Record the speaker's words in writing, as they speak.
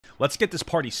let's get this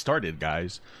party started,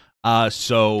 guys.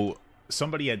 So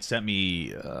somebody had sent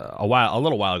me a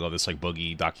little while ago this like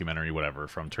Boogie documentary, whatever,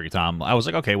 from Turkey Tom. I was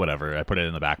like, okay, whatever. I put it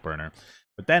in the back burner.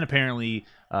 But then apparently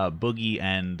Boogie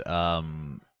and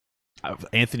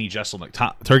Anthony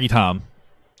Jeselnik, Turkey Tom.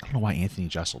 I don't know why Anthony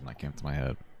Jeselnik came to my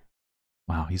head.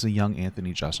 Wow, he's a young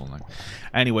Anthony Jeselnik.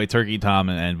 Anyway, Turkey Tom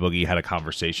and Boogie had a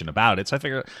conversation about it. So I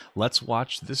figured, let's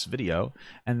watch this video,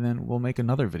 and then we'll make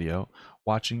another video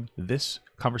watching this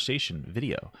conversation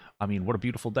video. I mean, what a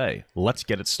beautiful day. Let's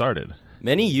get it started.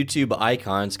 Many YouTube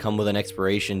icons come with an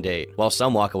expiration date. While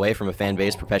some walk away from a fan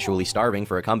base perpetually starving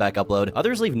for a comeback upload,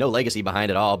 others leave no legacy behind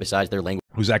at all besides their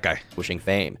Who's that guy? languishing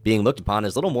fame, being looked upon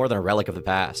as little more than a relic of the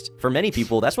past. For many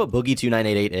people, that's what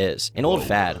Boogie2988 is, an old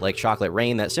fad, like Chocolate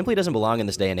Rain, that simply doesn't belong in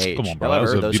this day and age. Come on, bro.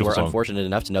 However, those who are song. unfortunate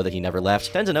enough to know that he never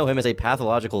left tend to know him as a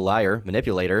pathological liar,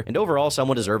 manipulator, and overall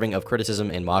someone deserving of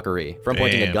criticism and mockery. From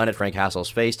pointing a gun at Frank Hassel's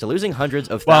face to losing hundreds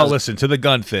of thousands. Well, listen, to the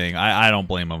gun thing, I don't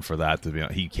blame him for that. To be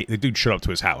honest. The dude showed up to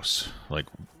his house, like,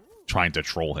 trying to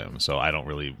troll him, so I don't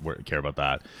really care about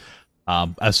that.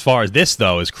 As far as this,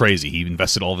 though, is crazy. He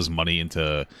invested all of his money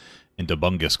into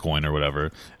Bungus coin or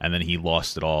whatever, and then he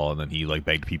lost it all, and then he like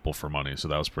begged people for money. So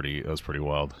that was pretty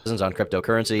wild. On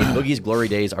cryptocurrency, Boogie's glory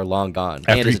days are long gone,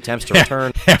 and his attempts to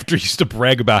return after he used to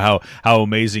brag about how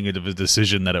amazing of a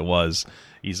decision that it was.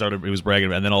 He was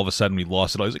bragging, and then all of a sudden we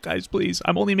lost it all. He's like, guys, please,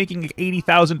 I'm only making like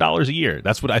 $80,000 a year.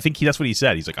 That's what he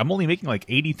said. He's like, I'm only making like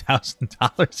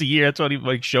 $80,000 a year. That's what he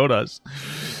like showed us.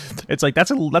 It's like that's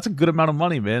a good amount of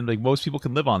money, man. Like most people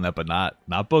can live on that, but not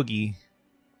Boogie,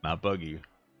 not Boogie.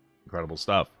 Incredible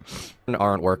stuff.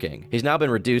 Aren't working. He's now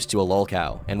been reduced to a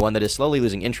lolcow, and one that is slowly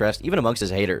losing interest even amongst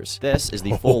his haters. This is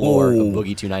the full lore of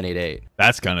Boogie2988.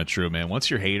 That's kind of true, man. Once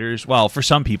your haters, well, for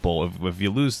some people, if you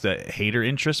lose the hater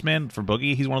interest, man, for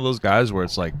Boogie, he's one of those guys where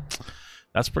it's like,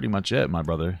 that's pretty much it, my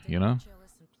brother, you know?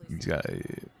 He's got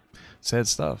sad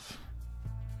stuff.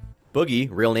 Boogie,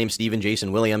 real name Stephen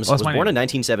Jason Williams, was born in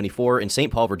 1974 in St.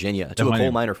 Paul, Virginia, to a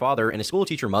coal miner father and a school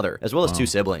teacher mother, as well as two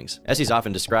siblings. As he's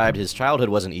often described, his childhood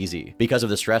wasn't easy. Because of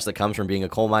the stress that comes from being a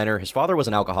coal miner, his father was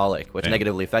an alcoholic, which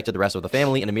negatively affected the rest of the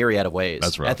family in a myriad of ways.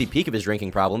 That's rough. At the peak of his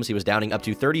drinking problems, he was downing up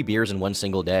to 30 beers in one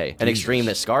single day, an extreme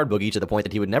that scarred Boogie to the point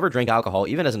that he would never drink alcohol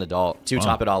even as an adult. To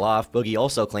top it all off, Boogie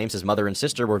also claims his mother and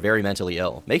sister were very mentally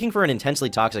ill, making for an intensely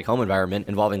toxic home environment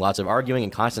involving lots of arguing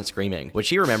and constant screaming, which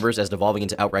he remembers as devolving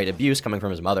into outright abuse coming from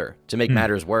his mother. To make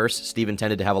matters worse, Stephen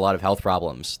tended to have a lot of health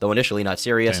problems, though initially not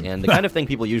serious, and the kind of thing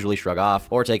people usually shrug off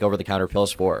or take over-the-counter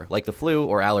pills for, like the flu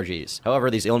or allergies.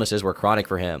 However, these illnesses were chronic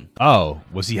for him. Oh,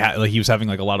 was he like he was having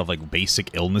like a lot of like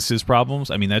basic illnesses problems?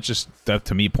 I mean, that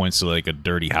to me points to like a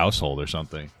dirty household or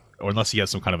something. Or unless he has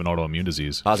some kind of an autoimmune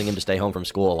disease. Causing him to stay home from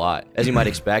school a lot. As you might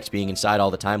expect, being inside all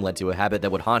the time led to a habit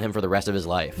that would haunt him for the rest of his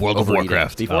life. World of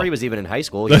Warcraft. Before he was even in high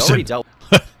school, he already dealt...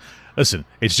 Listen,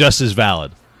 it's just as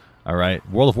valid. All right,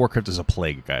 World of Warcraft is a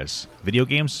plague, guys. Video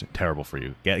games, terrible for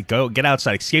you. Get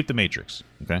outside, escape the Matrix.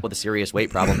 Okay. With a serious weight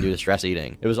problem due to stress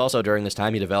eating. It was also during this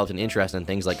time he developed an interest in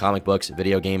things like comic books,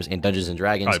 video games, and Dungeons and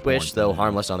Dragons, which, though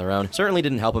harmless on their own, certainly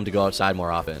didn't help him to go outside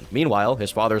more often. Meanwhile,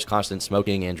 his father's constant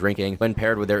smoking and drinking, when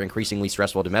paired with their increasingly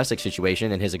stressful domestic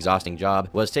situation and his exhausting job,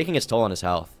 was taking its toll on his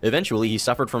health. Eventually, he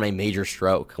suffered from a major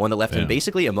stroke, one that left him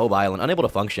basically immobile and unable to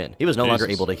function. He was no longer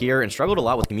able to hear and struggled a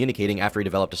lot with communicating after he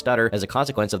developed a stutter as a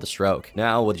consequence of the stroke.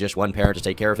 Now, with just one parent to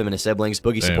take care of him and his siblings,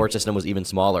 Boogie's support system was even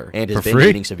smaller, and his binge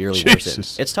eating severely worsened.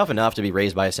 It's tough enough to be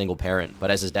raised by a single parent,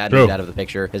 but as his dad moved out of the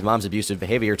picture, his mom's abusive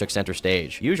behavior took center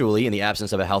stage. Usually, in the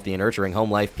absence of a healthy and nurturing home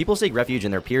life, people seek refuge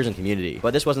in their peers and community,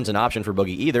 but this wasn't an option for Boogie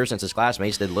either, since his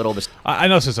classmates did little. I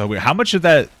know this is so weird. How much of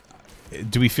that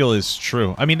do we feel is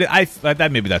true? I mean,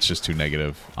 maybe that's just too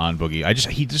negative on Boogie.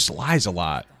 he just lies a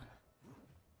lot,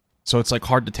 so it's like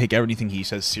hard to take everything he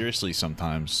says seriously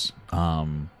sometimes.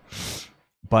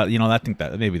 But you know, I think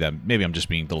maybe I'm just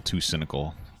being a little too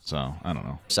cynical. So, I don't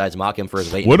know. Besides mock him for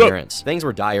his weight and appearance. Things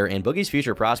were dire, and Boogie's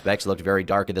future prospects looked very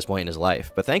dark at this point in his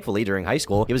life. But thankfully, during high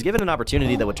school, he was given an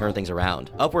opportunity that would turn things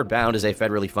around. Upward Bound is a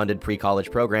federally funded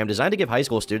pre-college program designed to give high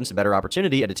school students a better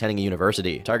opportunity at attending a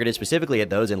university, targeted specifically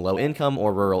at those in low-income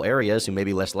or rural areas who may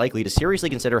be less likely to seriously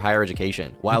consider higher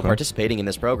education. While participating in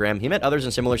this program, he met others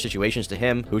in similar situations to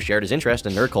him who shared his interest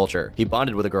in nerd culture. He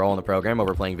bonded with a girl in the program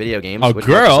over playing video games, which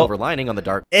was a silver lining on the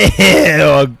dark. Ew,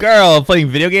 a girl playing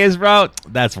video games, bro?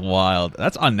 That's wild.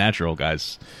 That's unnatural,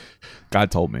 guys.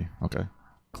 God told me. Okay.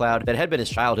 Cloud that had been his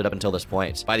childhood up until this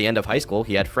point. By the end of high school,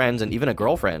 he had friends and even a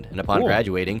girlfriend, and upon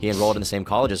graduating, he enrolled in the same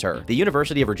college as her, the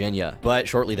University of Virginia. But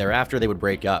shortly thereafter, they would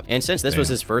break up. And since this was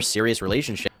his first serious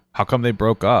relationship... How come they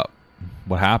broke up?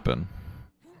 What happened?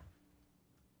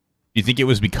 you think it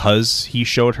was because he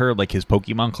showed her like his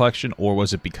Pokemon collection, or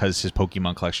was it because his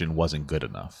Pokemon collection wasn't good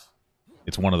enough?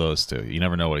 It's one of those two. You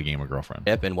never know what a gamer girlfriend.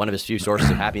 And one of his few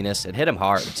sources of happiness, it hit him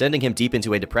hard, sending him deep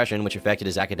into a depression which affected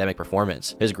his academic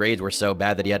performance. His grades were so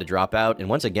bad that he had to drop out, and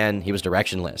once again, he was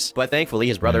directionless. But thankfully,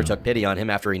 his brother took pity on him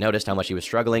after he noticed how much he was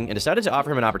struggling and decided to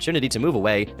offer him an opportunity to move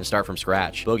away and start from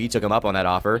scratch. Boogie took him up on that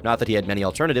offer, not that he had many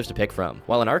alternatives to pick from.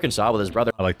 While in Arkansas with his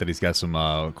brother... I like that he's got some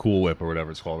Cool Whip or whatever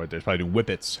it's called right there. He's probably doing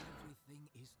Whippets.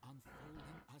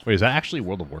 Wait, is that actually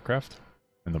World of Warcraft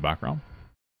in the background?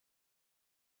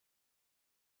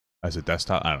 As a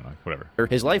desktop? I don't know. Whatever.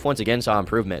 His life once again saw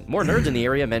improvement. More nerds in the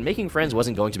area meant making friends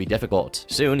wasn't going to be difficult.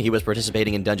 Soon, he was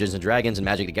participating in Dungeons & Dragons and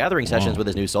Magic the Gathering sessions with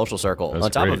his new social circle.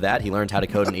 On top of that, he learned how to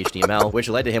code in HTML, which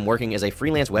led to him working as a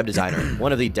freelance web designer.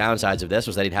 One of the downsides of this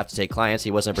was that he'd have to take clients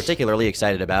he wasn't particularly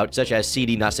excited about, such as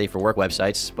seedy, not safe for work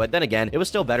websites, but then again, it was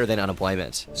still better than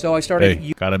unemployment. So I started...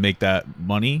 Hey, gotta make that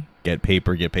money. Get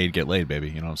paper, get paid, get laid, baby.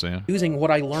 You know what I'm saying? Using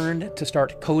what I learned to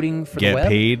start coding for the web. Get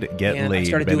paid, get and laid, I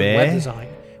started baby. doing web design,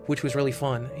 which was really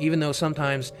fun, even though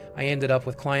sometimes I ended up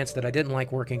with clients that I didn't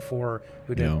like working for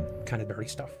who did kind of dirty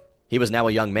stuff. He was now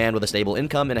a young man with a stable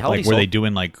income and a healthy Like, were they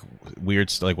doing, like,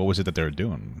 weird... Like, what was it that they were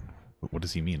doing? What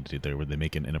does he mean? Were they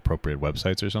making inappropriate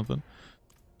websites or something?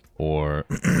 Or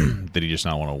did he just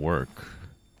not want to work?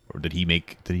 Or did he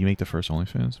make the first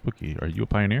OnlyFans? Bookie, are you a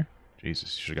pioneer?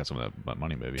 Jesus, you should have got some of that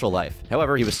money, baby. Life.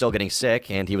 However, he was still getting sick,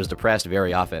 and he was depressed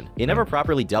very often. He never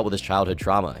properly dealt with his childhood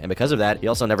trauma, and because of that, he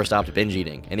also never stopped binge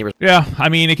eating. And yeah, I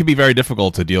mean, it can be very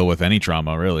difficult to deal with any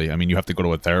trauma, really. I mean, you have to go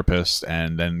to a therapist,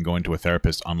 and then going to a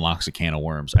therapist unlocks a can of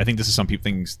worms. I think this is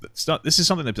this is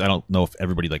something that I don't know if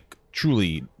everybody like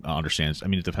truly understands. I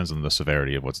mean, it depends on the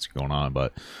severity of what's going on,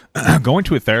 but going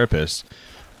to a therapist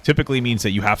typically means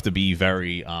that you have to be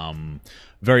very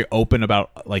very open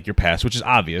about like your past, which is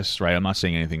obvious, right? I'm not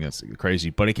saying anything that's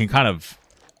crazy, but it can kind of,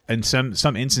 in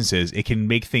some instances, it can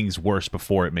make things worse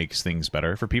before it makes things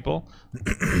better for people,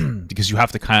 because you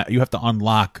have to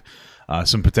unlock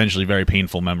some potentially very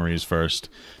painful memories first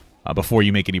before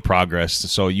you make any progress.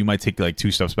 So you might take like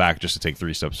 2 steps back just to take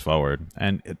 3 steps forward,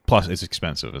 and plus it's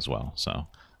expensive as well. So.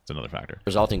 It's another factor.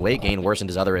 Resulting weight gain worsened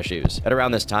his other issues. At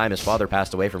around this time, his father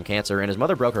passed away from cancer and his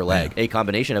mother broke her leg, a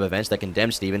combination of events that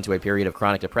condemned Steven to a period of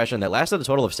chronic depression that lasted a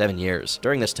total of 7 years.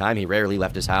 During this time, he rarely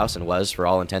left his house and was, for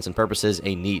all intents and purposes,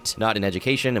 a NEET, not in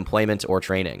education, employment, or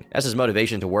training. As his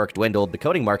motivation to work dwindled, the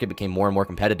coding market became more and more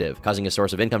competitive, causing his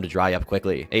source of income to dry up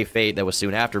quickly, a fate that was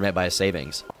soon after met by his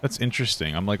savings. That's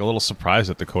interesting. I'm like a little surprised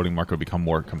that the coding market would become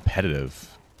more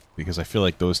competitive, because I feel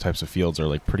like those types of fields are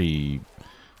like pretty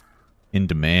in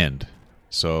demand.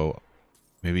 So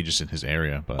maybe just in his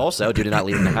area, but... Also, due to not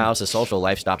leaving the house, his social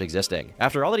life stopped existing.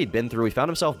 After all that he'd been through, he found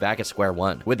himself back at square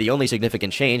one, with the only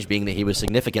significant change being that he was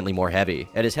significantly more heavy.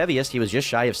 At his heaviest, he was just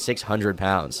shy of 600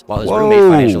 pounds. While his roommate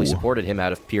financially supported him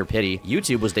out of pure pity,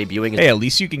 YouTube was debuting... Hey, at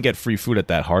least you can get free food at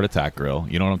that Heart Attack Grill.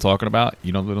 You know what I'm talking about?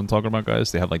 You know what I'm talking about,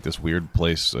 guys? They have like this weird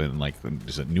place in like,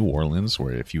 is it New Orleans,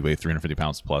 where if you weigh 350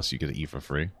 pounds plus, you get to eat for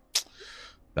free.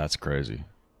 That's crazy.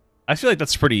 I feel like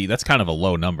that's kind of a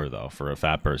low number, though, for a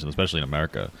fat person, especially in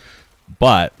America.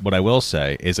 But what I will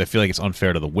say is I feel like it's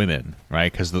unfair to the women, right?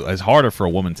 Because it's harder for a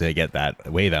woman to get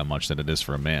weigh that much than it is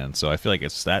for a man. So I feel like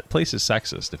that place is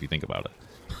sexist, if you think about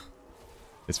it.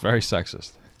 It's very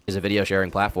sexist. Is a video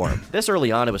sharing platform. This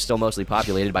early on, it was still mostly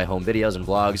populated by home videos and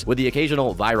vlogs, with the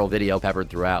occasional viral video peppered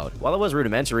throughout. While it was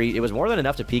rudimentary, it was more than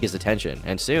enough to pique his attention,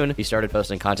 and soon, he started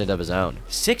posting content of his own.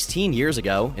 16 years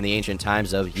ago, in the ancient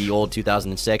times of ye old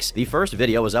 2006, the first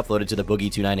video was uploaded to the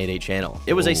Boogie2988 channel.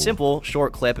 It was a simple,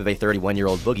 short clip of a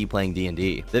 31-year-old Boogie playing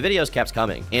D&D. The videos kept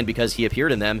coming, and because he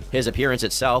appeared in them, his appearance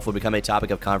itself would become a topic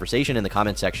of conversation in the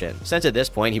comment section. Since at this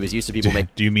point, he was used to people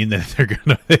making... Do you mean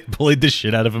that they bullied the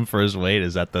shit out of him for his weight?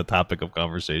 Is that the topic of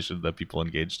conversation that people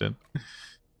engaged in?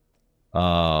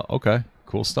 Okay,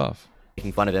 cool stuff.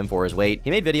 Making fun of him for his weight,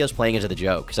 he made videos playing into the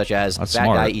joke, such as That's fat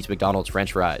smart. guy eats McDonald's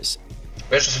French fries.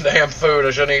 This is damn food.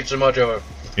 I shouldn't eat so much of it.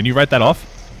 Can you write that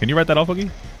off? Can you write that off,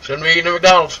 Boogie? Shouldn't be eating at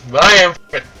McDonald's, but I am.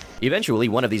 Eventually,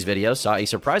 one of these videos saw a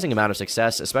surprising amount of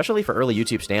success, especially for early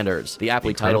YouTube standards. The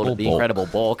aptly titled The Incredible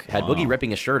Bulk had Boogie ripping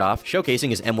his shirt off, showcasing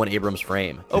his M1 Abrams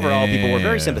frame. Overall, people were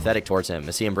very sympathetic towards him,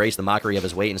 as he embraced the mockery of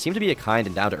his weight and seemed to be a kind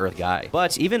and down-to-earth guy.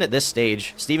 But even at this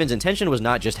stage, Steven's intention was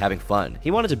not just having fun. He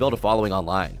wanted to build a following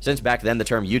online. Since back then the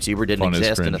term YouTuber didn't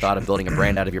exist and the thought of building a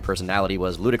brand out of your personality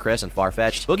was ludicrous and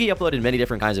far-fetched, Boogie uploaded many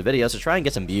different kinds of videos to try and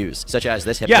get some views, such as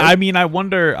this Yeah, I mean, I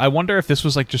wonder if this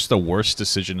was like just the worst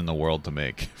decision in the world to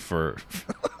make for...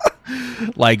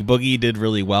 Like, Boogie did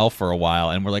really well for a while,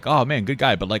 and we're like, oh man, good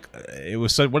guy, but like, it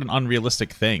was what an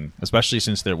unrealistic thing, especially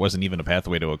since there wasn't even a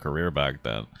pathway to a career back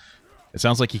then. It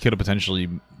sounds like he could have potentially...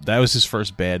 That was his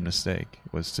first bad mistake,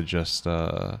 was to just...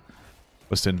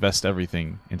 was to invest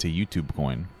everything into YouTube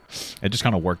coin. It just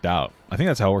kind of worked out. I think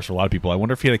that's how it works for a lot of people. I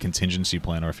wonder if he had a contingency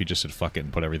plan or if he just said fuck it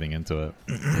and put everything into it.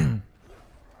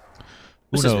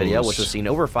 This video, which was seen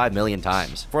over 5 million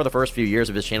times. For the first few years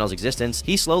of his channel's existence,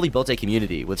 he slowly built a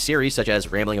community, with series such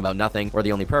as Rambling About Nothing, where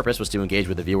the only purpose was to engage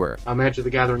with the viewer. Magic the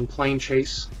Gathering Plane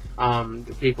Chase.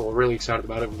 The people are really excited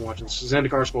about it. We're watching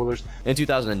Zendikar spoilers. In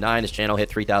 2009, his channel hit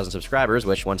 3,000 subscribers,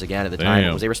 which, once again, at the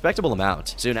time, was a respectable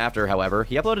amount. Soon after, however,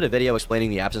 he uploaded a video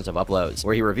explaining the absence of uploads,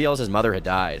 where he reveals his mother had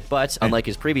died. But, unlike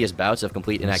his previous bouts of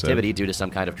complete inactivity due to some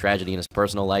kind of tragedy in his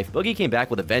personal life, Boogie came back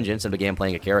with a vengeance and began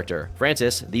playing a character.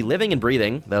 Francis, the living and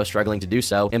breathing, though struggling to do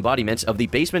so, embodiment of the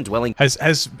basement-dwelling... Has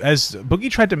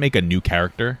Boogie tried to make a new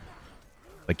character?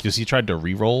 Like, has he tried to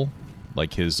re-roll,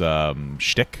 like, his,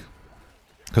 shtick?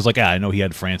 Because, like, yeah, I know he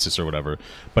had Francis or whatever,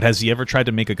 but has he ever tried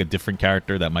to make, like, a different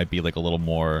character that might be, like, a little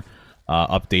more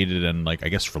updated and, like, I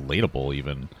guess relatable,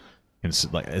 even?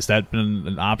 Like, has that been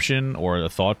an option or a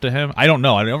thought to him? I don't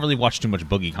know. I don't really watch too much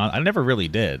Boogie content. I never really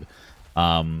did.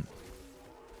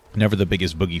 Never the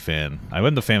biggest Boogie fan. I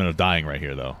wasn't the fan of dying right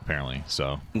here, though, apparently,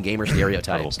 so... Gamer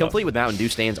stereotype, complete with Mountain Dew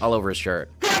stains all over his shirt.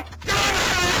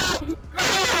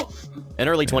 In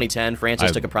early 2010,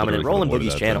 Francis took a prominent role in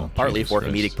Boogie's channel, partly for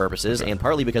comedic purposes, and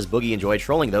partly because Boogie enjoyed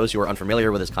trolling those who were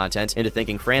unfamiliar with his content into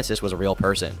thinking Francis was a real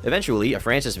person. Eventually, a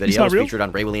Francis video was featured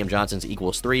on Ray William Johnson's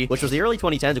Equals 3, which was the early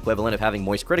 2010s equivalent of having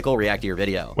Moist Critical react to your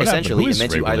video. Essentially, it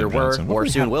meant you either were, or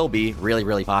soon will be, really,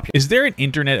 really popular. Is there an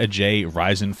Internet a J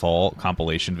Rise and Fall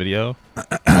compilation video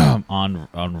on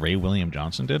Ray William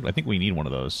Johnson did? I think we need one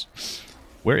of those.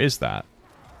 Where is that?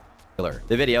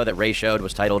 The video that Ray showed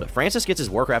was titled, Francis Gets His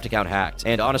Warcraft Account Hacked,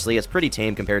 and honestly, it's pretty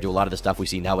tame compared to a lot of the stuff we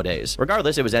see nowadays.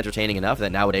 Regardless, it was entertaining enough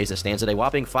that nowadays it stands at a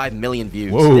whopping 5 million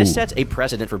views. Whoa. This sets a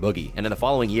precedent for Boogie, and in the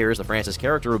following years, the Francis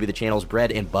character will be the channel's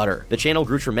bread and butter. The channel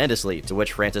grew tremendously, to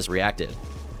which Francis reacted.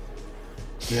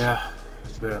 Yeah,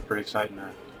 it's been a pretty exciting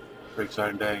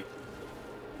day.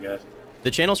 Yes. The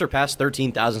channel surpassed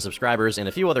 13,000 subscribers, and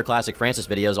a few other classic Francis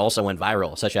videos also went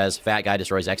viral, such as Fat Guy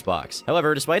Destroys Xbox.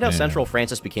 However, despite how central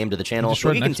Francis became to the channel,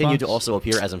 Boogie continued to also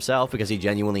appear as himself because he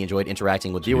genuinely enjoyed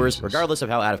interacting with viewers, regardless of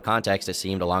how out of context it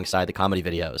seemed alongside the comedy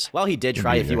videos. While he did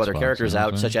try a few other characters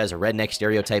out, such as redneck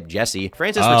stereotype Jesse,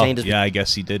 Francis retained his... Yeah, I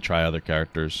guess he did try other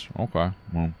characters. Okay,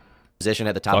 well... position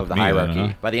at the top of the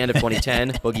hierarchy. By the end of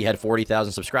 2010, Boogie had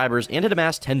 40,000 subscribers and had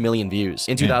amassed 10 million views.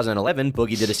 In 2011,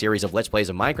 Boogie did a series of Let's Plays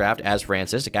of Minecraft as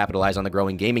Francis to capitalize on the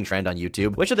growing gaming trend on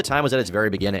YouTube, which at the time was at its very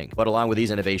beginning. But along with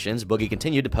these innovations, Boogie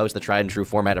continued to post the tried and true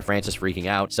format of Francis freaking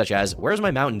out, such as, "Where's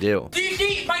my Mountain Dew?" Do you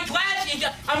see my glass?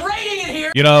 I'm raiding it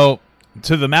here! You know,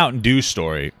 to the Mountain Dew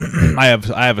story, I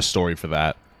have a story for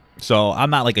that. So,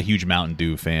 I'm not like a huge Mountain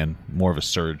Dew fan, more of a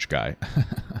Surge guy.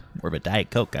 More of a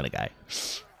Diet Coke kind of guy.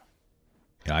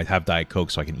 You know, I have Diet Coke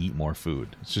so I can eat more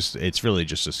food. It's really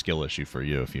just a skill issue for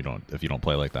you if you don't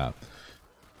play like that.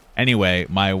 Anyway,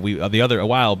 a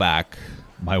while back,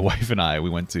 my wife and I,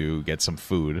 we went to get some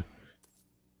food.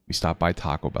 We stopped by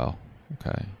Taco Bell.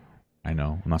 Okay, I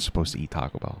know I'm not supposed to eat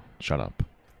Taco Bell. Shut up.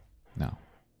 No.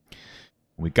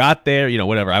 We got there, you know,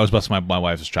 whatever. I was busting my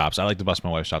wife's chops. I like to bust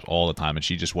my wife's chops all the time, and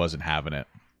she just wasn't having it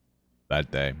that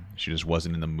day. She just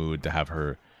wasn't in the mood to have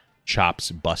her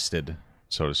chops busted,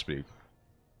 so to speak.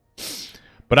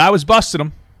 But I was busting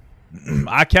them.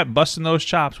 I kept busting those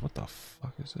chops. What the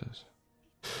fuck is this?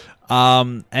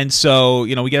 And so,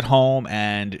 you know, we get home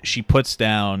and she puts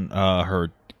down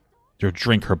her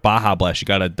drink, her Baja Blast. She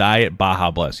got a diet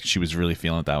Baja Blast. She was really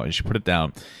feeling it that way. She put it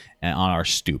down and on our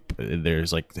stoop.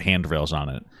 There's like handrails on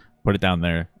it. Put it down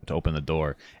there to open the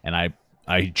door. And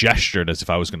I gestured as if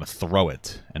I was going to throw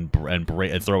it and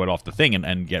throw it off the thing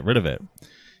and get rid of it.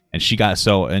 And she got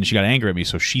angry at me,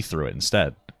 so she threw it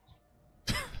instead.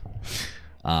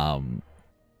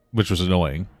 Which was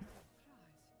annoying.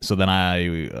 So then I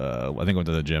think I went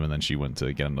to the gym, and then she went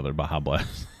to get another Baja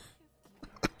Blast.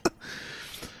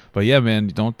 But yeah, man,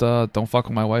 don't fuck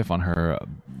with my wife on her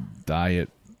diet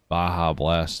Baja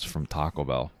Blast from Taco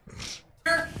Bell.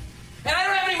 And I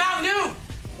don't have any Mountain Dew.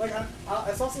 Like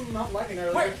I saw some Mountain Lightning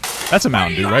earlier. That's a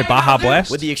Mountain Dew, right? Baja Blast?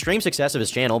 With the extreme success of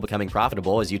his channel becoming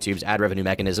profitable as YouTube's ad revenue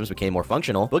mechanisms became more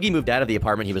functional, Boogie moved out of the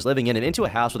apartment he was living in and into a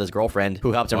house with his girlfriend,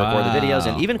 who helped him record the videos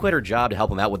and even quit her job to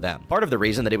help him out with them. Part of the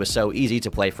reason that it was so easy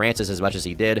to play Francis as much as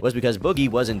he did was because Boogie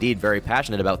was indeed very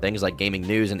passionate about things like gaming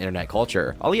news and internet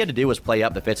culture. All he had to do was play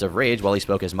up the fits of rage while he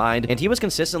spoke his mind, and he was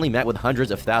consistently met with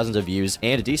hundreds of thousands of views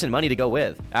and decent money to go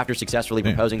with. After successfully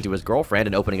proposing to his girlfriend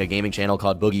and opening a gaming channel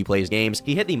called Boogie Plays Games,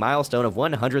 he hit the the milestone of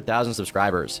 100,000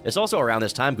 subscribers. It's also around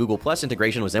this time Google Plus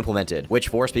integration was implemented, which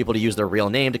forced people to use their real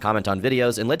name to comment on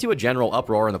videos and led to a general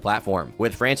uproar on the platform,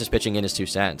 with Francis pitching in his 2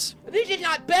 cents. This is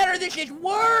not better, this is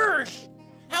worse!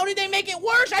 How did they make it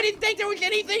worse? I didn't think there was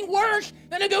anything worse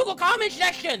than the Google comment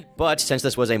section! But since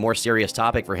this was a more serious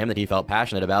topic for him that he felt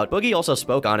passionate about, Boogie also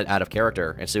spoke on it out of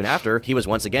character, and soon after, he was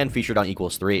once again featured on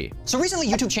Equals 3. So recently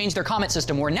YouTube changed their comment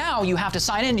system where now you have to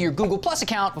sign into your Google Plus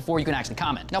account before you can actually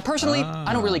comment. Now personally,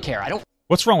 I don't really care.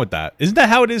 What's wrong with that? Isn't that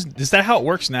how it is? Is that how it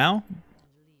works now?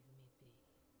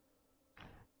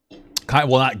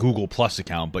 Well, not Google Plus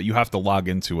account, but you have to log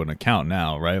into an account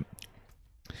now, right?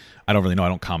 I don't really know. I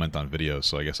don't comment on videos,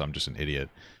 so I guess I'm just an idiot.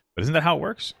 But isn't that how it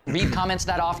works? Read comments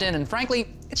that often, and frankly,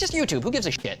 it's just YouTube. Who gives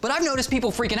a shit? But I've noticed people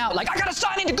freaking out like, I gotta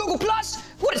sign into Google Plus?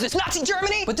 What is this, Nazi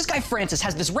Germany? But this guy Francis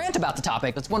has this rant about the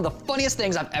topic that's one of the funniest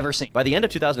things I've ever seen. By the end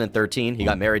of 2013, he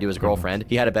got married to his girlfriend,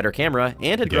 he had a better camera,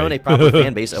 and had grown a proper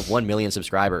fan base of 1 million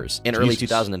subscribers. In early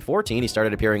 2014, he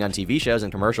started appearing on TV shows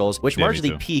and commercials, which marked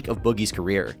the peak of Boogie's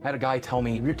career. I had a guy tell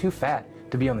me, you're too fat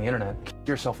to be on the internet.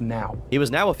 Kill yourself now. He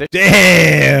was now officially—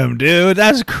 Damn, dude,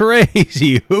 that's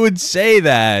crazy. Who would say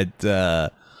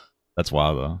that? That's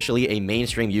wild, though. Actually a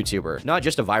mainstream YouTuber, not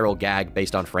just a viral gag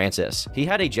based on Francis. He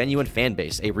had a genuine fan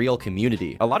base, a real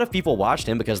community. A lot of people watched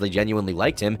him because they genuinely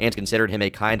liked him and considered him a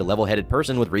kind, level-headed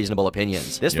person with reasonable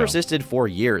opinions. This persisted for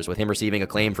years, with him receiving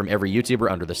acclaim from every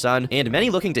YouTuber under the sun, and many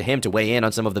looking to him to weigh in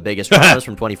on some of the biggest dramas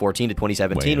from 2014 to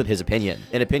 2017 with his opinion.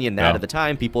 An opinion that, at the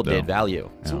time, people did value.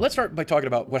 So let's start by talking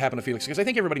about what happened to Felix, because I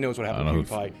think everybody knows what happened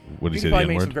to PewDiePie. PewDiePie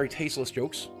made some very tasteless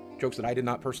jokes that I did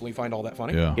not personally find all that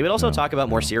funny. He would also talk about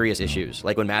more serious issues,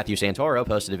 like when Matthew Santoro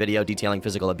posted a video detailing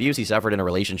physical abuse he suffered in a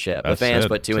relationship. The fans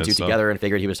put 2 and 2 together and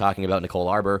figured he was talking about Nicole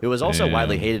Arbor, who was also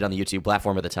widely hated on the YouTube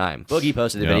platform at the time. Boogie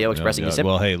posted a video expressing his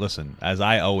sympathy. Well, hey, listen, as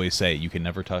I always say, you can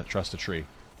never trust a tree.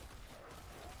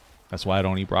 That's why I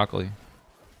don't eat broccoli.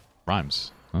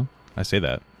 Rhymes. Huh? I say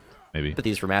that. Maybe.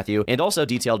 Sympathies for Matthew, and also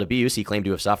detailed abuse he claimed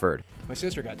to have suffered. My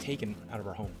sister got taken out of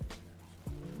her home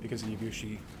because of the abuse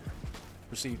she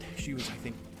received. She was, I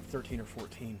think, 13 or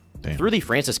 14. Damn. Through the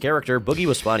Francis character, Boogie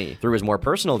was funny. Through his more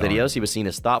personal videos, he was seen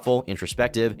as thoughtful,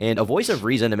 introspective, and a voice of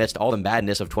reason amidst all the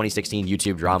madness of 2016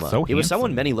 YouTube drama. He was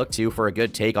someone many looked to for a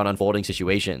good take on unfolding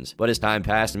situations. But as time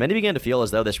passed, many began to feel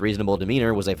as though this reasonable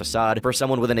demeanor was a facade for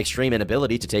someone with an extreme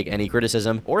inability to take any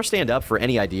criticism or stand up for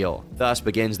any ideal. Thus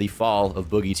begins the fall of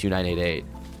Boogie2988.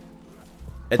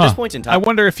 At this point in time, I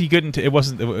wonder if he couldn't.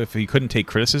 If he couldn't take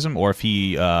criticism, or if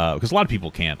he, because a lot of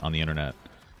people can't on the internet.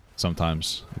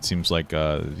 Sometimes it seems like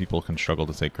people can struggle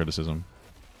to take criticism.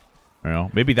 You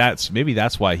know, maybe that's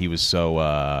why he was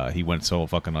so he went so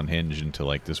fucking unhinged into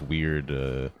like this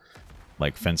weird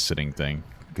like fence sitting thing,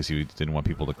 because he didn't want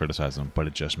people to criticize him, but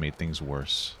it just made things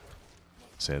worse.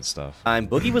 Sad stuff.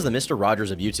 Boogie was the Mr.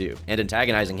 Rogers of YouTube, and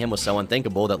antagonizing him was so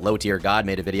unthinkable that Low Tier God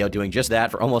made a video doing just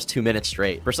that for almost 2 minutes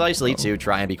straight, precisely to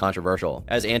try and be controversial.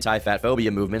 As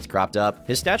anti-fatphobia movements cropped up,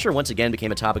 his stature once again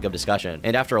became a topic of discussion,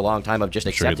 and after a long time of just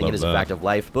accepting it as a fact of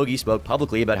life, Boogie spoke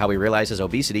publicly about how he realized his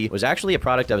obesity was actually a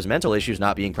product of his mental issues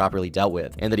not being properly dealt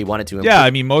with, and that he wanted to improve. Yeah, I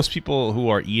mean, most people who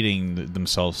are eating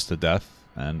themselves to death,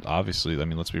 and obviously, I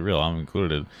mean, let's be real, I'm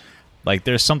included, like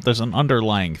there's an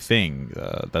underlying thing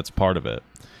that's part of it.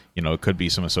 You know, it could be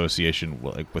some association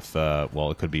like with, well,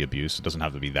 it could be abuse. It doesn't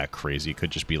have to be that crazy. It could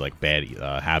just be like bad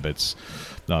habits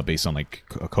based on like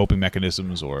coping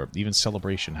mechanisms, or even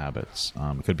celebration habits.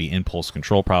 It could be impulse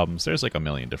control problems. There's like a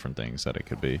million different things that it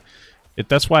could be.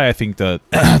 That's why I think that,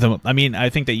 I mean, I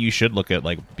think that you should look at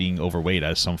like being overweight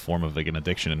as some form of like an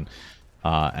addiction,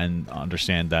 and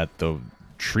understand that the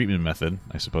treatment method,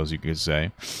 I suppose you could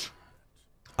say,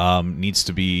 needs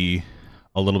to be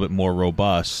a little bit more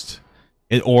robust.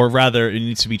 Or rather, it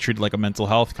needs to be treated like a mental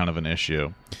health kind of an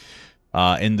issue,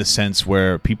 in the sense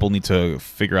where people need to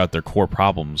figure out their core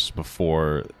problems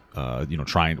before, you know,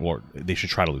 or they should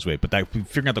try to lose weight. But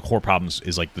figuring out the core problems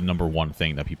is like the #1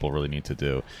 thing that people really need to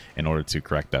do in order to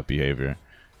correct that behavior.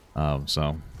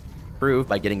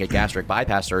 By getting a gastric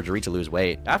bypass surgery to lose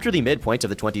weight. After the midpoint of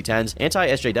the 2010s,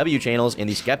 anti-SJW channels and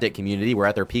the skeptic community were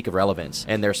at their peak of relevance,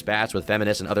 and their spats with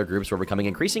feminists and other groups were becoming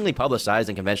increasingly publicized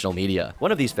in conventional media.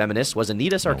 One of these feminists was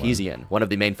Anita Sarkeesian, one of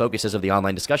the main focuses of the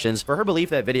online discussions, for her belief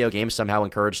that video games somehow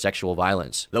encourage sexual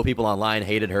violence. Though people online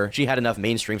hated her, she had enough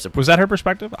mainstream support. Was that her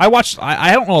perspective? I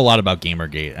don't know a lot about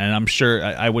Gamergate, and I'm sure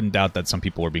I wouldn't doubt that some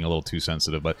people were being a little too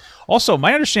sensitive, but also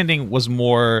my understanding was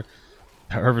more,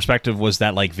 her perspective was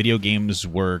that like video games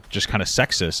were just kind of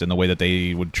sexist in the way that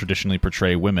they would traditionally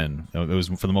portray women. It was,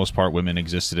 for the most part, women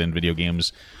existed in video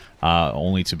games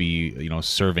only to be, you know,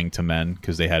 serving to men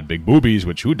because they had big boobies,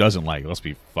 which who doesn't like? Let's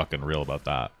be fucking real about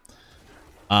that.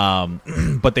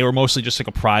 But they were mostly just like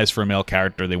a prize for a male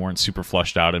character. They weren't super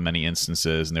flushed out in many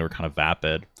instances, and they were kind of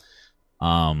vapid.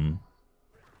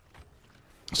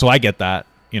 So I get that,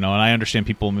 and I understand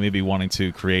people maybe wanting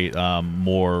to create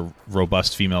more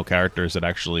robust female characters that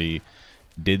actually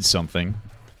did something.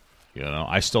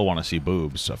 I still want to see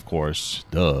boobs, of course.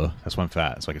 Duh. That's why I'm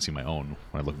fat, so I can see my own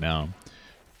when I look down.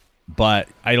 But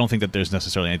I don't think that there's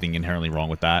necessarily anything inherently wrong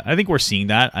with that. I think we're seeing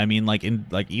that. I mean,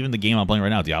 even the game I'm playing right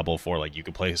now, Diablo 4, you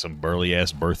could play some burly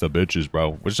ass Bertha bitches,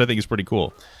 bro, which I think is pretty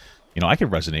cool. I can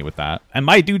resonate with that. And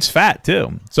my dude's fat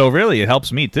too, so really it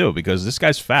helps me too, because this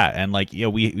guy's fat, and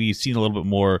we've seen a little bit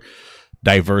more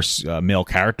diverse male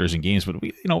characters in games, but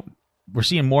we're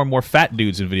seeing more and more fat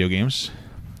dudes in video games.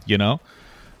 You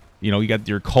got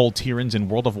your Cole Tyrans in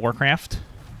World of Warcraft.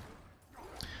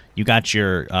 You got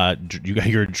your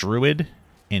druid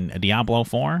in Diablo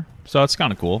 4, so it's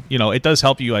kind of cool. It does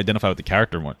help you identify with the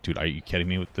character. Dude, are you kidding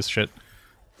me with this shit?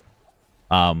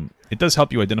 It does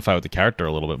help you identify with the character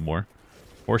a little bit more,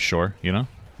 for sure.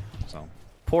 So.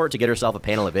 Poor to get herself a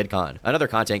panel at VidCon. Another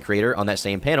content creator on that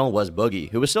same panel was Boogie,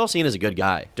 who was still seen as a good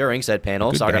guy. During said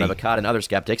panel, Sargon of Akkad and other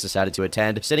skeptics decided to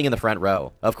attend, sitting in the front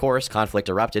row. Of course, conflict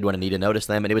erupted when Anita noticed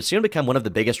them, and it would soon become one of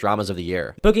the biggest dramas of the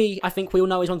year. Boogie, I think we all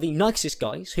know, is one of the nicest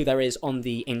guys who there is on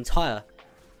the entire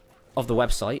of the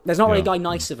website. There's not really a guy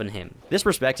nicer than him. This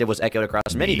perspective was echoed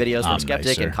across many videos from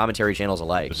skeptic and commentary channels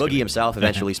alike. Boogie himself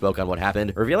eventually spoke on what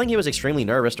happened, revealing he was extremely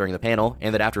nervous during the panel,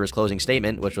 and that after his closing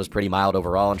statement, which was pretty mild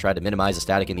overall and tried to minimize the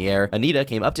static in the air, Anita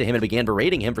came up to him and began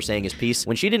berating him for saying his piece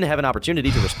when she didn't have an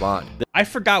opportunity to respond. I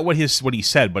forgot what he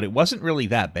said, but it wasn't really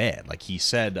that bad. He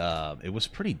said it was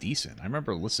pretty decent. I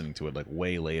remember listening to it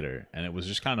way later, and it was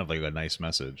just kind of a nice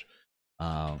message.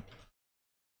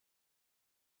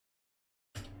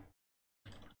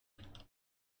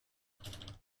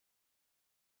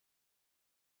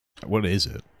 What is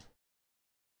it?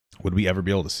 Would we ever be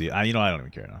able to see it? I don't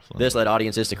even care enough. This led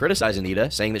audiences to criticize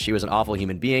Anita, saying that she was an awful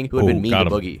human being who had been mean to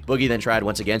Boogie. Boogie then tried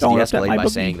once again to de-escalate by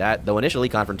saying that, though initially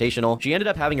confrontational, she ended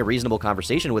up having a reasonable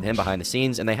conversation with him behind the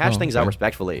scenes, and they hashed things out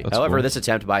respectfully. However, this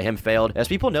attempt by him failed, as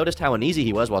people noticed how uneasy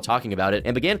he was while talking about it,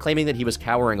 and began claiming that he was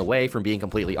cowering away from being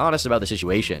completely honest about the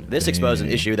situation. This exposed an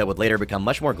issue that would later become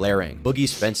much more glaring: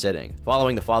 Boogie's fence-sitting.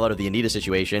 Following the fallout of the Anita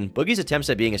situation, Boogie's attempts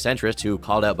at being a centrist who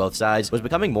called out both sides was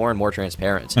becoming more and more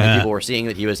transparent, and people were seeing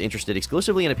that he was interested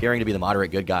exclusively in appearing to be the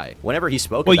moderate good guy. Whenever he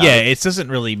spoke about it doesn't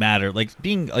really matter.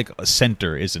 Being a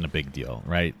center isn't a big deal,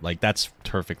 right? That's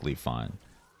perfectly fine.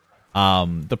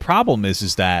 The problem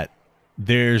is that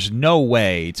there's no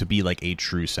way to be a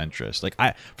true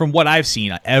centrist. From what I've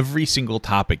seen, every single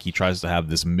topic he tries to have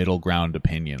this middle ground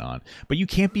opinion on, but you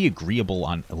can't be agreeable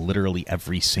on literally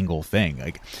every single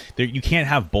thing. You can't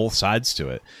have both sides to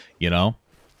it,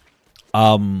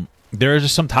 there are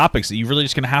just some topics that you're really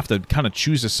just going to have to kind of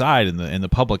choose a side in the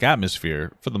public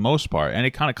atmosphere for the most part, and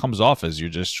it kind of comes off as you're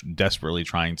just desperately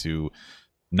trying to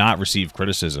not receive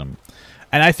criticism.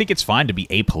 And I think it's fine to be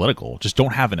apolitical, just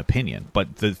don't have an opinion.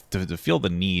 But to feel the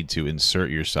need to insert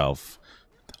yourself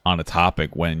on a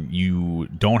topic when you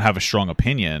don't have a strong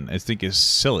opinion, I think is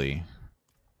silly.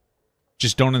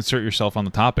 Just don't insert yourself on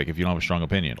the topic if you don't have a strong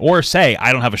opinion. Or say,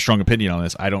 I don't have a strong opinion on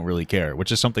this, I don't really care,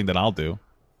 which is something that I'll do.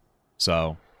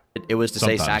 So... It was to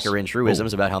say saccharine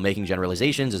truisms about how making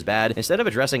generalizations is bad, instead of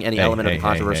addressing any element of the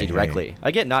controversy directly.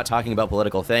 I get not talking about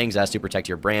political things as to protect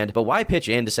your brand, but why pitch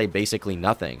in to say basically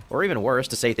nothing? Or even worse,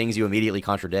 to say things you immediately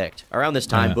contradict. Around this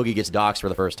time, Boogie gets doxxed for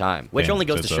the first time, which only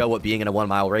goes to show what being in a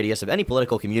 1-mile radius of any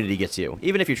political community gets you,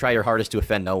 even if you try your hardest to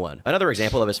offend no one. Another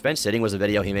example of his fence-sitting was a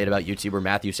video he made about YouTuber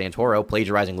Matthew Santoro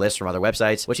plagiarizing lists from other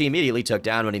websites, which he immediately took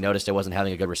down when he noticed it wasn't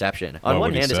having a good reception. On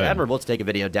one hand, it's admirable to take a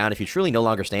video down if you truly no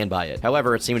longer stand by it.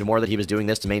 However, it seemed more that he was doing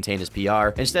this to maintain his PR,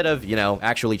 instead of,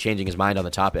 actually changing his mind on the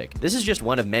topic. This is just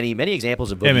one of many, many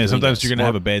examples of Boogie. Yeah, man, sometimes you're going to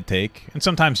have a bad take, and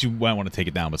sometimes you might want to take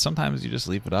it down, but sometimes you just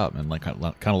leave it up and kind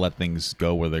of let things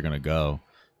go where they're going to go.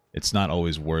 It's not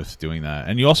always worth doing that.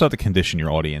 And you also have to condition your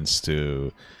audience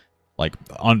to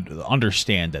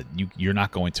understand that you're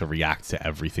not going to react to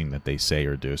everything that they say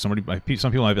or do. Some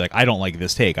people might be like, I don't like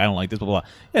this take, I don't like this, blah, blah, blah.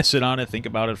 Yeah, sit on it, think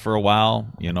about it for a while.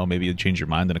 Maybe you'll change your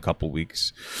mind in a couple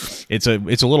weeks. It's a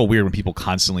little weird when people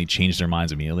constantly change their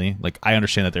minds immediately. I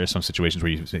understand that there are some situations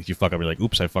where you fuck up, you're like,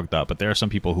 oops, I fucked up. But there are some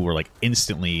people who are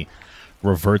instantly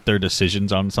revert their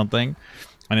decisions on something,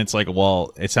 and it's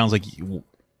well, it sounds like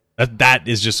that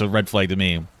is just a red flag to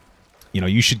me.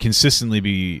 You should consistently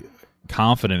be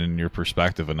confident in your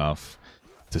perspective enough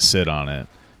to sit on it,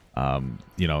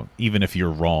 even if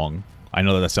you're wrong. I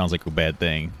know that sounds like a bad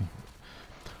thing,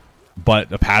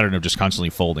 but a pattern of just constantly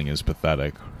folding is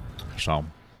pathetic. So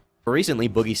Recently,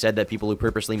 Boogie said that people who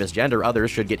purposely misgender others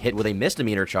should get hit with a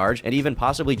misdemeanor charge and even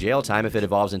possibly jail time if it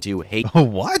evolves into hate. Oh,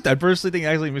 what? I personally think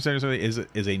actually misgender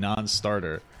is a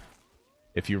non-starter.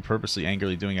 If you're purposely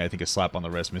angrily doing it, I think a slap on the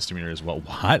wrist misdemeanor is what?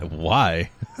 What? Why?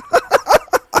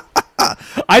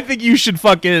 I think you should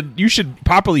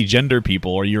properly gender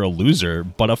people or you're a loser,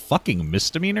 but a fucking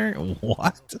misdemeanor?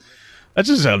 What? That's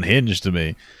just unhinged to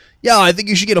me. Yeah, I think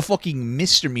you should get a fucking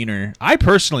misdemeanor. I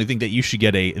personally think that you should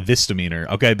get a misdemeanor,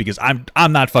 okay? Because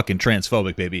I'm not fucking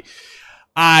transphobic, baby.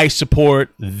 I support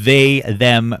they,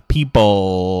 them,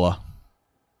 people.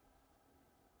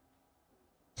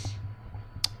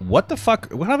 What the fuck?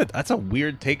 That's a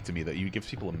weird take to me that you give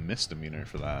people a misdemeanor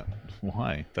for that.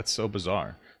 Why? That's so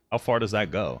bizarre. How far does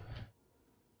that go?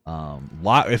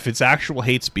 If it's actual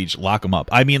hate speech, lock them up.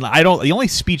 I mean, the only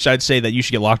speech I'd say that you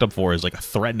should get locked up for is like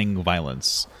threatening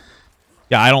violence.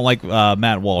 Yeah, I don't like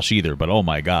Matt Walsh either, but oh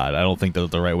my god, I don't think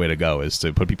that the right way to go is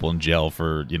to put people in jail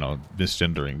for, you know,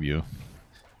 misgendering you.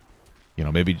 You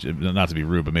know, maybe, not to be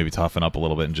rude, but maybe toughen up a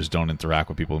little bit and just don't interact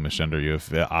with people who misgender you,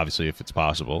 obviously if it's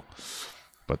possible.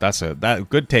 But that's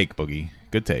good take, Boogie.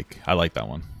 Good take. I like that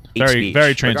one. Very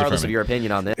trans-affirming. Regardless of your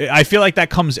opinion on this, I feel like that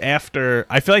comes after.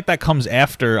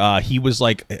 He was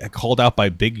like called out by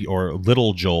Big or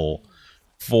Little Joel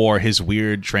for his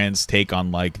weird trans take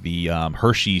on like the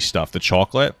Hershey stuff, the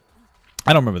chocolate.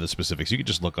 I don't remember the specifics. You could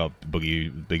just look up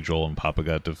Boogie, Big Joel, and Papa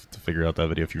Gut to figure out that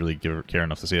video if you really care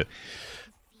enough to see it,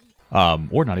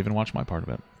 or not even watch my part of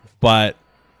it. But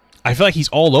I feel like he's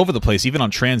all over the place, even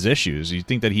on trans issues. You'd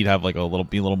think that he'd have like be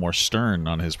a little more stern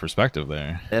on his perspective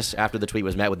there. After the tweet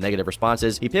was met with negative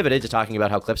responses, he pivoted to talking about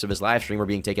how clips of his live stream were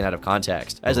being taken out of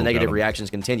context. As the negative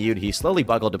reactions continued, he slowly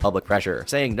buckled to public pressure,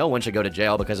 saying no one should go to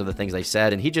jail because of the things they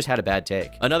said, and he just had a bad take.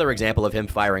 Another example of him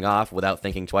firing off without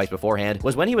thinking twice beforehand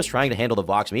was when he was trying to handle the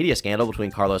Vox media scandal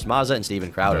between Carlos Maza and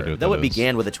Steven Crowder. Though it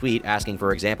began with a tweet asking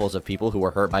for examples of people who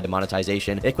were hurt by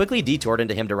demonetization, it quickly detoured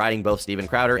into him deriding both Steven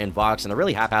Crowder and Vox in a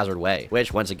really haphazard way,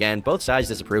 which, once again, both sides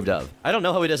disapproved of. I don't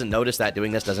know how he doesn't notice that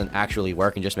doing this doesn't actually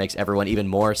work and just makes everyone even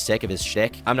more sick of his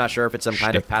shtick. I'm not sure if it's some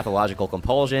kind of pathological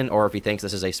compulsion or if he thinks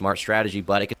this is a smart strategy,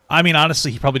 but it could... I mean,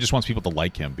 honestly, he probably just wants people to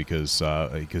like him because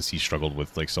he struggled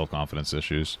with like self-confidence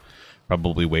issues,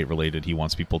 probably weight-related. He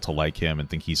wants people to like him and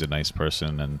think he's a nice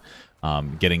person,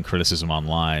 and getting criticism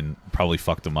online probably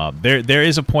fucked him up. There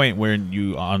is a point where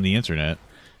on the internet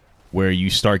where you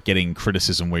start getting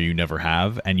criticism where you never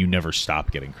have, and you never stop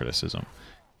getting criticism.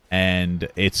 And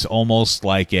it's almost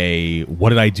like a what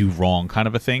did I do wrong kind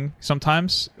of a thing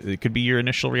sometimes. It could be your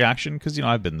initial reaction, because, you know,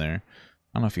 I've been there.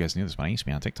 I don't know if you guys knew this, but I used to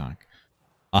be on TikTok.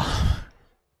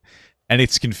 And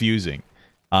it's confusing.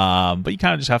 But you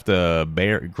kind of just have to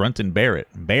grunt and bear it.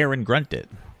 Bear and grunt it,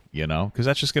 you know? Because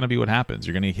that's just going to be what happens.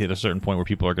 You're going to hit a certain point where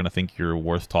people are going to think you're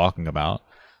worth talking about.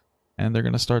 And they're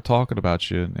going to start talking about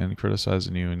you and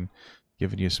criticizing you and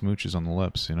giving you smooches on the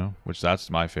lips, you know? Which, that's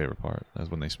my favorite part.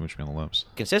 That's when they smooch me on the lips.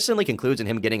 Consistently concludes in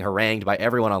him getting harangued by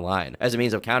everyone online. As a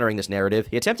means of countering this narrative,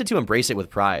 he attempted to embrace it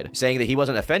with pride, saying that he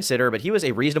wasn't a fence-sitter, but he was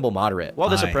a reasonable moderate. While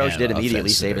this approach did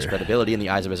immediately save his credibility in the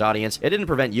eyes of his audience, it didn't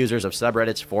prevent users of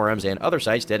subreddits, forums, and other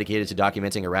sites dedicated to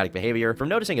documenting erratic behavior from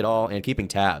noticing it all and keeping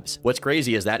tabs. What's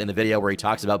crazy is that in the video where he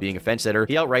talks about being a fence-sitter,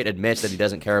 he outright admits that he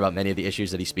doesn't care about many of the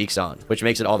issues that he speaks on, which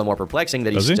makes it all the more perplexing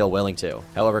that he's still willing to.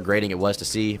 However grating it was to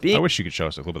see, I wish you could show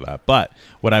us a little bit of that. But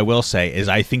what I will say is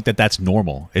I think that that's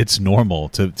normal. It's normal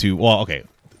to well, okay,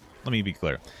 let me be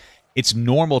clear. It's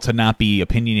normal to not be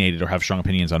opinionated or have strong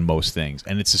opinions on most things.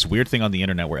 And it's this weird thing on the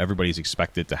internet where everybody's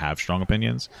expected to have strong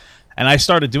opinions. And I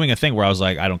started doing a thing where I was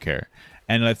like, I don't care.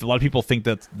 And a lot of people think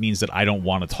that means that I don't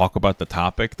want to talk about the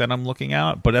topic that I'm looking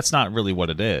at, but that's not really what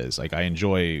it is. Like, I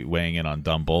enjoy weighing in on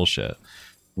dumb bullshit.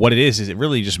 What it is it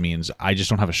really just means I just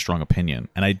don't have a strong opinion.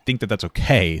 And I think that that's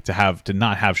okay to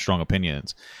not have strong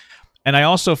opinions. And I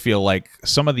also feel like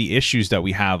some of the issues that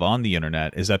we have on the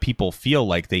internet is that people feel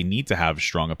like they need to have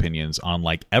strong opinions on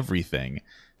like everything.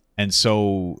 And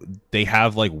so they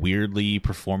have like weirdly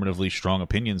performatively strong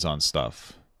opinions on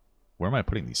stuff. Where am I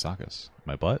putting these sockets?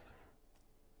 My butt?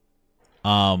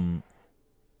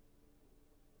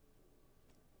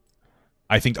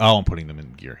 I think, oh, I'm putting them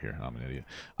in gear here. I'm an idiot.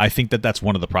 I think that that's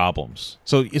one of the problems.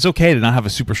 So it's okay to not have a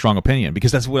super strong opinion,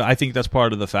 because that's what I think that's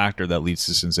part of the factor that leads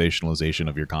to sensationalization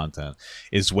of your content,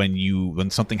 is when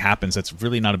something happens that's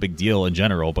really not a big deal in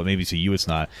general, but maybe to you it's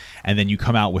not, and then you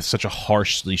come out with such a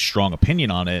harshly strong opinion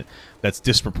on it that's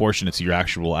disproportionate to your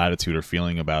actual attitude or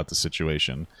feeling about the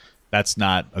situation. That's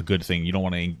not a good thing. You don't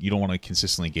want to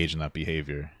consistently engage in that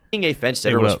behavior. Being a fence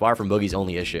sitter was far from Boogie's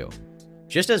only issue.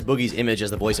 Just as Boogie's image as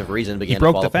the voice of reason began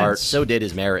to fall apart, so did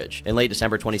his marriage. In late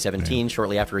December 2017,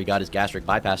 shortly after he got his gastric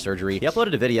bypass surgery, he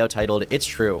uploaded a video titled, "It's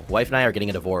True, Wife and I Are Getting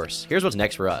a Divorce. Here's what's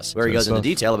next for us," where he goes into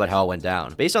detail about how it went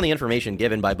down. Based on the information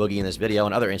given by Boogie in this video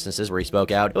and other instances where he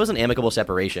spoke out, it was an amicable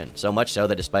separation, so much so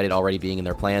that despite it already being in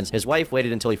their plans, his wife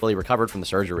waited until he fully recovered from the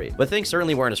surgery. But things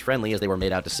certainly weren't as friendly as they were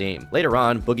made out to seem. Later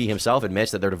on, Boogie himself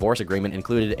admits that their divorce agreement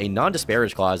included a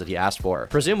non-disparage clause that he asked for,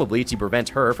 presumably to prevent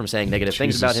her from saying negative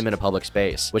things about him in a public space,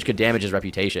 which could damage his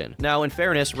reputation. Now, in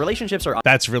fairness, relationships are—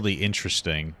 That's really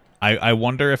interesting. I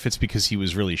wonder if it's because he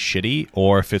was really shitty,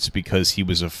 or if it's because he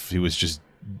was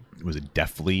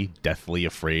deathly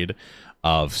afraid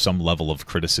of some level of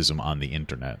criticism on the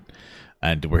internet.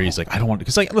 And where he's like, I don't want to,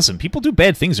 because like, listen, people do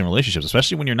bad things in relationships,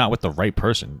 especially when you're not with the right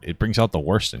person. It brings out the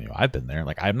worst in you. I've been there.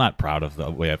 Like, I'm not proud of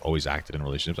the way I've always acted in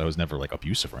relationships. I was never like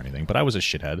abusive or anything, but I was a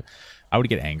shithead. I would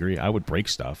get angry. I would break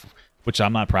stuff, which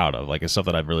I'm not proud of. Like, it's stuff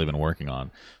that I've really been working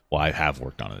on. Well, I have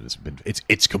worked on it.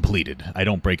 It's completed. I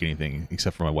don't break anything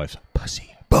except for my wife's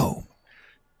pussy. Boom.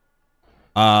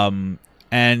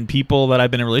 And people that I've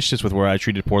been in relationships with where I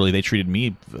treated poorly, they treated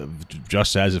me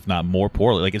just as, if not more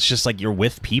poorly. Like, it's just like you're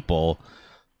with people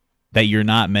that you're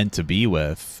not meant to be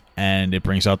with, and it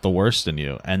brings out the worst in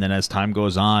you. And then as time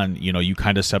goes on, you know, you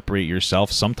kind of separate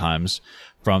yourself sometimes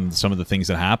from some of the things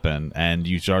that happen, and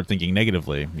you start thinking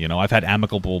negatively. You know, I've had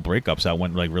amicable breakups that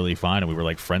went like really fine, and we were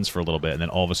like friends for a little bit, and then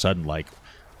all of a sudden, like,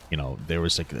 you know, there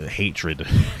was like a hatred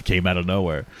came out of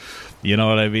nowhere. You know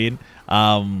what I mean?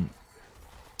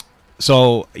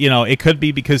 So, you know, it could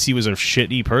be because he was a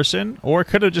shitty person, or it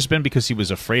could have just been because he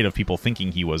was afraid of people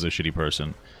thinking he was a shitty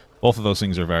person. Both of those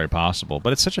things are very possible,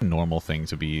 but it's such a normal thing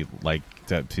to be like,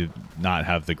 to not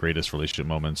have the greatest relationship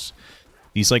moments.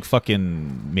 These like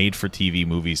fucking made-for-TV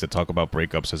movies that talk about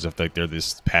breakups as if like they're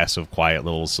this passive, quiet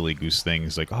little silly goose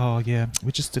things. Like, oh yeah,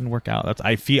 we just didn't work out. That's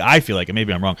I feel like, and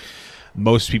maybe I'm wrong,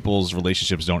 most people's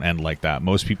relationships don't end like that.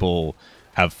 Most people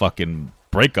have fucking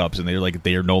breakups, and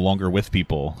they are no longer with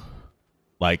people.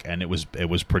 Like, and it was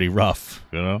pretty rough,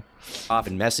 you know?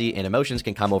 Often messy, and emotions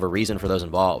can come over reason for those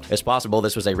involved. It's possible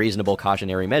this was a reasonable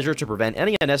cautionary measure to prevent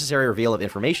any unnecessary reveal of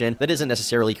information that isn't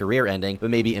necessarily career-ending, but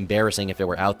maybe embarrassing if it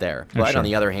were out there. But on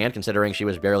the other hand, considering she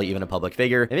was barely even a public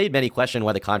figure, it made many question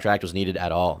why the contract was needed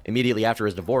at all. Immediately after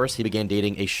his divorce, he began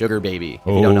dating a sugar baby.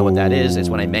 If you don't know what that is, it's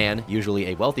when a man, usually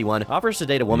a wealthy one, offers to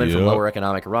date a woman from lower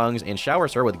economic rungs and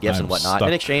showers her with gifts and whatnot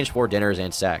in exchange for dinners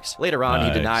and sex. Later on,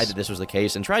 he denied that this was the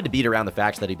case and tried to beat around the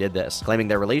facts that he did this, claiming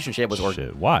their relationship was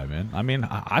Why, man? I mean,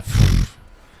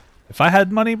 if I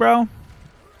had money, bro,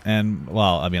 and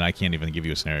well, I mean, I can't even give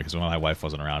you a scenario because when my wife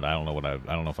wasn't around, I don't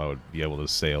know if I would be able to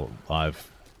stay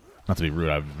alive. Not to be rude,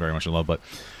 I'm very much in love, but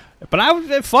I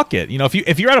would fuck it. You know,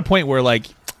 if you're at a point where like,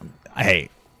 hey,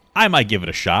 I might give it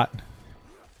a shot.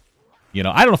 You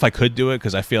know, I don't know if I could do it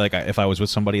because I feel like if I was with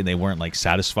somebody and they weren't like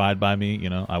satisfied by me, you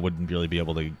know, I wouldn't really be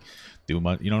able to do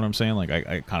much. You know what I'm saying? Like,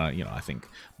 I kind of, you know, I think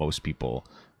most people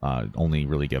only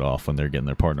really get off when they're getting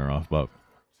their partner off. But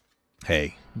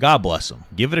hey, God bless them.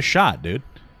 Give it a shot, dude.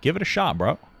 Give it a shot,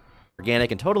 bro. Organic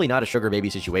and totally not a sugar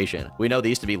baby situation. We know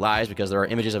these to be lies because there are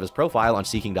images of his profile on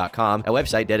Seeking.com, a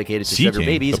website dedicated to sugar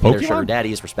babies and their sugar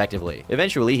daddies, respectively.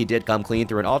 Eventually, he did come clean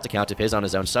through an alt account of his on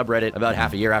his own subreddit about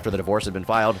half a year after the divorce had been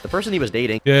filed. The person he was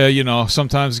dating— Yeah, you know,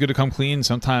 sometimes it's good to come clean.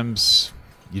 Sometimes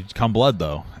you come blood,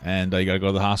 though, and you gotta go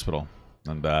to the hospital.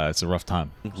 And it's a rough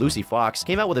time. Lucy Fox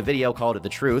came out with a video called The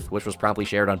Truth, which was promptly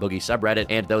shared on Boogie's subreddit,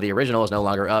 and though the original is no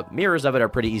longer up, mirrors of it are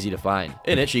pretty easy to find.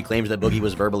 In it, she claims that Boogie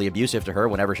was verbally abusive to her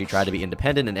whenever she tried to be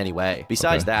independent in any way.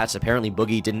 Besides that, apparently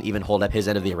Boogie didn't even hold up his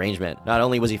end of the arrangement. Not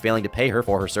only was he failing to pay her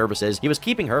for her services, he was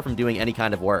keeping her from doing any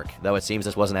kind of work, though it seems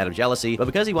this wasn't out of jealousy, but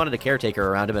because he wanted a caretaker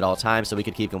around him at all times so he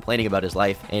could keep complaining about his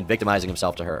life and victimizing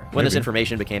himself to her. When this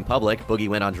information became public, Boogie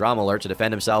went on Drama Alert to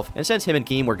defend himself, and since him and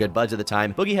Keem were good buds at the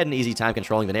time, Boogie had an easy time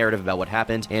controlling the narrative about what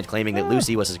happened and claiming that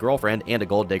Lucy was his girlfriend and a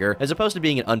gold digger, as opposed to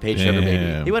being an unpaid sugar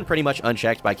baby. He went pretty much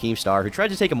unchecked by Keemstar, who tried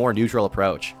to take a more neutral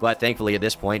approach. But thankfully, at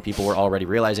this point, people were already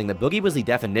realizing that Boogie was the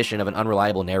definition of an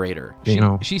unreliable narrator.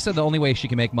 She said the only way she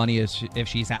can make money is if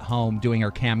she's at home doing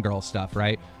her cam girl stuff,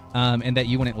 right? And that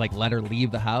you wouldn't like let her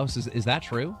leave the house. Is that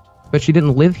true? But she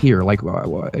didn't live here. Like,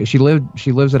 she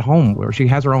lives at home, where she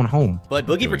has her own home. But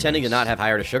Boogie pretending to not have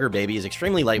hired a sugar baby is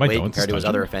extremely lightweight compared to his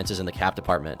other offenses in the cap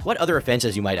department. What other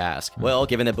offenses, you might ask? Well,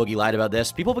 given that Boogie lied about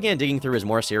this, people began digging through his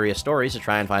more serious stories to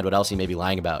try and find what else he may be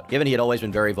lying about. Given he had always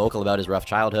been very vocal about his rough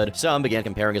childhood, some began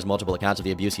comparing his multiple accounts of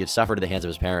the abuse he had suffered at the hands of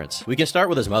his parents. We can start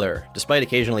with his mother. Despite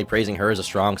occasionally praising her as a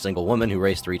strong single woman who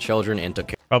raised 3 children and took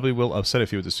care— Probably will upset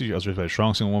if you were to see. I was raised by a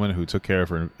strong single woman who took care of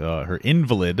her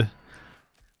invalid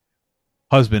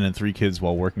husband and 3 kids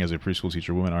while working as a preschool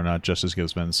teacher. Women are not just as good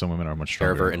as men. Some women are much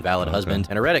stronger. Pervert, invalid husband.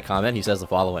 In a Reddit comment, he says the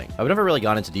following. I've never really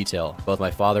gone into detail. Both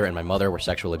my father and my mother were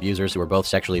sexual abusers who were both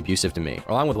sexually abusive to me,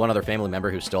 along with one other family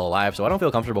member who's still alive, so I don't feel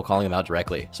comfortable calling them out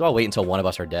directly. So I'll wait until one of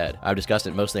us are dead. I've discussed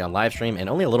it mostly on live stream and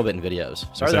only a little bit in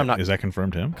videos. Sorry that I'm not is that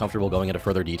confirmed him? Comfortable going into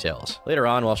further details. Later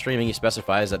on, while streaming, he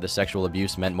specifies that the sexual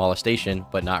abuse meant molestation,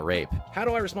 but not rape. How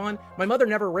do I respond? My mother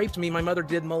never raped me. My mother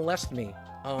did molest me.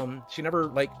 She never,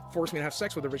 like, forced me to have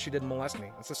sex with her, but she didn't molest me.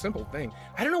 It's a simple thing.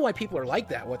 I don't know why people are like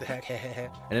that. What the heck?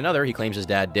 In another, he claims his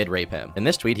dad did rape him. In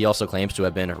this tweet, he also claims to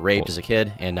have been raped as a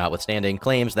kid, and notwithstanding,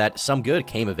 claims that some good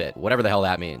came of it, whatever the hell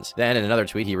that means. Then, in another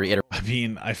tweet, he reiterates, I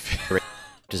mean, I feel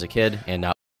raped as a kid, and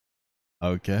not...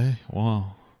 Okay,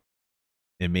 well,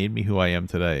 it made me who I am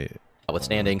today.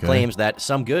 Notwithstanding, claims that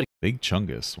some good Big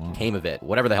Chungus. Wow. Came of it,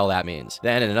 whatever the hell that means.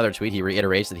 Then, in another tweet, he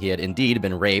reiterates that he had indeed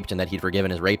been raped and that he'd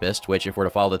forgiven his rapist, which, if we're to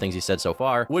follow the things he said so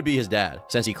far, would be his dad,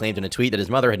 since he claimed in a tweet that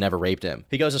his mother had never raped him.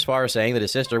 He goes as far as saying that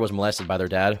his sister was molested by their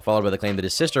dad, followed by the claim that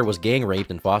his sister was gang raped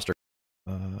in foster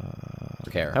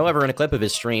care. However, in a clip of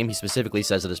his stream, he specifically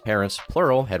says that his parents,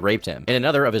 plural, had raped him. In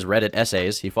another of his Reddit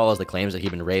essays, he follows the claims that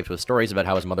he'd been raped with stories about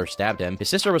how his mother stabbed him, his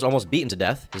sister was almost beaten to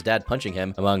death, his dad punching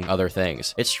him, among other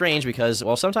things. It's strange because,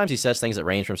 while sometimes he says things that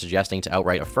range from suggesting to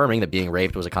outright affirming that being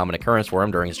raped was a common occurrence for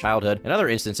him during his childhood, in other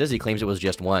instances he claims it was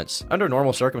just once. Under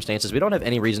normal circumstances, we don't have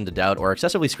any reason to doubt or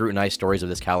excessively scrutinize stories of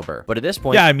this caliber. But at this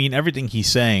point... Yeah, I mean, everything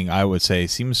he's saying, I would say,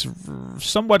 seems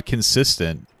somewhat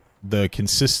consistent.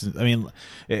 I mean,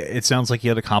 it sounds like he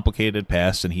had a complicated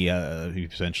past, and he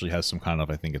essentially has some kind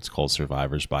of, I think it's called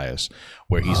survivor's bias,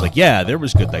 where he's like, yeah, there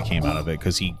was good that came out of it,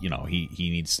 because he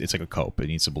needs, it's like a cope, he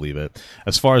needs to believe it.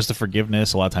 As far as the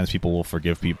forgiveness, a lot of times people will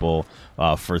forgive people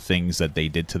for things that they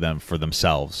did to them for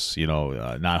themselves.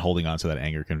 Not holding on to that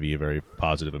anger can be a very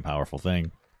positive and powerful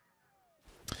thing.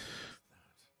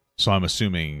 So I'm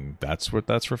assuming that's what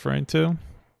that's referring to.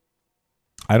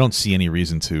 I don't see any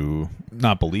reason to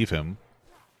not believe him.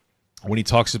 When he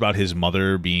talks about his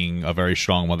mother being a very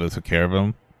strong mother that took care of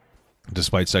him,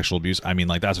 despite sexual abuse, I mean,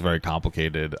 like, that's very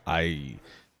complicated.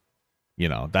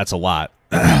 That's a lot.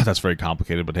 That's very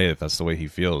complicated, but hey, if that's the way he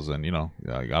feels, then,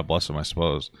 God bless him, I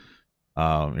suppose.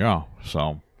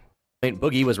 So...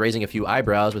 Boogie was raising a few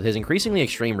eyebrows with his increasingly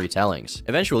extreme retellings.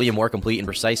 Eventually, a more complete and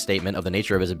precise statement of the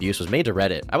nature of his abuse was made to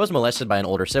Reddit. I was molested by an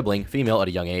older sibling, female, at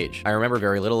a young age. I remember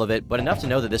very little of it, but enough to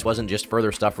know that this wasn't just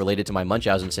further stuff related to my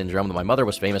Munchausen syndrome that my mother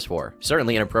was famous for.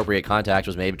 Certainly, inappropriate contact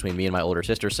was made between me and my older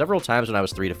sister several times when I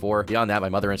was 3 to 4. Beyond that, my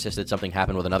mother insisted something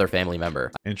happened with another family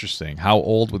member. Interesting. How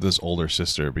old was this older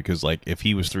sister? Because, like, if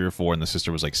he was 3 or 4 and the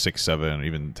sister was like 6, 7, or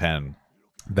even 10...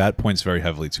 that points very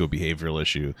heavily to a behavioral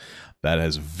issue that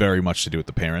has very much to do with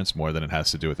the parents more than it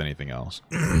has to do with anything else.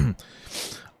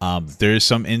 There's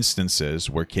some instances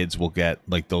where kids will get,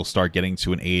 like, they'll start getting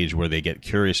to an age where they get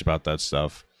curious about that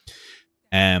stuff,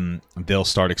 and they'll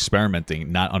start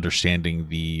experimenting, not understanding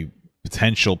the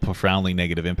potential profoundly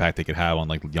negative impact they could have on,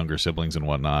 like, younger siblings and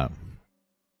whatnot.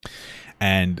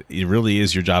 And it really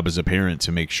is your job as a parent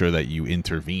to make sure that you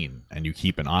intervene and you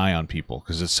keep an eye on people,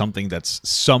 because it's something that's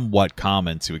somewhat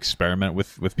common to experiment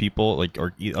with people, like,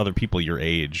 or other people your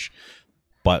age.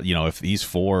 But, if he's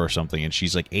 4 or something and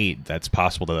she's like 8, that's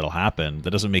possible that it'll happen.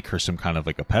 That doesn't make her some kind of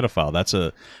like a pedophile.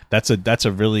 That's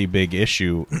a really big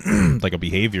issue, like a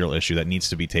behavioral issue that needs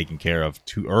to be taken care of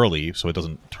too early so it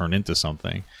doesn't turn into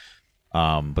something.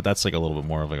 But that's like a little bit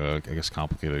more of like a, I guess,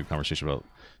 complicated conversation about,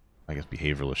 I guess,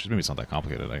 behavioral issues. Maybe it's not that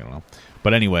complicated. I don't know.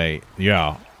 But anyway,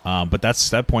 yeah. But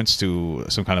that points to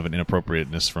some kind of an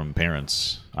inappropriateness from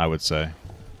parents, I would say.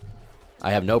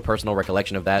 I have no personal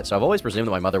recollection of that, so I've always presumed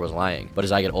that my mother was lying. But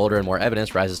as I get older and more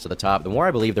evidence rises to the top, the more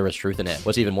I believe there was truth in it.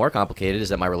 What's even more complicated is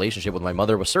that my relationship with my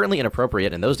mother was certainly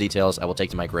inappropriate, and those details I will take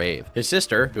to my grave. His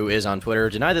sister, who is on Twitter,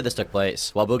 denied that this took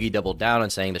place, while Boogie doubled down on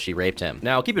saying that she raped him.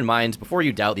 Now, keep in mind, before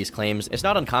you doubt these claims, it's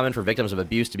not uncommon for victims of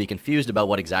abuse to be confused about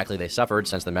what exactly they suffered,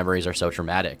 since the memories are so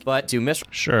traumatic. But to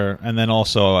Sure, and then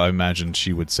also, I imagine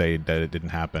she would say that it didn't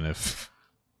happen if...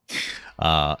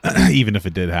 even if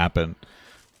it did happen.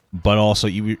 But also,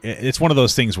 it's one of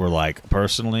those things where, like,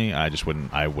 personally, I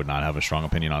would not have a strong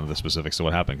opinion on the specifics of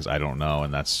what happened, because I don't know,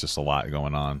 and that's just a lot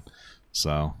going on.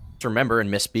 So... remember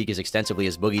and misspeak as extensively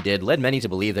as Boogie did led many to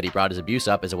believe that he brought his abuse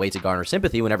up as a way to garner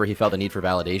sympathy whenever he felt the need for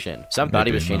validation. Some thought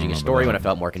he was changing his story when it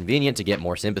felt more convenient to get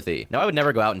more sympathy. Now, I would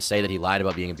never go out and say that he lied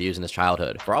about being abused in his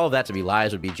childhood. For all of that to be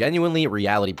lies would be genuinely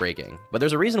reality-breaking. But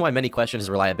there's a reason why many question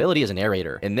his reliability as a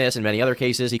narrator. In this and many other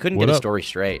cases, he couldn't get his story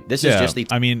straight. This is just the...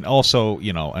 I mean, also,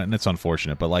 and it's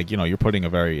unfortunate, but, like, you're putting a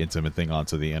very intimate thing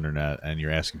onto the internet, and you're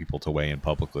asking people to weigh in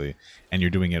publicly, and you're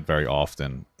doing it very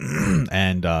often.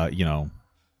 And,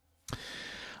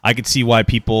 I could see why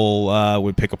people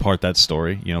would pick apart that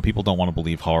story. You know, people don't want to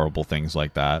believe horrible things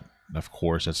like that. Of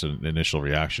course, that's an initial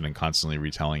reaction, and constantly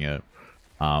retelling it.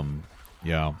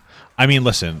 Yeah, I mean,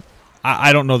 listen,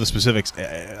 I don't know the specifics,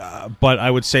 but I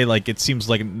would say, like, it seems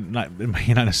like it may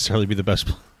not necessarily be the best.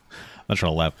 I'm not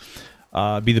trying to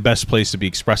laugh. Be the best place to be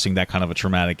expressing that kind of a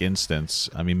traumatic instance.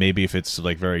 I mean, maybe if it's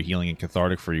like very healing and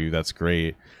cathartic for you, that's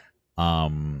great.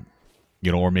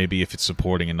 You know, or maybe if it's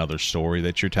supporting another story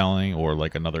that you're telling, or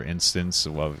like another instance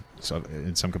of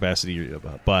in some capacity.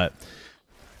 But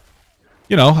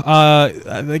you know,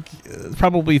 I think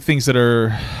probably things that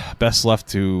are best left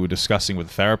to discussing with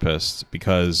a therapist,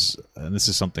 because, and this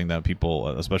is something that people,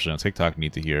 especially on TikTok,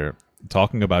 need to hear.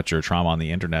 Talking about your trauma on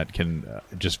the internet can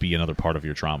just be another part of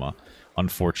your trauma,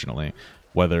 unfortunately.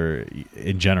 Whether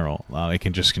in general, it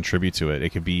can just contribute to it.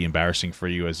 It could be embarrassing for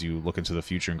you as you look into the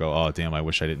future and go, oh, damn, I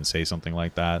wish I didn't say something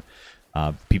like that.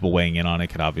 People weighing in on it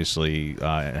could obviously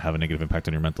have a negative impact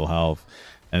on your mental health.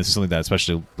 And this is something that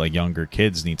especially like younger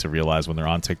kids need to realize when they're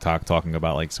on TikTok talking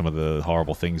about like some of the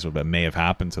horrible things that may have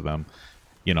happened to them.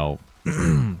 You know,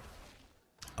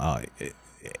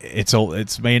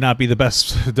 it may not be the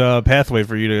best pathway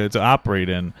for you to operate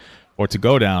in or to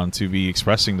go down, to be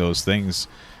expressing those things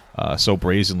so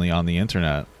brazenly on the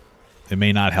internet. It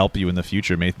may not help you in the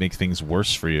future. It may make things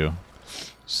worse for you.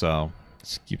 So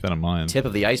just keep that in mind. Tip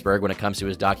of the iceberg when it comes to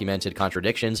his documented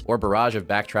contradictions or barrage of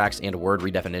backtracks and word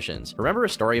redefinitions. Remember a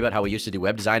story about how we used to do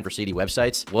web design for seedy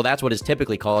websites? Well, that's what is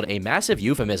typically called a massive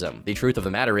euphemism. The truth of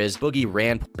the matter is, Boogie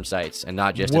ran porn sites, and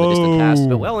not just in the distant past,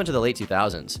 but well into the late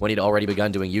 2000s, when he'd already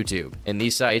begun doing YouTube. In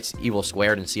these sites, Evil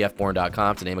Squared and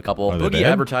CFporn.com, to name a couple, Boogie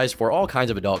advertised for all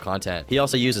kinds of adult content. He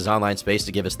also used his online space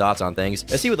to give his thoughts on things,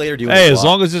 as he would later do in his Hey, as blog.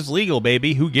 long as it's legal,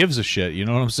 baby, who gives a shit? You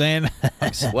know what I'm saying?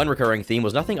 One recurring theme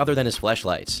was nothing other than his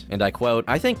fleshlights, and I quote,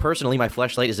 "I think personally my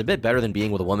fleshlight is a bit better than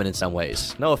being with a woman in some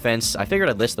ways. No offense, I figured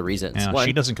I'd list the reasons." Yeah,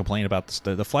 she doesn't complain about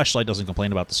the fleshlight doesn't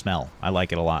complain about the smell. I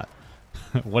like it a lot.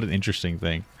 What an interesting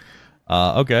thing.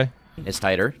 Okay. It's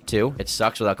tighter. 2, it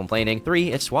sucks without complaining.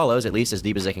 3, it swallows at least as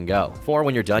deep as it can go. 4,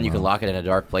 when you're done, you can lock it in a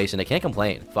dark place and it can't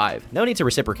complain. 5, no need to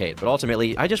reciprocate, but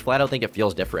ultimately, I just flat out think it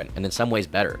feels different, and in some ways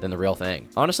better than the real thing.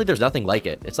 Honestly, there's nothing like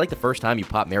it. It's like the first time you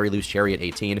pop Mary Lou's cherry at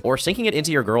 18, or sinking it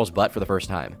into your girl's butt for the first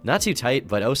time. Not too tight,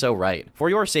 but oh so right. For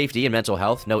your safety and mental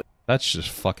health, no. That's just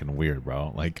fucking weird,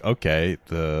 bro. Like, okay,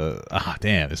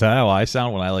 damn, is that how I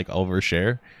sound when I like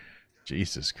overshare?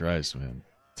 Jesus Christ, man.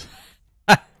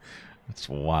 That's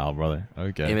wild, brother.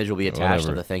 Okay. Image will be attached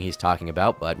to the thing he's talking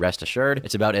about, but rest assured,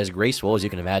 it's about as graceful as you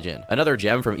can imagine. Another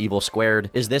gem from Evil Squared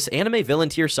is this anime villain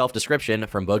tier self-description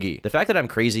from Boogie. The fact that I'm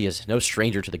crazy is no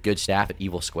stranger to the good staff at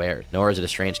Evil Squared, nor is it a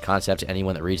strange concept to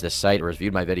anyone that reads this site or has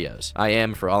viewed my videos. I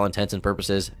am, for all intents and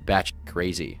purposes, batch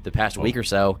crazy. The past week or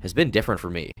so has been different for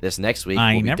me. This next week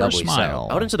will be doubly so.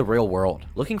 Out into the real world,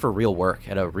 looking for real work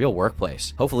at a real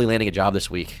workplace, hopefully landing a job this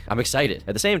week. I'm excited.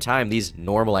 At the same time, these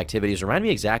normal activities remind me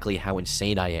exactly how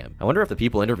insane I am. I wonder if the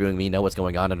people interviewing me know what's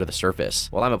going on under the surface.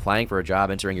 While I'm applying for a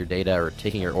job, entering your data, or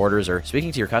taking your orders, or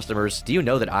speaking to your customers, do you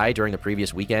know that during the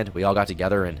previous weekend, we all got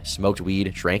together and smoked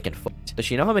weed, drank, and fucked? Does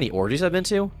she know how many orgies I've been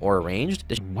to? Or arranged?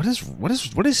 What is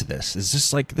this? Is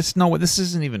this like this? No, this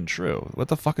isn't even true. What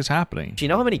the fuck is happening? Does she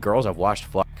know how many girls I've watched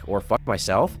fuck or fuck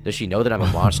myself? Does she know that I'm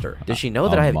a monster? Does she know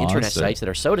that I have internet sites that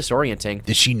are so disorienting?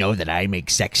 Does she know that I make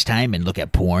sex time and look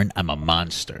at porn? I'm a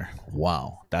monster.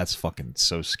 Wow, that's fucking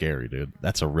so scary, dude.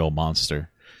 That's a real monster.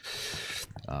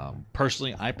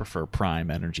 Personally, I prefer Prime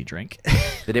energy drink.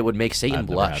 That it would make Satan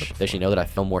blush. Does she know that I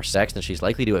film more sex than she's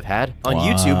likely to have had? On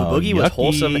YouTube, Boogie was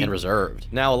wholesome and reserved.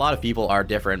 Now, a lot of people are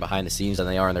different behind the scenes than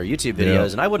they are in their YouTube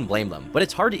videos, and I wouldn't blame them. But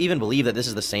it's hard to even believe that this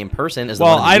is the same person as the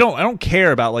one. Well, I don't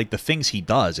care about like the things he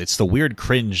does. It's the weird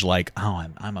cringe, like, oh,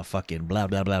 I'm a fucking blah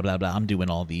blah blah blah blah. I'm doing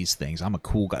all these things. I'm a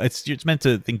cool guy. It's meant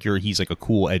to think he's like a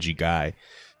cool, edgy guy.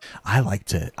 I like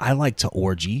to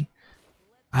orgy.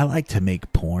 I like to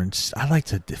make porn. I like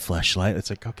to fleshlight. It's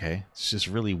like, okay, it's just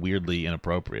really weirdly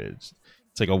inappropriate.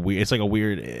 It's like a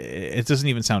weird. It doesn't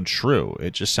even sound true.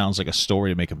 It just sounds like a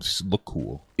story to make him look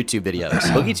cool. YouTube videos.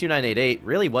 Boogie2988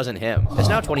 really wasn't him. It's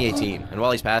now 2018, and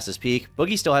while he's past his peak,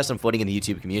 Boogie still has some footing in the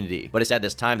YouTube community. But it's at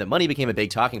this time that money became a big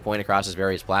talking point across his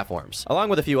various platforms. Along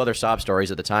with a few other sob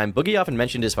stories at the time, Boogie often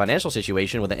mentioned his financial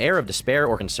situation with an air of despair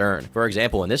or concern. For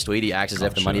example, in this tweet, he acts as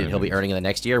if the money that he'll be earning in the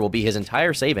next year will be his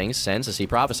entire savings, since, as he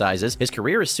prophesizes, his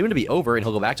career is soon to be over and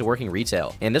he'll go back to working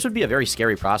retail. And this would be a very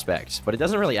scary prospect, but it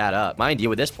doesn't really add up. Mind Mind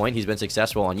you, at this point, he's been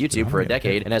successful on YouTube for a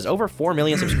decade and has over 4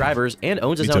 million subscribers and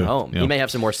owns his own home. He may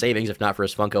have some more savings if not for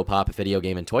his Funko Pop video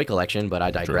game and toy collection, but I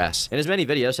digress. In his many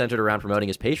videos centered around promoting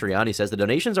his Patreon, he says the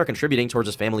donations are contributing towards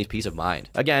his family's peace of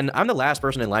mind. Again, I'm the last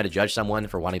person in line to judge someone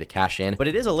for wanting to cash in, but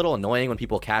it is a little annoying when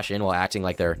people cash in while acting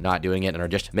like they're not doing it and are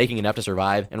just making enough to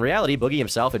survive. In reality, Boogie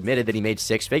himself admitted that he made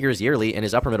 6 figures yearly in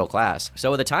his upper middle class,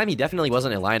 so at the time he definitely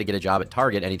wasn't in line to get a job at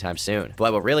Target anytime soon.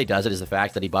 But what really does it is the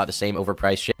fact that he bought the same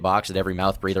overpriced shit box that every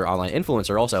mouth breather online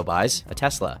influencer also buys, a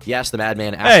Tesla. Yes, the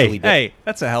madman absolutely did. Hey,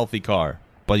 that's a healthy car.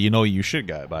 But you know you should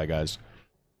buy, guys.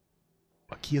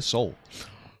 A Kia Soul.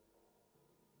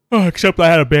 Oh, except I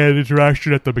had a bad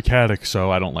interaction at the mechanic, so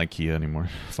I don't like Kia anymore.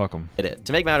 Fuck them.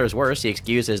 To make matters worse, he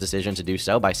excused his decision to do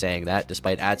so by saying that,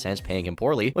 despite AdSense paying him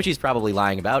poorly, which he's probably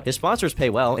lying about, his sponsors pay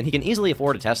well, and he can easily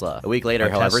afford a Tesla. A week later,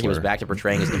 however, he was back to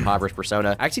portraying his impoverished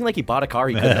persona, acting like he bought a car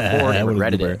he couldn't afford and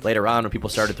regretted it. Later on, when people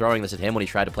started throwing this at him when he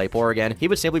tried to play poor again, he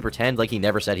would simply pretend like he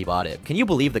never said he bought it. Can you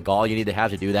believe the gall you need to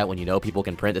have do that when you know people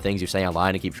can print the things you say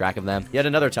online and keep track of them? Yet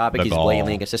another topic he's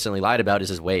blatantly and consistently lied about is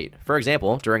his weight. For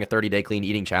example, during a 30-day clean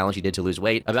eating challenge he did to lose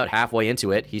weight, about halfway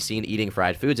into it, he's seen eating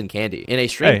fried foods and candy. In a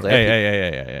stream clip...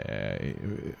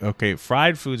 Okay,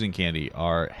 fried foods and candy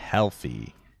are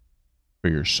healthy for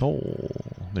your soul.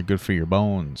 They're good for your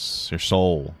bones, your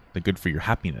soul. They're good for your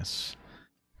happiness.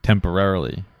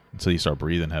 Temporarily. Until you start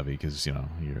breathing heavy because, you know,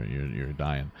 you're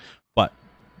dying. But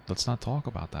let's not talk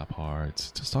about that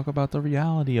part. Just talk about the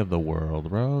reality of the world,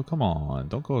 bro. Come on.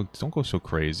 Don't go so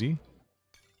crazy.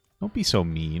 Don't be so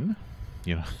mean.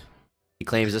 You know... He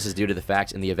claims this is due to the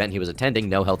fact in the event he was attending,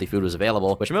 no healthy food was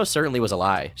available, which most certainly was a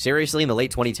lie. Seriously, in the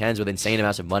late 2010s, with insane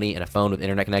amounts of money and a phone with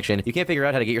internet connection, you can't figure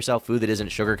out how to get yourself food that isn't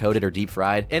sugar-coated or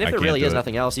deep-fried. And if there really is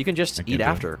nothing else, you can just eat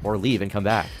after, or leave and come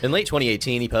back. In late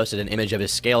 2018, he posted an image of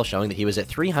his scale showing that he was at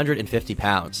 350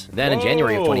 pounds. Then in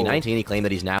January of 2019, he claimed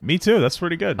that he's now... Me too, that's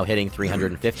pretty good. ...now hitting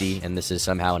 350, and this is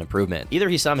somehow an improvement. Either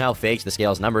he somehow faked the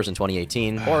scale's numbers in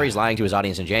 2018, or he's lying to his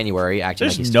audience in January, acting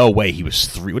like he's... There's no way he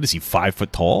was what is he, 5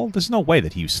 foot tall? There's no way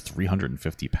that he was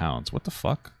 350 pounds. What the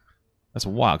fuck? That's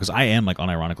wild, because I am, like,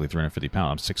 unironically 350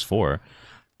 pounds. I'm 6'4",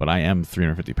 but I am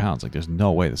 350 pounds. Like, there's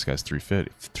no way this guy's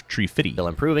 350. Still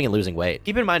improving and losing weight.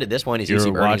 Keep in mind, at this point, he's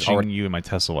using watching you in my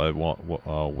Tesla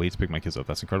weights pick my kids up.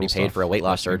 That's incredible. He paid for a weight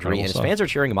loss surgery, and his fans are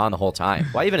cheering him on the whole time.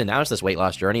 Why even announce this weight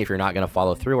loss journey if you're not going to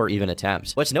follow through or even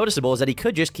attempt? What's noticeable is that he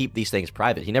could just keep these things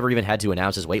private. He never even had to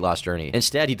announce his weight loss journey.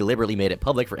 Instead, he deliberately made it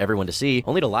public for everyone to see,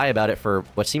 only to lie about it for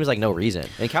what seems like no reason.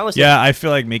 And countless... Yeah, I feel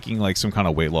like making, like, some kind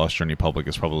of weight loss journey public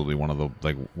is probably one of the,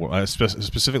 like,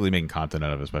 specifically making content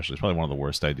out of it, especially, is probably one of the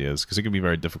worst ideas, because it can be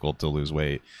very difficult to lose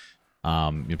weight. You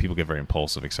know, people get very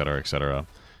impulsive, etc., etc.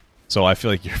 So I feel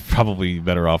like you're probably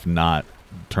better off not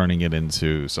turning it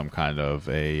into some kind of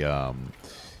a,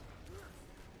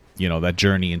 you know, that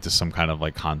journey into some kind of,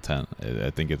 like, content. I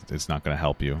think it's not going to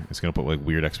help you. It's going to put, like,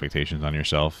 weird expectations on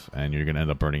yourself, and you're going to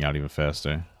end up burning out even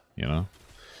faster. You know?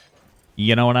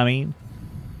 You know what I mean?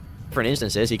 different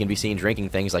instances, he can be seen drinking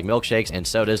things like milkshakes and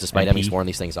sodas despite having sworn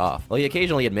these things off. While he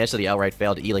occasionally admits that he outright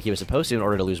failed to eat like he was supposed to in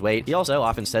order to lose weight, he also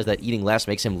often says that eating less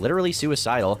makes him literally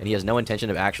suicidal, and he has no intention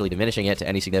of actually diminishing it to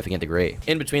any significant degree.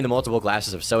 In between the multiple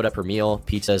glasses of soda per meal,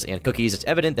 pizzas, and cookies, it's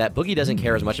evident that Boogie doesn't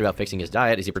care as much about fixing his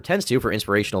diet as he pretends to for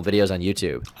inspirational videos on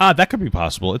YouTube. That could be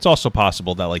possible. It's also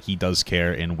possible that, like, he does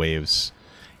care in waves.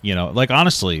 You know, like,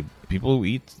 honestly, people who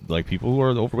eat, like, people who are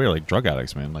overweight are like drug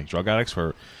addicts, man. Like, drug addicts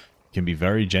can be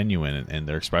very genuine in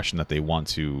their expression that they want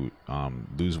to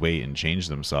lose weight and change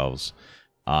themselves,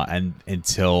 and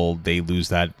until they lose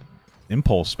that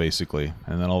impulse, basically,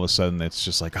 and then all of a sudden it's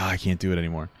just like, I can't do it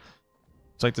anymore.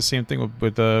 It's like the same thing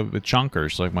with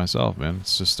chonkers like myself, man.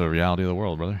 It's just the reality of the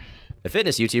world, brother. A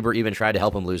fitness YouTuber even tried to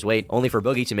help him lose weight, only for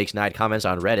Boogie to make snide comments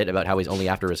on Reddit about how he's only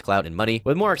after his clout and money,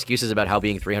 with more excuses about how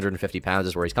being 350 pounds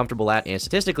is where he's comfortable at, and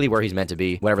statistically where he's meant to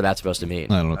be, whatever that's supposed to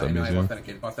mean. I don't know what that means.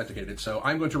 I've authenticated it, so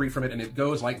I'm going to read from it, and it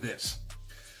goes like this.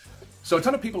 So a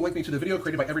ton of people link me to the video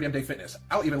created by Everyday Day Fitness.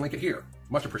 I'll even link it here.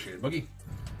 Much appreciated, Boogie.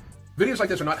 Videos like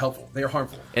this are not helpful. They are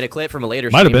harmful. In a clip from a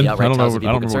later stream, he outright tells the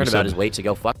people concerned about his weight to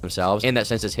go fuck themselves, and that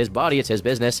since it's his body, it's his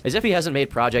business, as if he hasn't made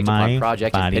project upon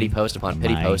project and pity post upon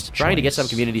pity post, trying to get some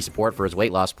community support for his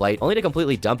weight loss plight, only to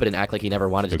completely dump it and act like he never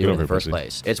wanted to do it in the first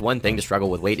place. It's one thing to struggle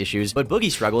with weight issues, but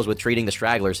Boogie struggles with treating the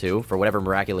stragglers who, for whatever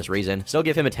miraculous reason, still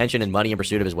give him attention and money in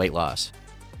pursuit of his weight loss.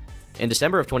 In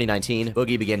December of 2019,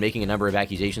 Boogie began making a number of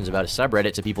accusations about his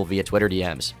subreddit to people via Twitter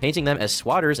DMs, painting them as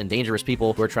swatters and dangerous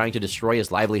people who are trying to destroy his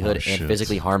livelihood and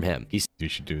physically harm him. You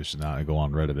should do this, not go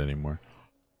on Reddit anymore.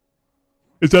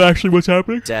 Is that actually what's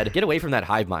happening? Said, get away from that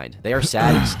hive mind. They are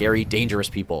sad, scary, dangerous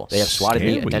people. They have swatted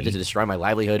me, attempted to destroy my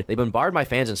livelihood. They bombard my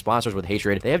fans and sponsors with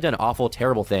hatred. They have done awful,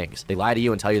 terrible things. They lie to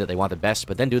you and tell you that they want the best,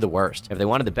 but then do the worst. If they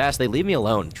wanted the best, they leave me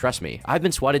alone. Trust me. I've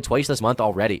been swatted twice this month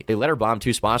already. They letter bombed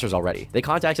 2 sponsors already. They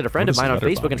contacted a friend of mine on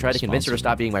Facebook and tried to convince her to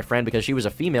stop being my friend because she was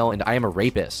a female and I am a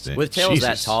rapist. With tales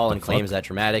that tall and claims that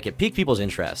traumatic, it piqued people's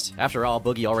interest. After all,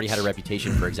 Boogie already had a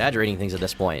reputation for exaggerating things at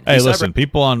this point. Hey, listen,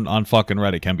 people on fucking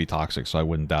Reddit can be toxic, so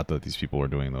I wouldn't doubt that these people were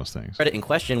doing those things. Reddit in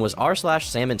question was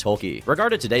r/SalmonTolkey,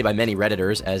 regarded today by many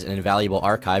Redditors as an invaluable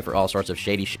archive for all sorts of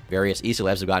shady shit various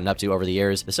e-celebs have gotten up to over the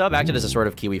years. The sub acted as a sort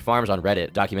of Kiwi Farms on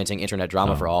Reddit, documenting internet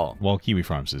drama for all. Well, Kiwi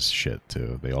Farms is shit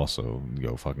too. They also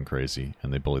go fucking crazy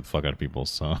and they bully the fuck out of people.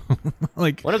 So,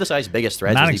 like, one of the site's biggest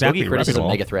threads is the Boogie criticism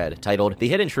mega thread titled "The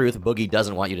Hidden Truth Boogie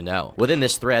Doesn't Want You to Know." Within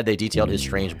this thread, they detailed his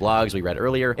strange blogs we read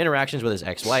earlier, interactions with his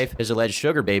ex-wife, his alleged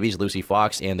sugar babies Lucy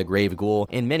Fox and the Grave Ghoul,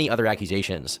 and many other accusations.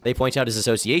 They point out his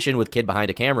association with Kid Behind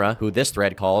a Camera, who this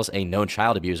thread calls a known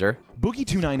child abuser.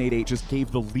 Boogie2988 just gave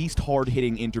the least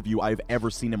hard-hitting interview I've ever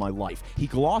seen in my life. He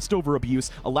glossed over abuse,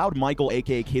 allowed Michael,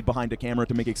 aka Kid Behind a Camera,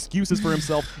 to make excuses for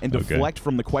himself and deflect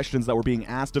from the questions that were being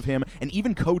asked of him, and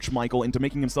even coach Michael into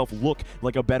making himself look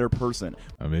like a better person.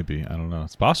 Maybe, I don't know.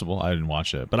 It's possible. I didn't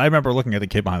watch it, but I remember looking at the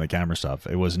Kid Behind the Camera stuff.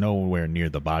 It was nowhere near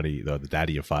the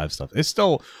Daddy of Five stuff. It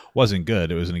still wasn't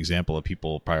good. It was an example of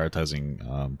people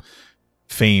prioritizing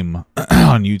fame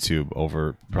on YouTube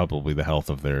over probably the health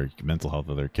of their mental health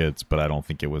of their kids, but I don't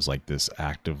think it was like this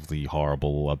actively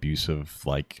horrible, abusive,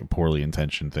 like poorly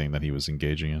intentioned thing that he was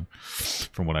engaging in,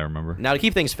 from what I remember. Now, to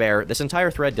keep things fair, this entire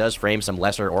thread does frame some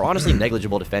lesser or honestly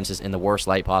negligible defenses in the worst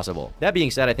light possible. That being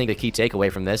said, I think the key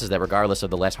takeaway from this is that regardless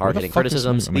of the less hard-hitting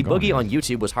criticisms, the Boogie on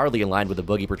YouTube was hardly in line with the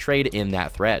Boogie portrayed in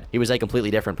that thread. He was a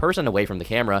completely different person away from the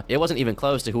camera. It wasn't even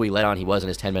close to who he let on he was in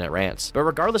his 10-minute rants. But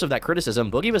regardless of that criticism,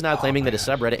 Boogie was now claiming that his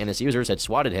subreddit and its users had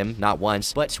swatted him, not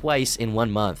once, but twice in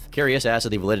 1 month. Curious as to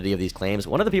the validity of these claims,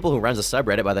 one of the people who runs a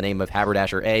subreddit by the name of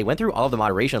Haberdasher A went through all of the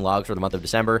moderation logs for the month of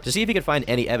December to see if he could find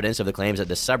any evidence of the claims that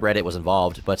this subreddit was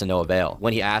involved, but to no avail.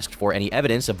 When he asked for any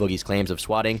evidence of Boogie's claims of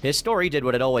swatting, his story did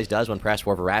what it always does when pressed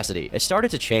for veracity. It started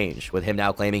to change, with him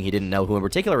now claiming he didn't know who in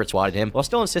particular had swatted him, while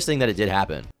still insisting that it did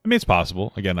happen. I mean, it's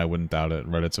possible. Again, I wouldn't doubt it.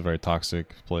 Reddit's a very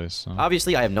toxic place. So.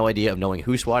 Obviously, I have no idea of knowing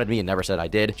who swatted me and never said I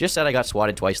did. Just said I got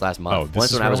swatted twice last month.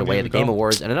 Once when I was away at the Game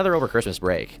Awards and another over Christmas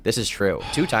break. This is true.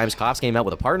 2 times cops came out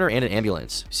with a partner and an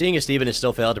ambulance. Seeing as Steven has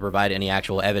still failed to provide any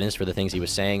actual evidence for the things he was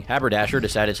saying, Haberdasher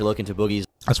decided to look into Boogie's...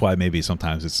 That's why maybe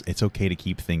sometimes it's okay to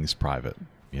keep things private,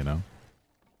 you know?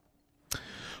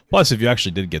 Plus, if you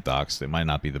actually did get doxxed, it might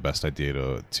not be the best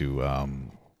idea to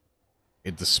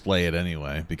display it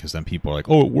anyway, because then people are like,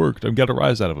 oh, it worked, I'm getting a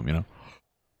rise out of them, you know?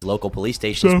 Local police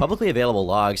station's publicly available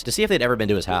logs to see if they'd ever been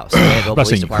to his house. Fayetteville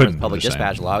Police Department's public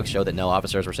dispatch logs show that no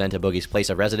officers were sent to Boogie's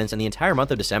place of residence in the entire month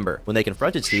of December. When they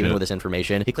confronted Steven with this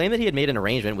information, he claimed that he had made an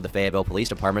arrangement with the Fayetteville Police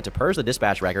Department to purge the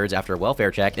dispatch records after a welfare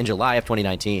check in July of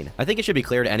 2019. I think it should be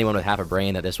clear to anyone with half a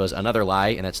brain that this was another lie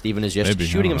and that Steven is just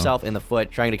shooting himself in the foot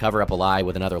trying to cover up a lie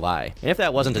with another lie. And if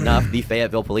that wasn't enough, the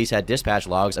Fayetteville Police had dispatch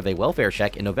logs of a welfare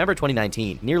check in November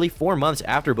 2019, nearly 4 months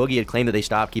after Boogie had claimed that they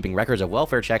stopped keeping records of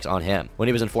welfare checks on him. When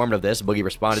he was informed of this, Boogie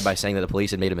responded by saying that the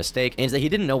police had made a mistake and that he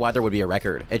didn't know why there would be a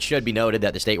record. It should be noted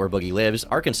that the state where Boogie lives,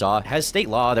 Arkansas, has state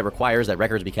law that requires that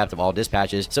records be kept of all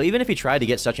dispatches, so even if he tried to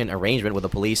get such an arrangement with the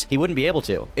police, he wouldn't be able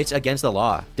to. It's against the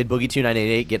law. Did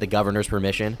Boogie2988 get the governor's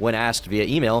permission? When asked via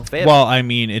email, well, I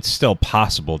mean, it's still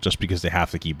possible. Just because they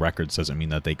have to keep records doesn't mean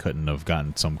that they couldn't have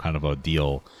gotten some kind of a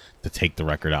deal to take the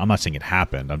record out. I'm not saying it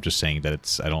happened. I'm just saying that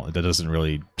that doesn't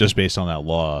really, just based on that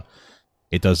law,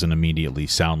 it doesn't immediately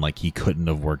sound like he couldn't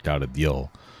have worked out a deal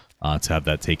to have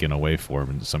that taken away for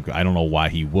him. I don't know why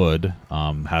he would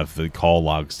have the call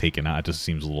logs taken out. It just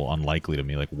seems a little unlikely to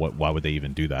me. Like, why would they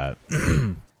even do that?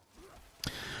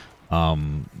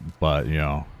 But, you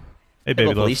know. Hey,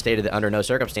 baby, police stated that under no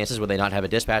circumstances would they not have a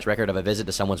dispatch record of a visit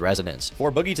to someone's residence.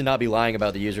 For Boogie to not be lying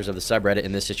about the users of the subreddit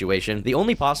in this situation, the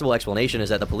only possible explanation is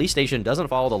that the police station doesn't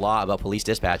follow the law about police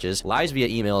dispatches, lies via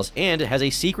emails, and has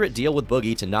a secret deal with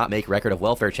Boogie to not make record of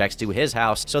welfare checks to his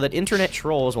house so that internet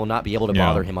trolls will not be able to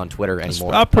bother him on Twitter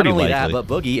anymore. Not only that, but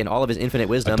Boogie, in all of his infinite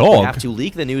wisdom, would have to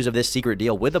leak the news of this secret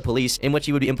deal with the police, in which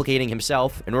he would be implicating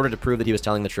himself in order to prove that he was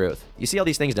telling the truth. You see how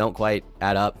these things don't quite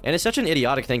add up? And it's such an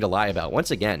idiotic thing to lie about. Once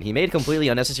again, he made made completely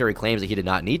unnecessary claims that he did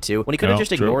not need to, when he could have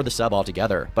just ignored the sub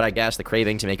altogether. But I guess the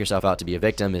craving to make yourself out to be a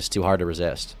victim is too hard to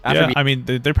resist. Yeah, I mean,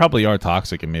 they probably are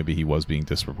toxic, and maybe he was being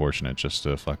disproportionate just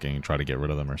to fucking try to get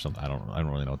rid of them or something. I don't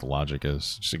really know what the logic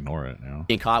is. Just ignore it, you know?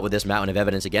 Being caught with this mountain of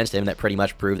evidence against him that pretty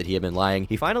much proved that he had been lying,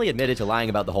 he finally admitted to lying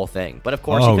about the whole thing. But of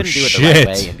course, he couldn't do it the right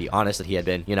way and be honest that he had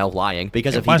been, you know, lying,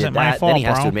 because if he did that, then he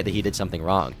has to admit that he did something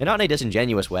wrong. And not in a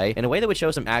disingenuous way, in a way that would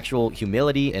show some actual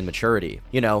humility and maturity.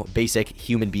 You know, basic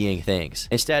human being things.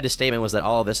 Instead, his statement was that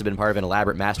all of this had been part of an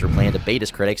elaborate master plan to bait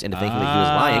his critics into thinking that he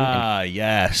was lying. Ah,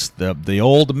 yes, the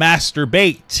old master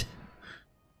bait.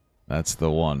 That's the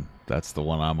one. That's the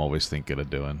one I'm always thinking of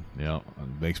doing. Yeah,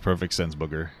 makes perfect sense,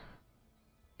 Booger.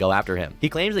 Go after him. He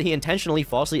claims that he intentionally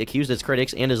falsely accused his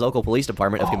critics and his local police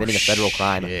department of committing a federal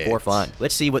crime for fun.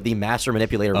 Let's see what the master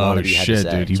manipulator wannabe had to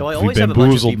say. Dude, so I always have a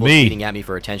bunch of people me. tweeting at me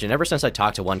for attention ever since I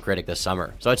talked to one critic this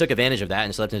summer. So I took advantage of that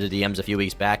and slipped into DMs a few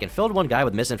weeks back and filled one guy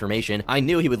with misinformation I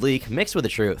knew he would leak, mixed with the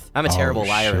truth. I'm a terrible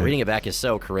liar, and reading it back is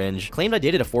so cringe. Claimed I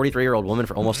dated a 43-year-old woman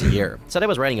for almost a year. Said I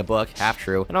was writing a book, half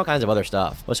true, and all kinds of other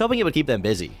stuff. Was hoping it would keep them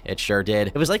busy. It sure did.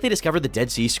 It was like they discovered the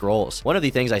Dead Sea Scrolls. One of the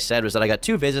things I said was that I got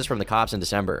 2 visits from the cops in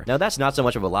December. Now that's not so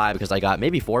much of a lie because I got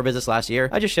maybe 4 visits last year.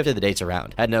 I just shifted the dates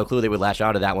around. Had no clue they would latch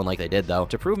onto that one like they did though.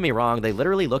 To prove me wrong, they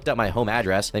literally looked up my home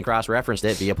address, then cross-referenced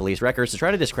it via police records to try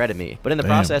to discredit me. But in the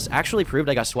process, actually proved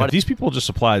I got swatted. If these people just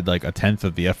applied like 1/10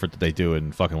 of the effort that they do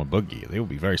in fucking with Boogie, they would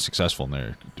be very successful in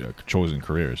their chosen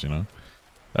careers, you know?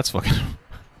 That's fucking...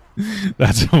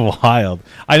 That's wild.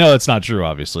 I know it's not true,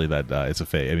 obviously, that it's a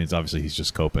fake. I mean, it's obviously he's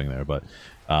just coping there, but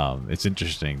it's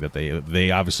interesting that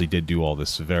they obviously did do all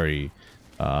this very...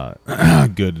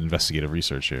 good investigative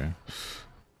research here.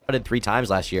 3 times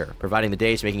last year, providing the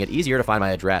dates, making it easier to find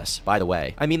my address. By the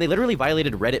way, I mean, they literally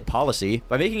violated Reddit policy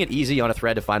by making it easy on a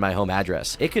thread to find my home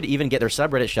address. It could even get their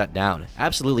subreddit shut down.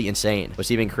 Absolutely insane. What's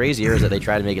even crazier is that they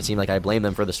try to make it seem like I blame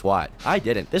them for the SWAT. I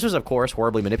didn't. This was, of course,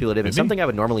 horribly manipulative and something I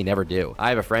would normally never do. I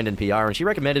have a friend in PR, and she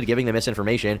recommended giving them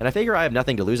misinformation, and I figure I have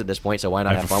nothing to lose at this point, so why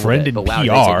not have fun with it? But wow,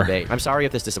 did they take the bait. I'm sorry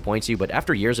if this disappoints you, but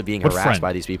after years of being harassed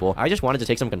by these people, I just wanted to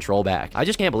take some control back. I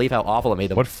just can't believe how awful it made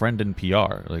them. What friend in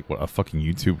PR? Like, what, a fucking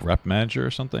YouTube rep manager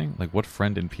or something? Like, what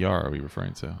friend in PR are we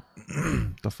referring to?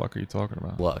 The fuck are you talking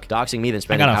about? Look, doxing me, then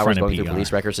spending hours going through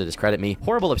police records to discredit me.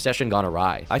 Horrible obsession gone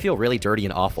awry. I feel really dirty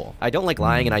and awful. I don't like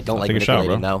lying and I don't like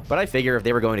manipulating, though. But I figure if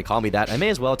they were going to call me that, I may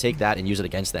as well take that and use it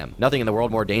against them. Nothing in the world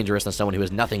more dangerous than someone who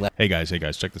has nothing left. Hey guys,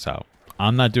 check this out.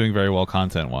 I'm not doing very well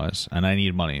content-wise, and I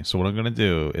need money. So what I'm going to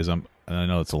do is and I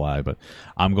know it's a lie, but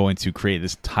I'm going to create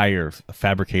this entire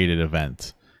fabricated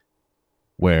event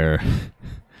where...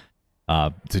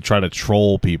 to try to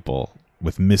troll people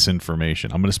with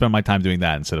misinformation. I'm going to spend my time doing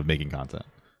that instead of making content.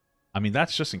 I mean,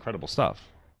 that's just incredible stuff.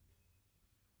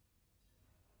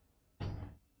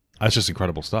 That's just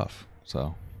incredible stuff.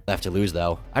 So... left to lose,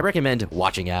 though. I recommend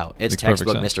watching out. It's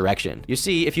textbook misdirection. You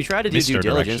see, if you try to do due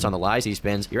diligence on the lies he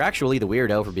spins, you're actually the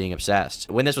weirdo for being obsessed.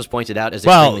 When this was pointed out as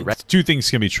extremely... 2 things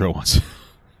can be true once.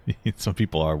 Some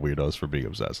people are weirdos for being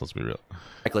obsessed, let's be real.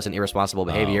 Reckless and irresponsible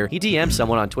behavior. He DM'd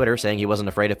someone on Twitter saying he wasn't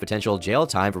afraid of potential jail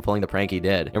time for pulling the prank he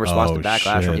did. In response to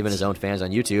backlash from even his own fans on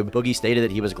YouTube, Boogie stated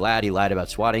that he was glad he lied about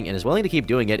swatting and is willing to keep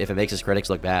doing it if it makes his critics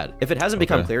look bad. If it hasn't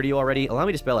become clear to you already, allow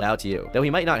me to spell it out to you. Though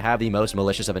he might not have the most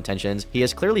malicious of intentions, he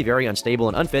is clearly very unstable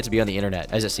and unfit to be on the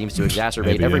internet, as it seems to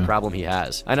exacerbate every problem he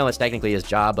has. I know it's technically his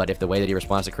job, but if the way that he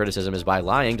responds to criticism is by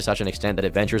lying to such an extent that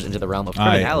it ventures into the realm of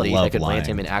criminality that could land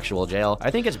him in actual jail, I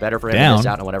think it's better for him to miss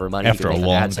out on whatever money he can make from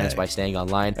AdSense by staying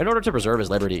online in order to preserve his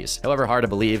liberties. However hard to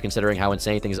believe, considering how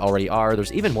insane things already are,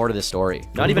 there's even more to this story.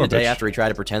 Not even a day after he tried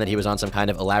to pretend that he was on some kind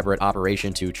of elaborate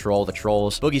operation to troll the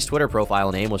trolls, Boogie's Twitter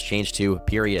profile name was changed to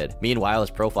Period. Meanwhile, his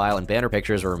profile and banner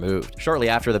pictures were removed. Shortly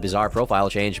after the bizarre profile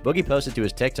change, Boogie posted to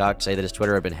his TikTok to say that his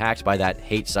Twitter had been hacked by that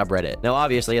hate subreddit. Now,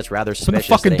 obviously, it's rather suspicious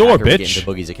that a hacker would get into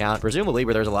Boogie's account, presumably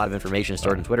where there's a lot of information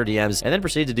stored in Twitter DMs, and then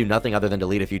proceeded to do nothing other than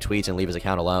delete a few tweets and leave his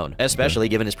account alone. Especially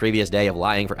given his previous day of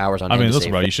lying for hours on end. I mean,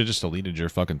 listen, bro, you should just deleted your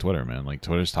fucking Twitter, man. Like,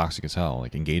 Twitter's toxic as hell.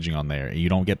 Like, engaging on there, you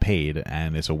don't get paid,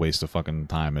 and it's a waste of fucking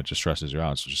time. It just stresses you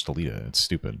out. So just delete it. It's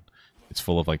stupid. It's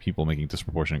full of like people making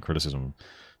disproportionate criticism.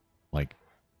 Like,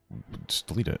 just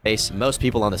delete it. Most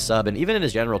people on the sub and even in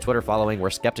his general Twitter following were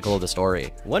skeptical of the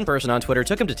story. One person on Twitter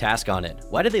took him to task on it.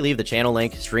 Why did they leave the channel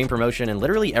link, stream promotion, and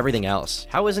literally everything else?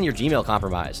 How isn't your Gmail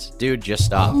compromised? Dude, just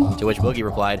stop. To which Boogie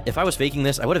replied, if I was faking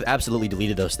this, I would have absolutely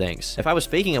deleted those things. If I was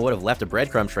faking, I would have left a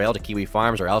breadcrumb trail to Kiwi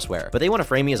Farms or elsewhere. But they want to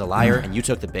frame me as a liar, and you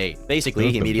took the bait.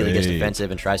 Basically, he immediately gets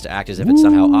defensive and tries to act as if it's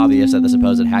somehow obvious that the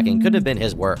supposed hacking could have been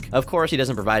his work. Of course, he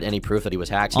doesn't provide any proof that he was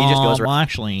hacked. He just goes around. Well,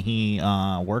 actually, he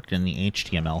worked in the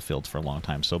HTML field for a long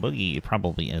time. So Boogie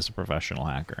probably is a professional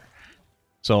hacker.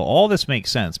 So all this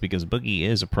makes sense because Boogie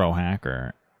is a pro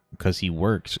hacker because he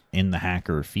works in the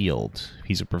hacker field.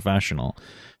 He's a professional.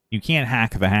 You can't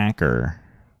hack the hacker.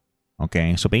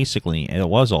 Okay, so basically it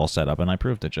was all set up, and I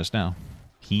proved it just now.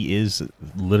 He is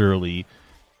literally,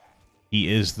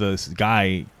 he is the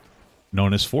guy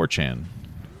known as 4chan,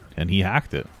 and he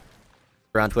hacked it.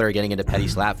 On Twitter getting into petty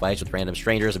slap fights with random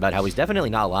strangers about how he's definitely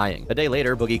not lying. A day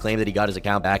later, Boogie claimed that he got his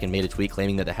account back and made a tweet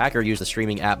claiming that the hacker used the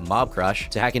streaming app Mob Crush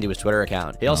to hack into his Twitter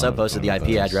account. He also posted the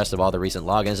IP address of all the recent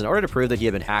logins in order to prove that he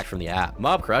had been hacked from the app.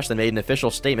 Mob Crush then made an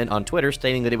official statement on Twitter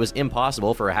stating that it was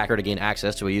impossible for a hacker to gain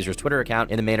access to a user's Twitter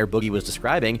account in the manner Boogie was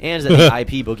describing, and that the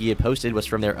IP Boogie had posted was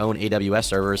from their own AWS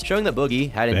servers, showing that Boogie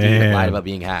had indeed lied about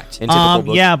being hacked.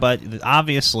 Yeah, but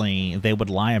obviously they would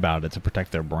lie about it to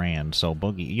protect their brand. So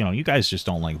Boogie, you know, you guys just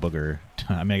don't like Booger.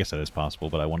 I mean, I guess that is possible,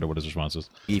 but I wonder what his response is.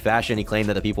 In fashion, he claimed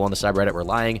that the people on the subreddit were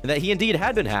lying, and that he indeed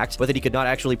had been hacked, but that he could not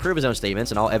actually prove his own statements,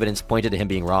 and all evidence pointed to him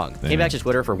being wrong. Came back to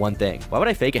Twitter for one thing. Why would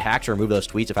I fake a hack to remove those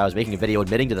tweets if I was making a video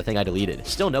admitting to the thing I deleted?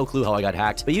 Still no clue how I got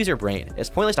hacked, but use your brain. It's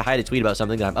pointless to hide a tweet about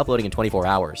something that I'm uploading in 24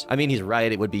 hours. I mean, he's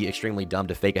right, it would be extremely dumb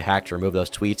to fake a hack to remove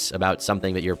those tweets about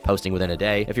something that you're posting within a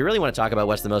day. If you really want to talk about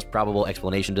what's the most probable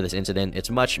explanation to this incident, it's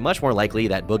much more likely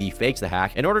that Boogie fakes the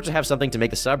hack in order to have something to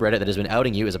make the subreddit that has been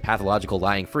outing you as a pathological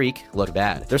lying freak look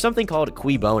bad. There's something called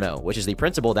cui bono, which is the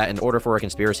principle that in order for a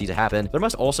conspiracy to happen, there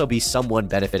must also be someone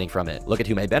benefiting from it. Look at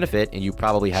who may benefit, and you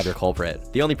probably have your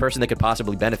culprit. The only person that could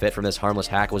possibly benefit from this harmless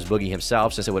hack was Boogie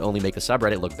himself, since it would only make the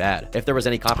subreddit look bad. If there was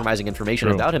any compromising information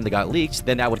about him that got leaked,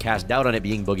 then that would cast doubt on it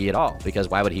being Boogie at all, because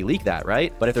why would he leak that,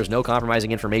 right? But if there's no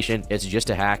compromising information, it's just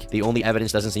a hack, the only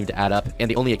evidence doesn't seem to add up, and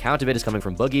the only account of it is coming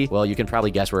from Boogie, well, you can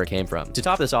probably guess where it came from. To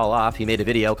top this all off, he made a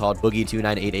video called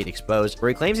Boogie2988 Exposed, where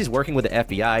he claims he's working with the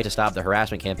FBI to stop the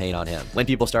harassment campaign on him. When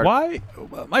people start—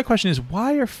 My question is,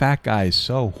 why are fat guys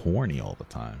so horny all the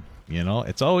time? You know,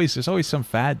 there's always some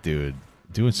fat dude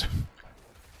doing some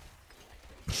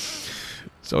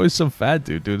it's always some fat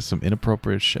dude doing some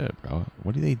inappropriate shit, bro.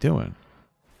 What are they doing?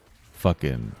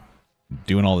 Fucking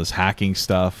doing all this hacking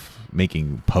stuff,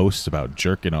 making posts about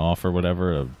jerking off or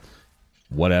whatever,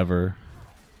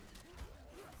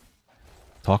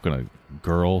 talking to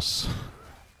girls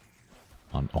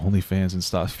on OnlyFans and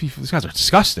stuff. These guys are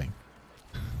disgusting.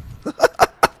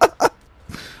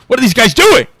 What are these guys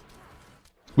doing?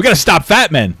 We gotta stop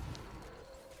fat men.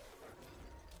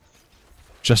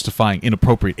 Justifying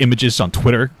inappropriate images on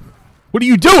Twitter. What are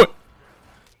you doing?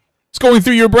 It's going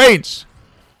through your brains.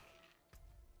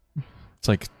 It's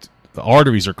like the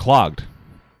arteries are clogged.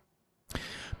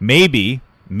 Maybe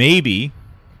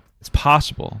it's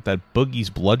possible that Boogie's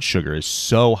blood sugar is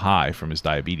so high from his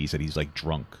diabetes that he's like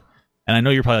drunk. And I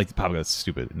know you're probably like, Papa, that's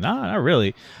stupid. No, not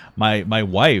really. My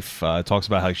wife talks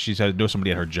about how she's had to know somebody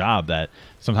at her job that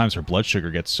sometimes her blood sugar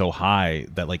gets so high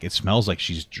that like it smells like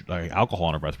she's like alcohol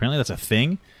in her breath. Apparently that's a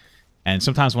thing. And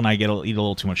sometimes when I eat a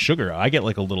little too much sugar, I get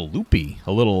like a little loopy,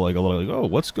 a little like oh,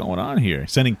 what's going on here?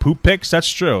 Sending poop pics. That's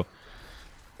true.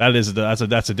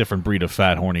 That's a different breed of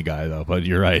fat horny guy though. But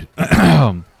you're right.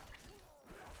 I'm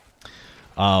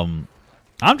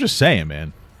just saying,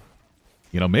 man.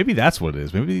 You know, maybe that's what it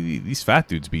is. Maybe these fat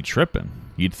dudes be tripping.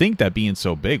 You'd think that being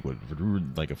so big would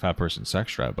ruin like a fat person's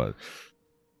sex drive, but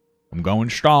I'm going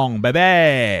strong,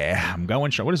 baby. I'm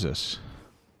going strong. What is this?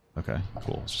 Okay,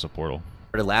 cool. It's just a portal.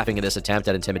 Started laughing at this attempt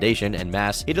at intimidation en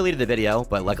masse. He deleted the video,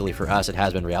 but luckily for us, it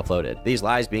has been re-uploaded. These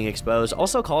lies being exposed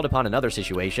also called upon another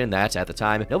situation that, at the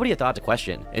time, nobody had thought to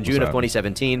question. In June of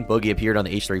 2017, Boogie appeared on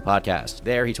the H3 podcast.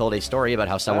 There, he told a story about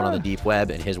how someone on the deep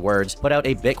web, in his words, put out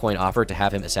a Bitcoin offer to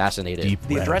have him assassinated.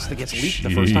 The address that gets leaked the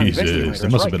first time, eventually my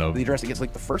address, right. The address that gets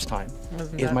leaked the first time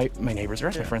is my neighbor's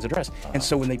address, my friend's address. And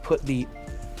so when they put the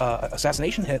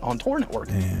assassination hit on Tor Network,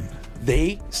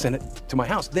 they sent it to my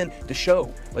house. Then to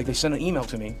show, like they sent an email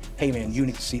to me, hey man, you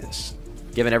need to see this.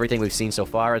 Given everything we've seen so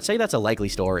far, I'd say that's a likely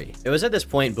story. It was at this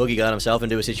point Boogie got himself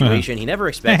into a situation he never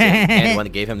expected, and one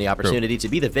that gave him the opportunity to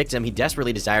be the victim he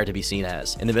desperately desired to be seen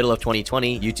as. In the middle of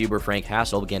 2020, YouTuber Frank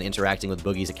Hassel began interacting with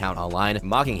Boogie's account online,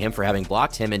 mocking him for having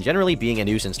blocked him and generally being a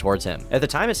nuisance towards him. At the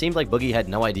time, it seemed like Boogie had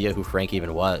no idea who Frank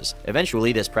even was.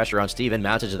 Eventually, this pressure on Steven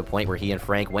mounted to the point where he and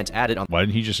Frank went at it on— Why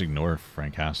didn't he just ignore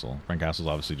Frank Hassel? Frank Hassel's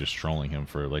obviously just trolling him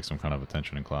for like some kind of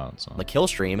attention and clout. So. The kill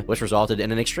stream, which resulted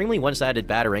in an extremely one-sided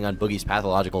battering on Boogie's path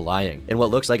pathological lying. In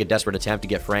what looks like a desperate attempt to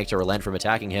get Frank to relent from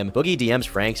attacking him, Boogie DMs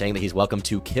Frank saying that he's welcome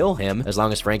to kill him as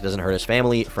long as Frank doesn't hurt his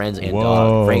family, friends, and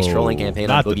dog. Frank's trolling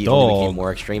campaign on Boogie only became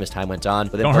more extreme as time went on,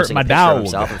 but then posting a picture of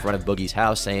himself in front of Boogie's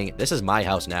house saying, "This is my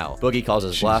house now." Boogie calls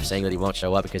his bluff, saying that he won't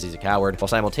show up because he's a coward, while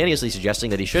simultaneously suggesting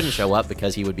that he shouldn't show up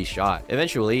because he would be shot.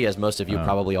 Eventually, as most of you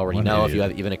probably already know if you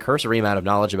have even a cursory amount of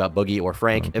knowledge about Boogie or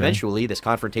Frank, eventually this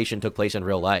confrontation took place in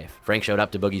real life. Frank showed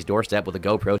up to Boogie's doorstep with a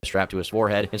GoPro strapped to his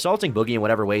forehead, insulting Boogie in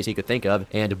whatever ways he could think of,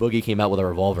 and Boogie came out with a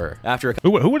revolver. After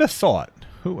who would have thought?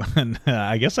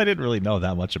 I guess I didn't really know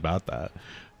that much about that.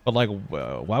 But like,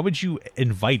 why would you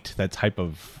invite that type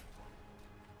of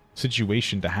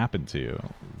situation to happen to you,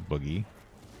 Boogie?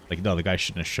 Like, no, the guy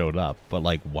shouldn't have showed up. But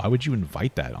like, why would you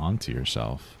invite that onto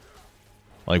yourself?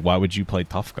 Like, why would you play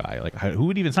tough guy? Like, who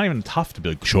would even? It's not even tough to be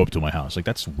like, show up to my house. Like,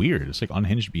 that's weird. It's like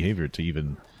unhinged behavior to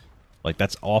even, like,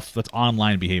 that's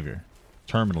online behavior.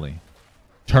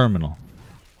 Terminal,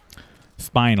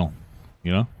 spinal,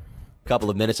 you know.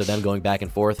 Couple of minutes of them going back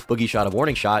and forth, Boogie shot a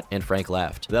warning shot, and Frank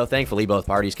left. Though thankfully both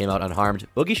parties came out unharmed,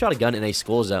 Boogie shot a gun in a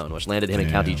school zone, which landed him in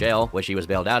county jail, which he was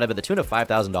bailed out of at the tune of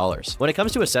 $5,000. When it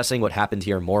comes to assessing what happened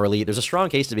here morally, there's a strong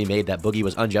case to be made that Boogie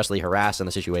was unjustly harassed in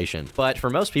the situation. But for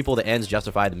most people, the ends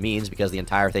justify the means because the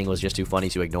entire thing was just too funny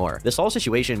to ignore. This whole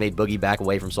situation made Boogie back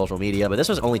away from social media, but this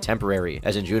was only temporary,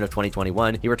 as in June of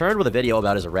 2021, he returned with a video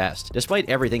about his arrest. Despite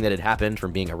everything that had happened,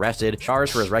 from being arrested,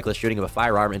 charged for his reckless shooting of a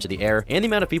firearm into the air, and the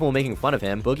amount of people making fun of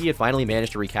him, Boogie had finally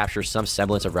managed to recapture some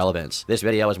semblance of relevance. This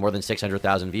video has more than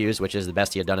 600,000 views, which is the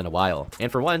best he had done in a while.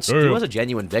 And for once, he was a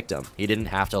genuine victim. He didn't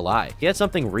have to lie. He had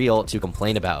something real to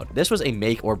complain about. This was a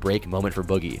make or break moment for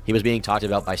Boogie. He was being talked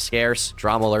about by Scarce,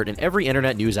 Drama Alert, and every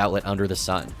internet news outlet under the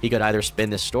sun. He could either spin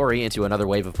this story into another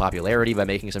wave of popularity by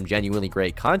making some genuinely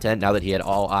great content now that he had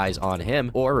all eyes on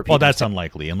him, or repeat. Well, that's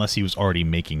unlikely. Unless he was already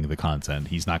making the content,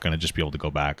 he's not going to just be able to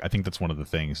go back. I think that's one of the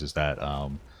things is that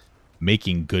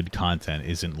making good content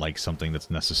isn't like something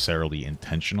that's necessarily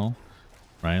intentional,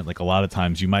 right? Like a lot of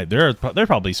times you might, there are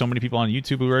probably so many people on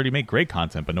YouTube who already make great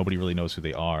content, but nobody really knows who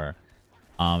they are.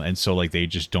 And so like they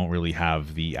just don't really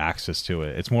have the access to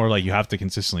it. It's more like you have to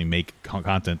consistently make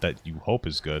content that you hope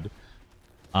is good.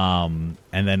 And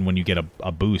then when you get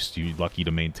a boost, you're lucky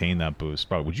to maintain that boost.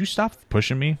 Bro, would you stop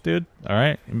pushing me, dude? All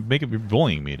right? You're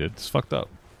bullying me, dude. It's fucked up.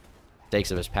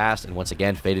 Mistakes of his past and once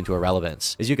again fade into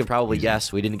irrelevance. As you can probably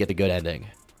guess, we didn't get the good ending.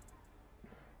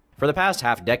 For the past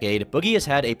half-decade, Boogie has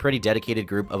had a pretty dedicated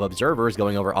group of observers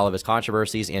going over all of his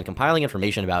controversies and compiling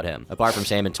information about him. Apart from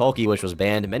Sam and Tolkien, which was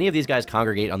banned, many of these guys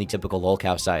congregate on the typical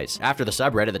lolcow sites. After the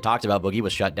subreddit that talked about Boogie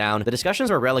was shut down, the discussions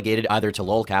were relegated either to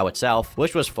lolcow itself,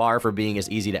 which was far from being as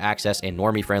easy to access and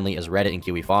normie-friendly as Reddit and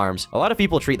Kiwi Farms. A lot of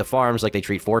people treat the farms like they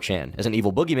treat 4chan, as an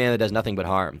evil boogeyman that does nothing but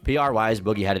harm. PR-wise,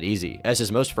 Boogie had it easy, as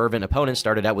his most fervent opponents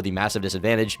started out with the massive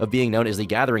disadvantage of being known as the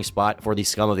gathering spot for the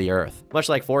scum of the earth. Much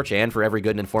like 4chan, for every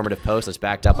good and informative post that's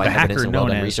backed up by evidence and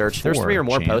well-done research, there's 3 or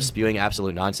more posts spewing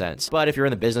absolute nonsense. But if you're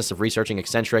in the business of researching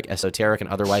eccentric, esoteric, and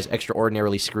otherwise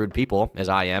extraordinarily screwed people, as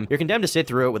I am, you're condemned to sit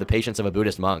through it with the patience of a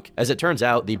Buddhist monk. As it turns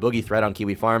out, the Boogie thread on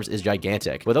Kiwi Farms is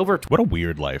gigantic, with over— What a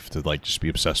weird life to like just be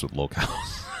obsessed with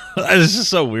locales. This is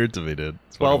so weird to me, dude.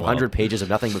 1,200 pages of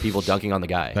nothing but people dunking on the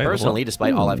guy. Personally,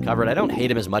 despite all I've covered, I don't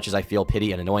hate him as much as I feel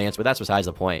pity and annoyance, but that's besides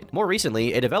the point. More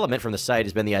recently, a development from the site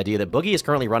has been the idea that Boogie is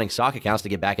currently running sock accounts to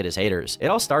get back at his haters. It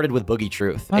all started with Boogie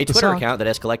Truth, a Twitter account that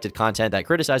has collected content that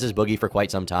criticizes Boogie for quite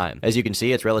some time. As you can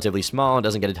see, it's relatively small and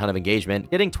doesn't get a ton of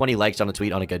engagement, getting 20 likes on a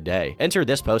tweet on a good day. Enter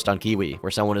this post on Kiwi, where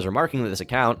someone is remarking that this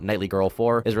account,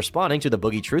 NightlyGirl4, is responding to the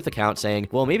Boogie Truth account saying,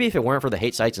 well, maybe if it weren't for the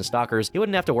hate sites and stalkers, he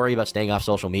wouldn't have to worry about staying off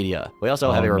social media. We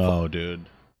also have a— no, dude.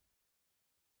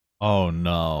 Oh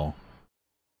no.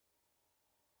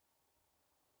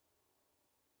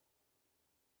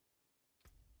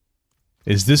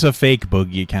 Is this a fake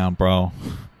Boogie account, bro?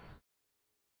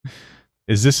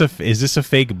 Is this a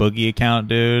fake Boogie account,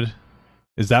 dude?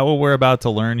 Is that what we're about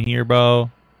to learn here, bro?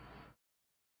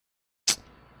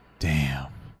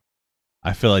 Damn.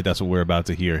 I feel like that's what we're about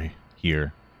to hear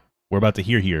here. We're about to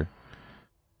hear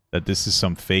that this is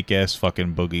some fake-ass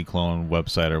fucking Boogie clone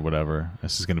website or whatever.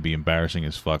 This is going to be embarrassing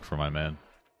as fuck for my man.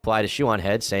 Applied a shoe on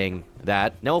head saying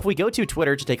that. Now, if we go to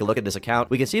Twitter to take a look at this account,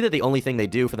 we can see that the only thing they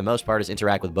do for the most part is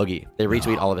interact with Boogie. They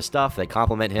retweet all of his stuff, they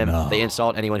compliment him, they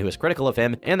insult anyone who is critical of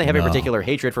him, and they have a particular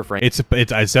hatred for Frank. It's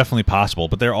definitely possible,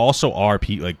 but there also are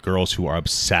like girls who are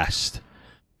obsessed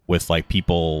with like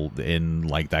people in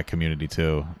like that community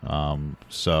too.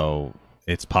 So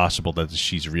it's possible that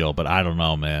she's real, but I don't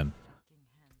know, man.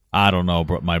 I don't know,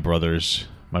 my brothers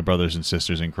and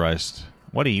sisters in Christ.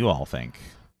 What do you all think?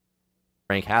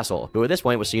 Frank Hassel, who at this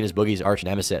point was seen as Boogie's arch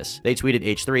nemesis. They tweeted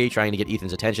H3 trying to get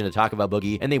Ethan's attention to talk about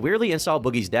Boogie, and they weirdly insult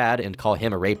Boogie's dad and call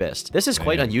him a rapist. This is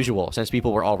quite unusual, since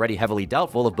people were already heavily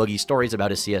doubtful of Boogie's stories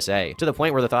about his CSA, to the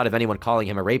point where the thought of anyone calling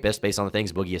him a rapist based on the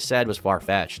things Boogie has said was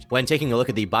far-fetched. When taking a look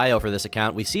at the bio for this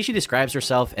account, we see she describes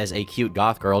herself as a cute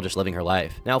goth girl just living her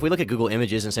life. Now, if we look at Google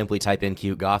Images and simply type in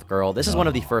cute goth girl, this is one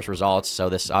of the first results, so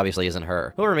this obviously isn't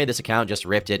her. Whoever made this account just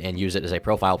ripped it and used it as a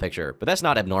profile picture, but that's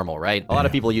not abnormal, right? A lot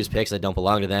of people use pics that don't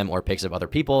belong to them or pics of other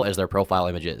people as their profile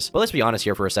images. But let's be honest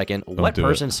here for a second. What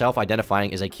person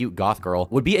self-identifying as a cute goth girl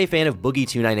would be a fan of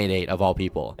Boogie2988 of all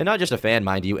people? And not just a fan,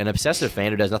 mind you, an obsessive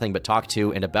fan who does nothing but talk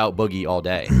to and about Boogie all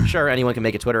day. Sure, anyone can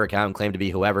make a Twitter account and claim to be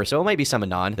whoever, so it might be some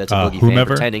anon that's a Boogie fan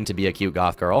pretending to be a cute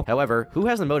goth girl. However, who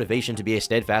has the motivation to be a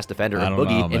steadfast defender of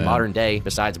Boogie in modern day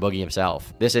besides Boogie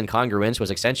himself? This incongruence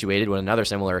was accentuated when another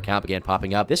similar account began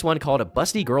popping up, this one called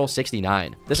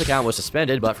BustyGirl69. This account was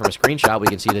suspended, but from a screenshot we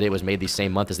can see that it was made the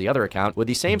same month as the other account, with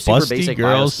the same super basic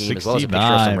bio scheme as well as a picture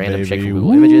of some random chick from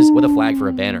Google Images with a flag for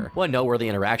a banner. One noteworthy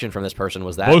interaction from this person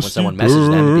was that when someone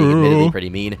messaged them being admittedly pretty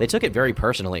mean, they took it very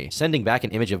personally, sending back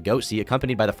an image of Goatsy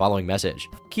accompanied by the following message.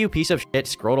 Fuck you piece of shit,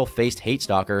 scrotal-faced hate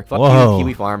stalker, fuck you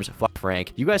Kiwi Farms, fuck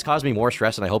Frank. You guys cause me more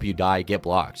stress and I hope you die, get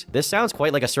blocked. This sounds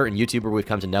quite like a certain YouTuber we've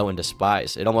come to know and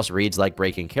despise. It almost reads like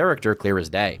breaking character, clear as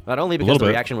day. Not only because the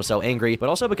reaction was so angry, but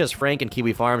also because Frank and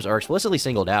Kiwi Farms are explicitly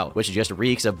singled out, which just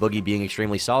reeks of Boogie being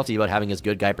extremely salty about having his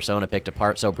good guy persona picked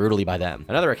apart so brutally by them.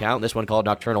 Another account, this one called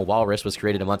Nocturnal Walrus, was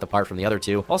created a month apart from the other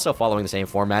two, also following the same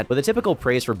format, with a typical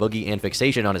praise for Boogie and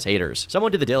fixation on his haters.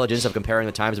 Someone did the diligence of comparing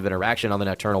the times of interaction on the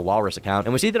Nocturnal Walrus account,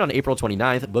 and we see that on April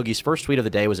 29th, Boogie's first tweet of the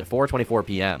day was at 4:24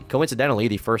 p.m. Coincidentally,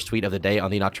 the first tweet of the day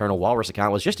on the Nocturnal Walrus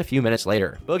account was just a few minutes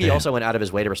later. Boogie also went out of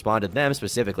his way to respond to them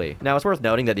specifically. Now, it's worth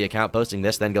noting that the account posting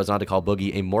this then goes on to call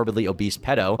Boogie a morbidly obese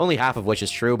pedo, only half of which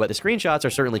is true, but the screenshots are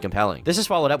certainly compelling. This is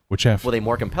followed up with a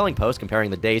more compelling post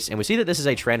comparing the dates, and we see that this is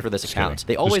a trend for this account.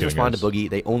 They always respond to Boogie,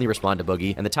 they only respond to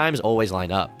Boogie, and the times always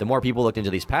line up. The more people looked into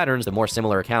these patterns, the more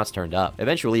similar accounts turned up.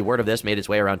 Eventually, word of this made its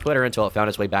way around Twitter until it found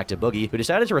its way back to Boogie, who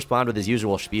decided to respond with his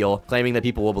usual spiel, claiming that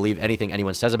people will believe anything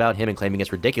anyone says about him and claiming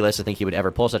it's ridiculous to think he would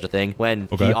ever pull such a thing when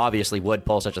he obviously would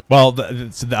pull such a thing. Well,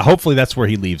 hopefully that's where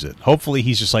he leaves it. Hopefully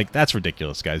he's just like, that's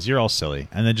ridiculous, guys. You're all silly.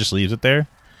 And then just leaves it there.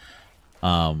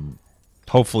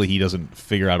 Hopefully he doesn't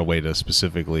figure out a way to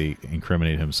specifically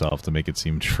incriminate himself to make it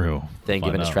seem true.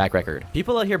 Given his track record.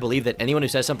 People out here believe that anyone who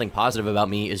says something positive about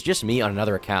me is just me on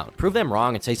another account. Prove them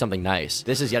wrong and say something nice.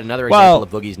 This is yet another example of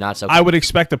Boogie's not so... I would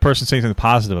expect the person saying something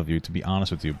positive of you, to be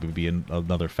honest with you, would be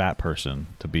another fat person,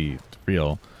 to be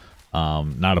real.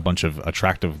 Not a bunch of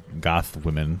attractive goth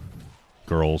women,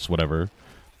 girls, whatever.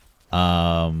 You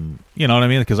know what I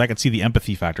mean? Because I could see the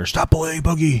empathy factor. Stop bullying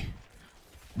Boogie.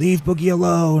 Leave Boogie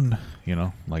alone. You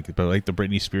know, like the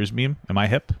Britney Spears meme. Am I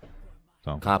hip?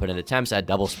 So. Competent attempts at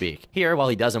doublespeak. Here, while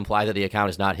he does imply that the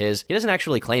account is not his, he doesn't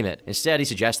actually claim it. Instead, he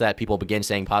suggests that people begin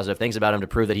saying positive things about him to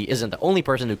prove that he isn't the only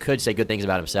person who could say good things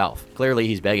about himself. Clearly,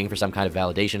 he's begging for some kind of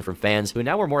validation from fans, who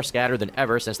now were more scattered than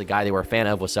ever since the guy they were a fan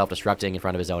of was self-destructing in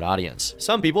front of his own audience.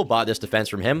 Some people bought this defense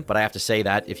from him, but I have to say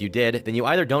that, if you did, then you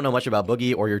either don't know much about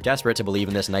Boogie or you're desperate to believe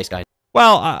in this nice guy.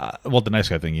 Well, the nice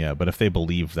guy thing, yeah. But if they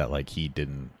believe that, like, he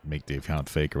didn't make the account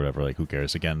fake or whatever, like, who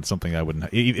cares? Again, something I wouldn't...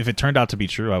 If it turned out to be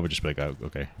true, I would just be like, oh,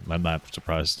 okay, I'm not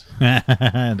surprised.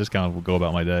 And just kind of go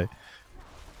about my day.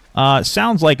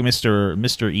 Sounds like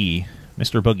Mr. E,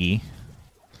 Mr. Boogie.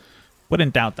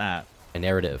 Wouldn't doubt that.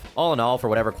 Narrative. All in all, for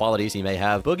whatever qualities he may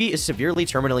have, Boogie is severely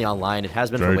terminally online and has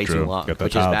been for way too long,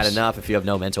 which is bad enough if you have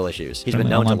no mental issues. He's been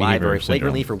known to lie very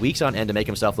flagrantly for weeks on end to make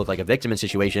himself look like a victim in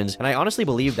situations, and I honestly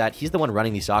believe that he's the one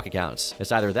running these sock accounts.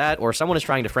 It's either that, or someone is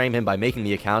trying to frame him by making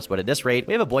the accounts, but at this rate,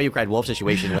 we have a Boy Who Cried Wolf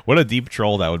situation. What a deep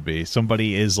troll that would be.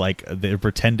 Somebody is like, they're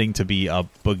pretending to be a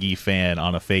Boogie fan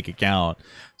on a fake account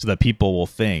so that people will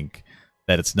think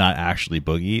that it's not actually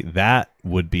Boogie. That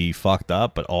would be fucked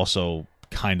up, but also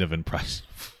kind of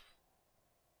impressive.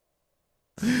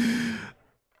 That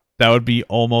would be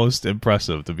almost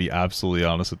impressive, to be absolutely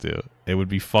honest with you. It would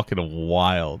be fucking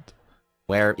wild.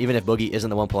 Where, even if Boogie isn't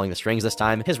the one pulling the strings this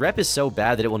time, his rep is so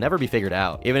bad that it will never be figured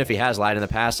out. Even if he has lied in the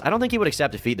past, I don't think he would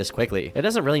accept defeat this quickly. It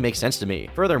doesn't really make sense to me.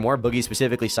 Furthermore, Boogie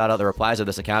specifically sought out the replies of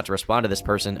this account to respond to this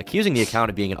person, accusing the account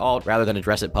of being an alt rather than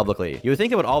address it publicly. You would think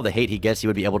that with all the hate he gets, he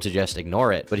would be able to just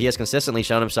ignore it, but he has consistently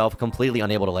shown himself completely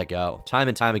unable to let go. Time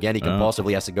and time again, he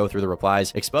compulsively has to go through the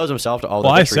replies, expose himself to all the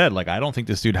I said, like, I don't think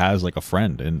this dude has, like, a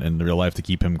friend in real life to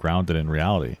keep him grounded in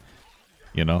reality.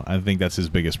 You know, I think that's his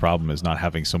biggest problem, is not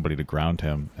having somebody to ground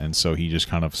him, and so he just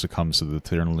kind of succumbs to the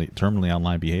terminally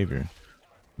online behavior,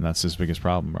 and that's his biggest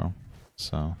problem, bro.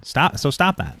 So stop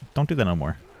that. Don't do that no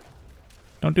more.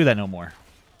 Don't do that no more.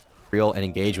 real and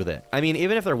engage with it. I mean,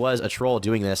 even if there was a troll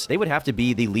doing this, they would have to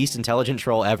be the least intelligent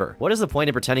troll ever. What is the point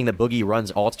of pretending that Boogie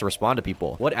runs alts to respond to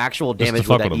people? What actual damage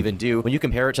would that even do when you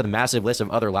compare it to the massive list of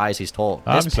other lies he's told?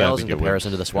 This pales in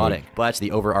comparison to the swatting. But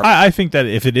the overarching... I think that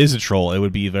if it is a troll, it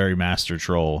would be a very master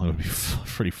troll. It would be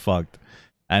pretty fucked.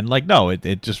 And, like, no,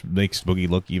 it just makes Boogie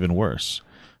look even worse.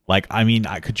 Like, I mean,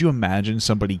 could you imagine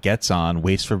somebody gets on,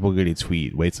 waits for Boogie to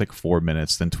tweet, waits like 4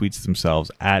 minutes, then tweets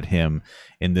themselves at him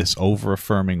in this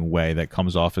over-affirming way that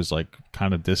comes off as, like,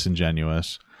 kind of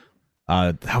disingenuous?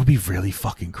 That would be really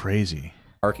fucking crazy.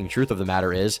 Arcing truth of the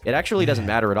matter is, it actually doesn't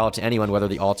matter at all to anyone whether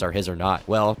the alts are his or not.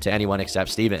 Well, to anyone except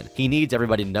Steven. He needs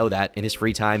everybody to know that in his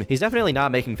free time. He's definitely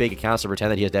not making fake accounts to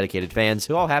pretend that he has dedicated fans,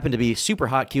 who all happen to be super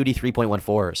hot cutie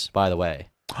 3.14s, by the way.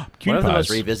 One of the most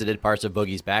revisited parts of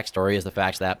Boogie's backstory is the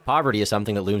fact that poverty is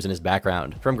something that looms in his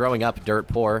background. From growing up dirt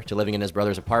poor, to living in his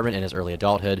brother's apartment in his early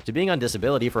adulthood, to being on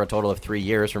disability for a total of 3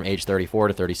 years from age 34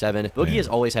 to 37, Boogie has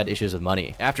always had issues with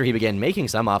money. After he began making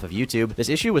some off of YouTube, this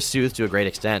issue was soothed to a great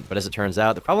extent, but as it turns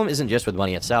out, the problem isn't just with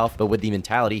money itself, but with the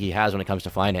mentality he has when it comes to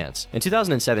finance. In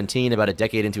 2017, about a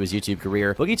decade into his YouTube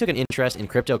career, Boogie took an interest in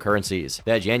cryptocurrencies.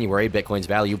 That January, Bitcoin's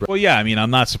value... Well, yeah, I mean,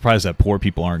 I'm not surprised that poor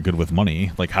people aren't good with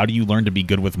money. Like, how do you learn to be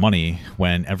good with money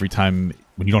when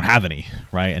you don't have any,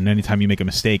 right? And anytime you make a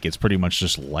mistake, it's pretty much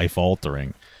just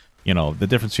life-altering. You know, the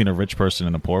difference between a rich person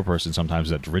and a poor person sometimes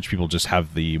is that rich people just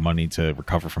have the money to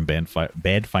recover from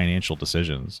bad financial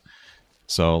decisions.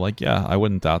 So, like, yeah, I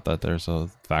wouldn't doubt that there's a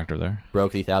factor there.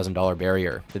 Broke the $1,000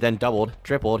 barrier. It then doubled,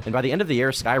 tripled, and by the end of the year,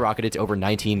 skyrocketed to over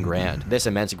 19 grand. This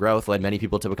immense growth led many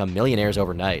people to become millionaires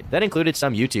overnight. That included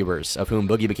some YouTubers, of whom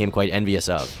Boogie became quite envious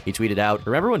of. He tweeted out,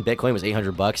 "Remember when Bitcoin was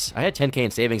 800 bucks? I had 10K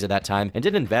in savings at that time and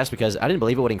didn't invest because I didn't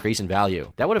believe it would increase in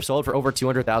value. That would have sold for over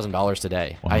 $200,000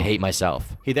 today. Wow. I hate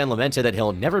myself." He then lamented that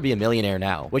he'll never be a millionaire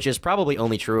now, which is probably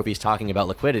only true if he's talking about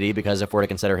liquidity, because if we're to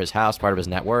consider his house part of his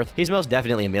net worth, he's most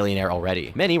definitely a millionaire already.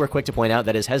 Many were quick to point out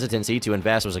that his hesitancy to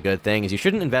invest was a good thing, as you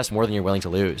shouldn't invest more than you're willing to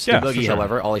lose. Yeah, Boogie,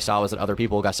 however, all he saw was that other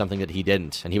people got something that he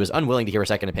didn't, and he was unwilling to hear a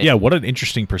second opinion. Yeah, what an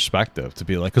interesting perspective to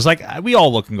be like, because like we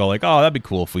all look and go like, oh, that'd be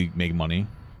cool if we make money,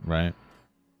 right?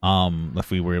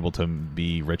 If we were able to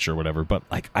be rich or whatever. But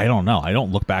like, I don't know. I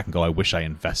don't look back and go, I wish I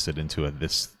invested into a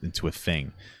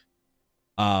thing.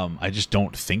 I just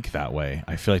don't think that way.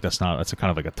 I feel like that's a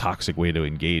kind of like a toxic way to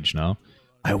engage. No,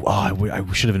 I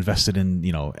should have invested in,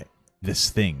 you know,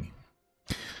 this thing.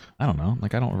 I don't know.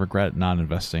 Like, I don't regret not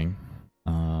investing.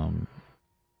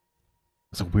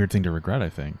 It's a weird thing to regret, I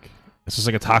think. It's just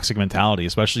like a toxic mentality,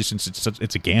 especially since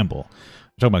it's a gamble.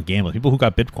 We're talking about gambling. People who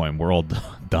got Bitcoin were all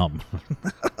dumb.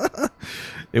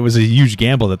 It was a huge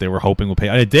gamble that they were hoping would pay.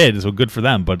 And it did, so good for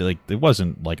them. But like, it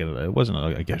wasn't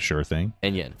a sure thing.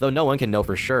 Though no one can know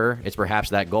for sure, it's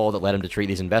perhaps that goal that led him to treat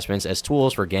these investments as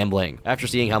tools for gambling. After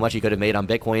seeing how much he could have made on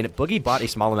Bitcoin, Boogie bought a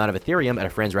small amount of Ethereum at a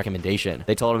friend's recommendation.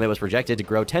 They told him it was projected to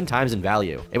grow 10 times in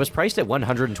value. It was priced at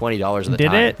 $120 at the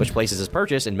time, which places his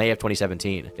purchase in May of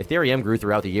 2017. Ethereum grew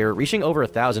throughout the year, reaching over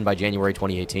 1,000 by January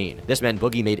 2018. This meant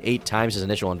Boogie made 8 times his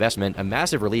initial investment, a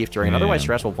massive relief during an otherwise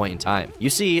stressful point in time. You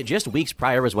see, just weeks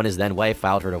prior was when his then wife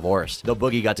filed for divorce. Though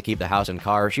Boogie got to keep the house and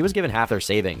car, she was given half their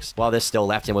savings. While this still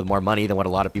left him with more money than what a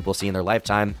lot of people see in their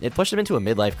lifetime, it pushed him into a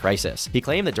midlife crisis. He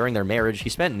claimed that during their marriage, he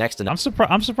spent next to...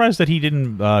 I'm surprised that she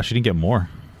didn't get more.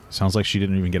 Sounds like she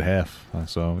didn't even get half.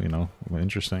 So, you know,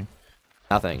 interesting.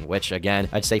 Nothing, which, again,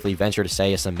 I'd safely venture to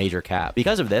say is some major cap.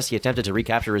 Because of this, he attempted to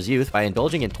recapture his youth by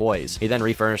indulging in toys. He then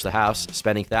refurnished the house,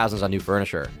 spending thousands on new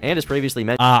furniture. And as previously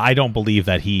mentioned... I don't believe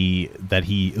that he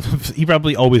he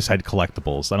probably always had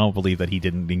collectibles. I don't believe that he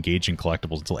didn't engage in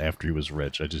collectibles until after he was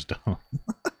rich. I just don't.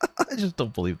 I just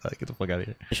don't believe that. Get the fuck out of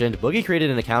here. Boogie created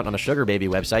an account on a sugar baby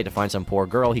website to find some poor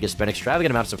girl he could spend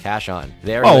extravagant amounts of cash on.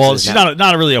 She's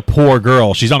not really a poor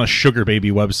girl. She's on a sugar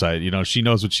baby website. You know, she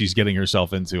knows what she's getting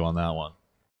herself into on that one.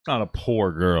 Not a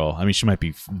poor girl. I mean, she might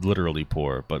be literally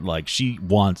poor, but like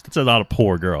it's not a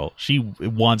poor girl. She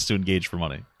wants to engage for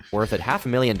money. Worth at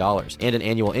 $500,000 and an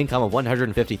annual income of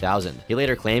 $150,000. He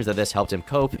later claims that this helped him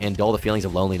cope and dull the feelings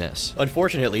of loneliness.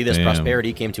 Unfortunately, this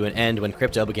prosperity came to an end when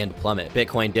crypto began to plummet.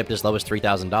 Bitcoin dipped as low as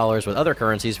 $3,000, with other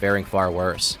currencies faring far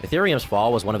worse. Ethereum's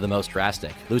fall was one of the most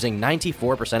drastic, losing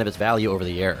 94% of its value over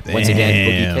the year. Once again,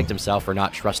 Boogie kicked himself for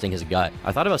not trusting his gut.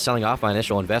 I thought about selling off my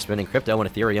initial investment in crypto when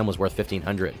Ethereum was worth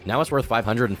 $1,500. Now it's worth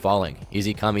 $500 and falling.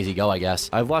 Easy come, easy go, I guess.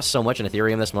 I've lost so much in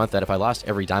Ethereum this month that if I lost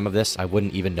every dime of this, I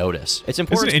wouldn't even notice. It's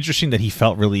important. Isn't it interesting that he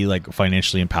felt really like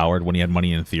financially empowered when he had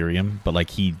money in Ethereum, but like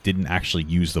he didn't actually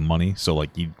use the money, so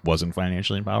like he wasn't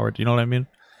financially empowered? You know what I mean?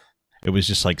 It was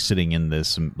just like sitting in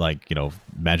this like, you know,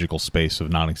 magical space of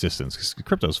non-existence. Because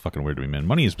crypto is fucking weird to me, man.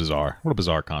 Money is bizarre. What a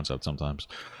bizarre concept sometimes.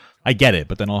 I get it,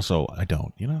 but then also I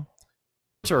don't, you know?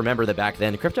 To remember that back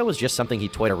then, crypto was just something he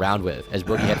toyed around with, as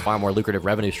Boogie had far more lucrative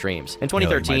revenue streams. In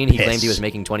 2013, he claimed he was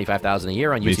making $25,000 a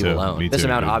year on YouTube alone. This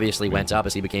amount obviously went up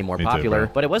as he became more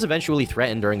popular, but it was eventually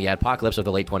threatened during the adpocalypse of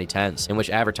the late 2010s, in which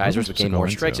advertisers became more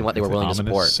strict in what they were willing to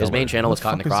support. His main channel was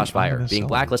caught in the crossfire, being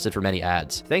blacklisted for many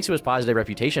ads. Thanks to his positive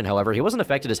reputation, however, he wasn't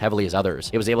affected as heavily as others.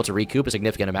 He was able to recoup a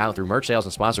significant amount through merch sales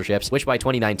and sponsorships, which by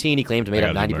 2019 he claimed made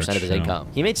up 90% of his income.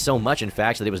 He made so much, in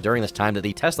fact, that it was during this time that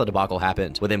the Tesla debacle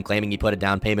happened, with him claiming he put a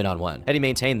down payment on one. Had he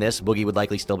maintained this, Boogie would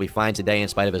likely still be fine today in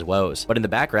spite of his woes. But in the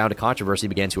background, a controversy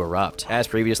began to erupt. As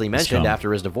previously mentioned,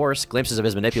 after his divorce, glimpses of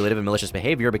his manipulative and malicious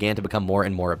behavior began to become more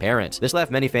and more apparent. This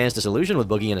left many fans disillusioned with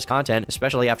Boogie and his content,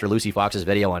 especially after Lucy Fox's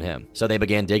video on him. So they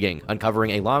began digging,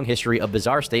 uncovering a long history of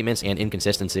bizarre statements and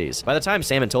inconsistencies. By the time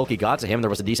Sam and Tolkien got to him, there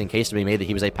was a decent case to be made that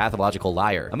he was a pathological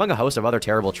liar, among a host of other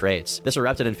terrible traits. This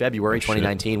erupted in February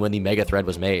 2019 when the mega thread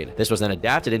was made. This was then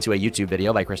adapted into a YouTube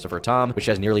video by Christopher Tom, which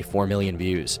has nearly 4 million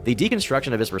views. The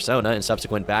deconstruction of his persona and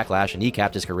subsequent backlash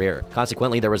kneecapped his career.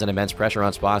 Consequently, there was an immense pressure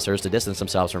on sponsors to distance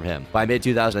themselves from him. By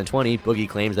mid-2020, Boogie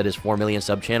claims that his 4 million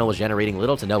sub channel was generating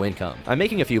little to no income. I'm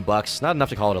making a few bucks, not enough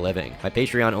to call it a living. My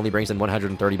Patreon only brings in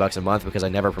 $130 a month because I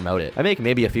never promote it. I make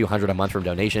maybe a few hundred a month from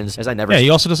donations, as I never— Yeah, he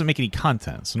also doesn't make any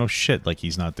content, so no shit, like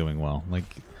he's not doing well. Like,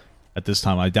 at this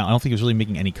time, I don't think he was really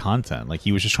making any content. Like,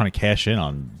 he was just trying to cash in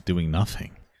on doing nothing.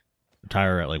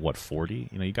 Retire at, like, what, 40?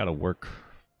 You know, you gotta work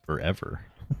forever.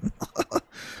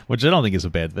 Which I don't think is a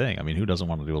bad thing. I mean, who doesn't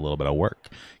want to do a little bit of work?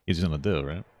 He's gonna do,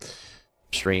 right?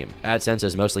 Stream. AdSense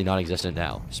is mostly non-existent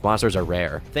now. Sponsors are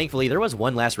rare. Thankfully, there was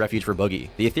one last refuge for Boogie,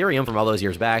 the Ethereum from all those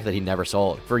years back that he never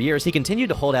sold. For years, he continued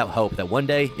to hold out hope that one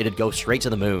day it'd go straight to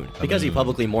the moon. Because he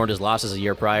publicly mourned his losses a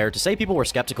year prior, to say people were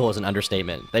skeptical is an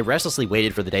understatement. They restlessly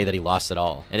waited for the day that he lost it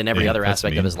all. And in every other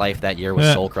aspect of his life, that year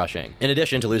was soul-crushing. In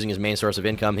addition to losing his main source of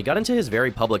income, he got into his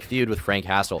very public feud with Frank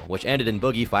Hassel, which ended in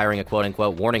Boogie firing a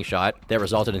quote-unquote warning shot that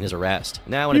resulted in his arrest.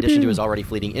 Now, in addition to his already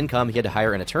fleeting income, he had to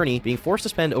hire an attorney, being forced to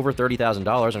spend over $30,000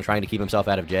 on trying to keep himself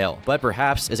out of jail. But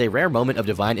perhaps, as a rare moment of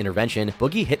divine intervention,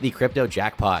 Boogie hit the crypto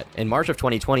jackpot. In March of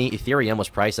 2020, Ethereum was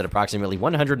priced at approximately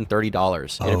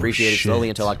 $130. It appreciated slowly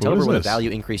until October, when the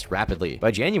value increased rapidly. By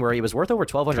January, it was worth over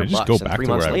 $1,200, and 3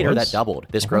 months later, that doubled.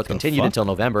 This growth continued until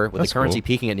November, with the currency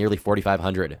peaking at nearly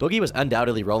 $4,500. Boogie was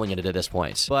undoubtedly rolling in it at this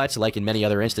point. But, like in many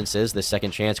other instances, this second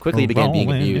chance quickly began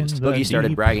being abused. Boogie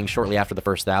started bragging shortly after the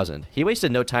first 1,000. He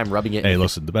wasted no time rubbing it— Hey,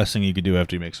 listen, the best thing you could do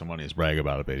after you make some money is brag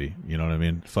about it, baby. You know what I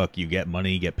mean? Fuck, you get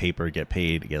money, get paper, get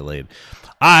paid, get laid.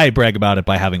 I brag about it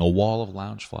by having a wall of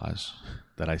lounge flies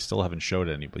that I still haven't showed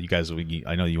anybody. You guys,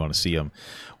 I know you want to see them.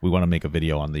 We want to make a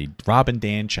video on the Rob and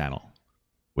Dan channel,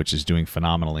 which is doing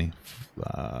phenomenally.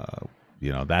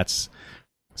 You know, that's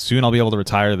soon I'll be able to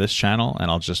retire this channel and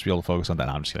I'll just be able to focus on that.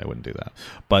 No, I'm just kidding, I wouldn't do that.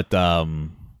 But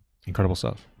incredible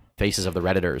stuff. Faces of the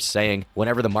Redditors, saying,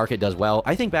 whenever the market does well,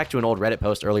 I think back to an old Reddit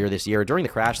post earlier this year during the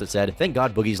crash that said, thank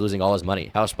God Boogie's losing all his money.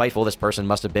 How spiteful this person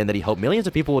must have been that he hoped millions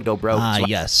of people would go broke. Ah,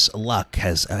 yes, luck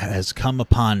has come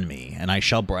upon me, and I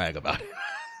shall brag about it.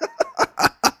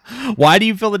 Why do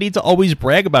you feel the need to always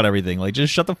brag about everything? Like,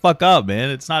 just shut the fuck up, man.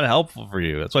 It's not helpful for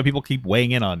you. That's why people keep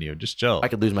weighing in on you. Just chill. I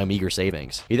could lose my meager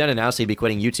savings. He then announced he'd be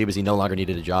quitting YouTube as he no longer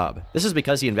needed a job. This is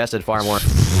because he invested far more—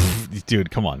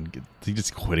 Dude, come on. He's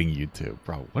just quitting YouTube,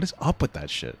 bro. What is up with that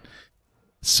shit?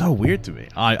 It's so weird to me.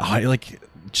 I like,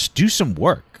 just do some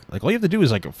work. Like, all you have to do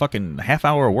is like a fucking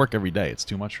half-hour of work every day. It's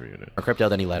too much for you, dude. Crypto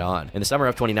than he let on. In the summer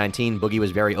of 2019, Boogie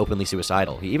was very openly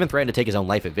suicidal. He even threatened to take his own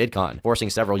life at VidCon, forcing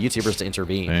several YouTubers to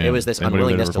intervene. Man, it was this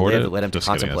unwillingness to live that led him to Just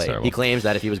kidding, contemplate. He claims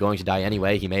that if he was going to die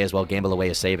anyway, he may as well gamble away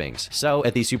his savings. So,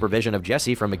 at the supervision of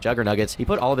Jesse from McJuggernuggets, he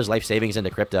put all of his life savings into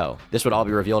crypto. This would all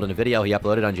be revealed in a video he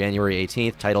uploaded on January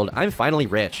 18th titled, I'm Finally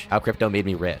Rich, How Crypto Made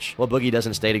Me Rich. While Boogie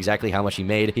doesn't state exactly how much he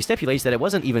made, he stipulates that it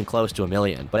wasn't even close to $1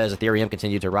 million. But as Ethereum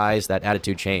continued to rise, that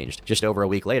attitude changed. Just over a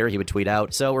week later, he would tweet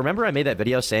out, so remember I made that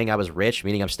video saying I was rich,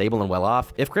 meaning I'm stable and well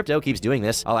off? If crypto keeps doing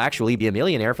this, I'll actually be a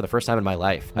millionaire for the first time in my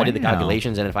life. I did the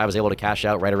calculations, and if I was able to cash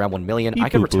out right around $1 million, I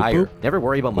could retire. Never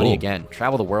worry about money again.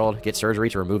 Travel the world, get surgery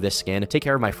to remove this skin, take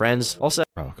care of my friends. Also—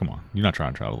 Oh, come on. You're not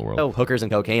trying to travel the world. Oh, hookers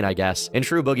and cocaine, I guess. In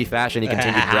true Boogie fashion, he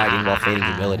continued bragging while feigning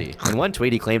humility. In one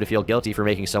tweet, he claimed to feel guilty for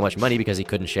making so much money because he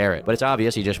couldn't share it. But it's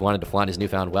obvious he just wanted to flaunt his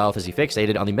newfound wealth as he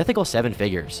fixated on the mythical 7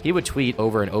 figures. He would tweet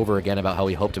over and over again about how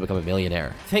he hoped hope to become a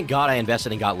millionaire. Thank God I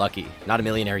invested and got lucky. Not a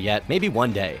millionaire yet. Maybe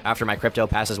one day. After my crypto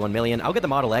passes 1 million, I'll get the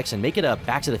Model X and make it a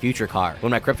Back to the Future car.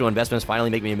 When my crypto investments finally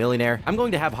make me a millionaire, I'm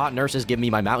going to have hot nurses give me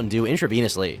my Mountain Dew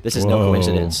intravenously. This is no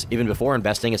coincidence. Even before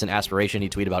investing, it's an aspiration he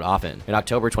tweeted about often. In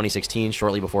October 2016,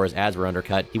 shortly before his ads were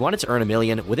undercut, he wanted to earn $1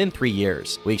 million within 3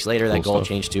 years. Weeks later, that goal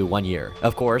changed to 1 year.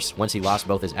 Of course, once he lost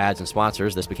both his ads and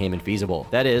sponsors, this became infeasible.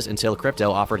 That is, until crypto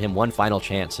offered him one final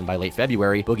chance, and by late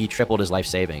February, Boogie tripled his life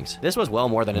savings. This was well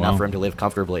more than enough for him to live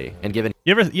comfortably, and given—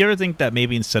 You ever think that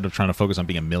maybe instead of trying to focus on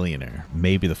being a millionaire,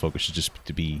 maybe the focus should just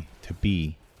to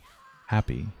be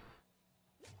happy?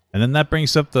 And then that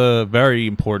brings up the very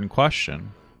important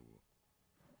question.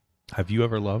 Have you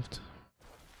ever loved?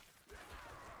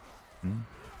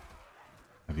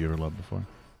 Have you ever loved before?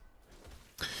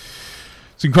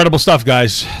 It's incredible stuff,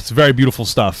 guys. It's very beautiful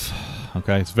stuff.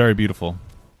 Okay, it's very beautiful.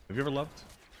 Have you ever loved?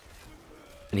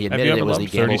 And he admitted it was the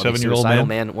gamble of a suicidal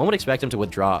man. One would expect him to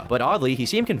withdraw, but oddly, he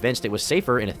seemed convinced it was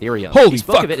safer in Ethereum. He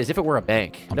spoke of it as if it were a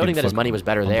bank, noting that his money was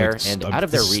better there and out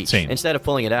of their reach. Instead of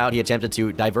pulling it out, he attempted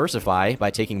to diversify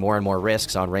by taking more and more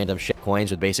risks on random shit coins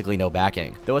with basically no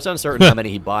backing. Though it's uncertain how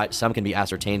many he bought, some can be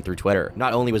ascertained through Twitter.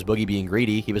 Not only was Boogie being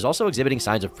greedy, he was also exhibiting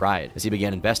signs of pride, as he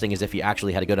began investing as if he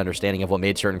actually had a good understanding of what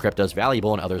made certain cryptos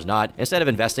valuable and others not, instead of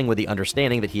investing with the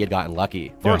understanding that he had gotten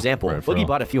lucky. For example, Boogie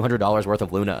bought a few $100s worth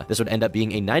of Luna. This would end up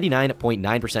being a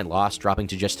 99.9% loss, dropping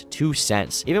to just 2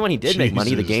 cents. Even when he did make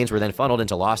money, the gains were then funneled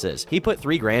into losses. He put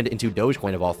 $3 grand into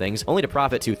Dogecoin of all things, only to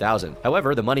profit $2,000.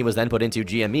 However, the money was then put into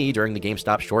GME during the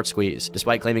GameStop short squeeze.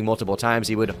 Despite claiming multiple times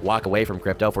he would walk away from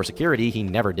crypto for security, he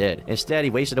never did. Instead,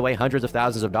 he wasted away hundreds of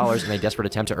thousands of dollars in a desperate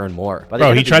attempt to earn more.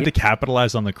 Bro, he tried to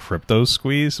capitalize on the crypto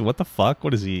squeeze? What the fuck?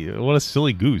 What is he? What a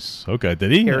silly goose. Okay,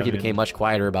 did he? He became much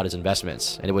quieter about his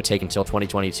investments, and it would take until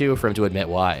 2022 for him to admit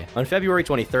why. On February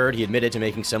 23rd, he admitted to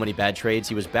making so many bad trades,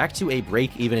 he was back to a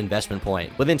break-even investment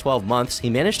point. Within 12 months, he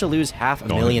managed to lose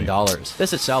 $500,000.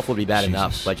 This itself would be bad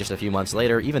enough, but just a few months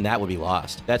later, even that would be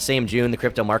lost. That same June, the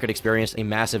crypto market experienced a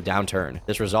massive downturn.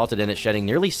 This resulted in it shedding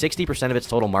nearly 60% of its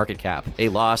total market cap, a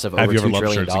loss of over $2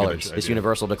 trillion. This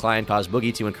universal decline caused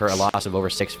Boogie to incur a loss of over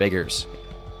 6 figures.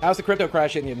 How's the crypto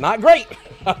crash hitting you? Not great.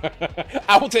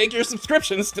 I will take your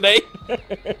subscriptions today.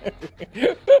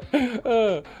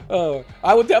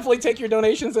 I will definitely take your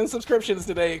donations and subscriptions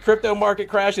today. Crypto market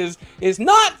crashes is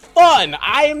not fun.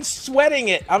 I am sweating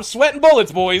it. I'm sweating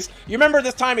bullets, boys. You remember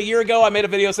this time a year ago I made a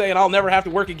video saying I'll never have to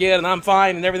work again and I'm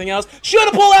fine and everything else? Should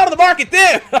have pulled out of the market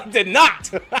then. I did not.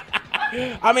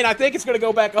 I mean, I think it's going to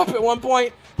go back up at one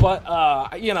point,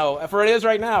 but, you know, for it is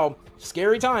right now,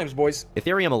 scary times, boys.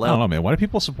 Ethereum alone. I don't know, man. Why do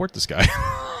people support this guy?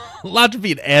 Not to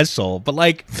be an asshole, but,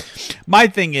 like, my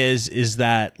thing is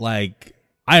that, like,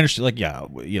 I understand, like, yeah,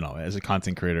 you know, as a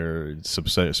content creator,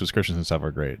 subscriptions and stuff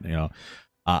are great, you know.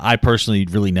 I personally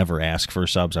really never ask for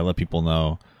subs. I let people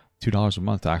know $2 a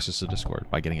month to access the Discord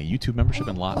by getting a YouTube membership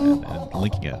and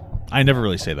linking it. I never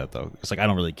really say that, though. It's like, I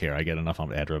don't really care. I get enough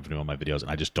on ad revenue on my videos, and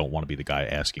I just don't want to be the guy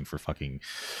asking for fucking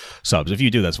subs. If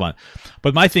you do, that's fine.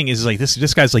 But my thing is like,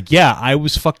 this guy's like, yeah, I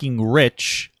was fucking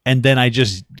rich, and then I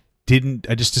just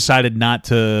decided not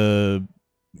to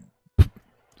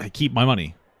keep my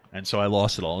money. And so I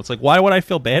lost it all. It's like, why would I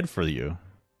feel bad for you?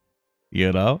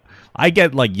 You know, I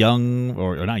get like young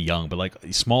or not young, but like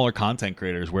smaller content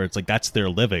creators where it's like that's their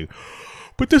living.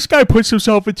 But this guy puts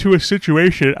himself into a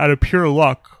situation out of pure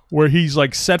luck where he's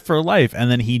like set for life,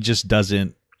 and then he just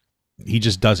doesn't.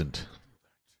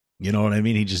 You know what I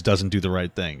mean? He just doesn't do the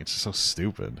right thing. It's so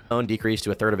stupid. Decreased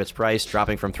to a third of its price,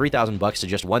 dropping from $3,000 to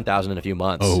just $1,000 in a few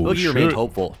months. Oh, Boogie remained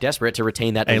hopeful, desperate to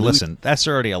retain that. Hey, listen, that's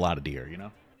already a lot of deer, you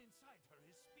know.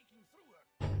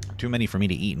 Too many for me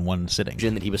to eat in one sitting.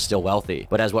 That he was still wealthy,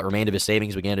 but as what remained of his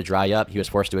savings began to dry up, he was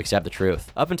forced to accept the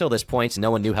truth. Up until this point, no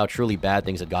one knew how truly bad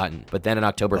things had gotten. But then on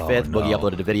October 5th, Boogie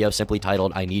uploaded a video simply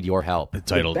titled, "I Need Your Help."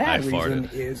 The bad reason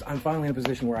is I'm finally in a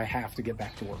position where I have to get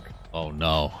back to work. Oh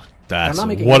no.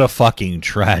 What a fucking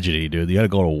tragedy, dude. You gotta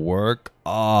go to work?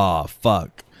 Oh,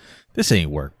 fuck. This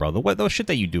ain't work, bro. The shit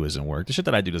that you do isn't work. The shit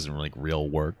that I do isn't like real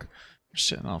work. You're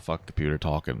sitting on a fuck computer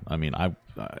talking. I mean,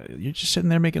 you're just sitting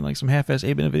there making like some half-ass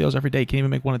 8-minute videos every day. Can't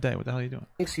even make one a day. What the hell are you doing?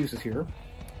 Excuses here.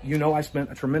 You know I spent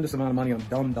a tremendous amount of money on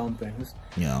dumb things.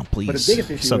 Yeah, please but the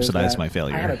biggest issue subsidize is my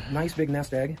failure. I had a nice big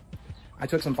nest egg. I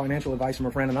took some financial advice from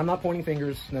a friend, and I'm not pointing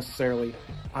fingers necessarily.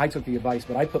 I took the advice,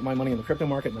 but I put my money in the crypto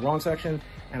market in the wrong section,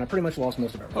 and I pretty much lost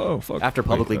most of everything. Oh, fuck. After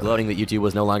publicly gloating that YouTube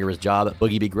was no longer his job,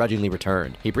 Boogie begrudgingly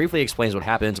returned. He briefly explains what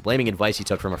happened, blaming advice he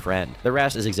took from a friend. The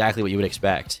rest is exactly what you would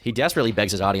expect. He desperately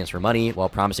begs his audience for money while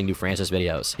promising new Francis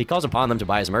videos. He calls upon them to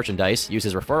buy his merchandise, use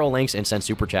his referral links, and send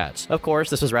super chats. Of course,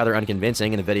 this was rather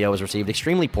unconvincing, and the video was received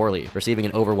extremely poorly, receiving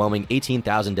an overwhelming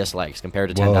 18,000 dislikes compared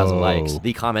to 10,000 likes.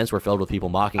 The comments were filled with people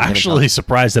mocking him. Actually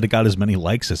surprised that it got as many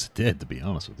likes as it did, to be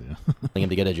honest with you. him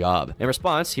to get a job. In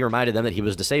response, he reminded them that he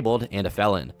was disabled and a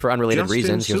felon. For unrelated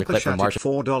reasons, here's a clip from March.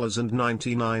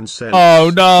 $4.99. Oh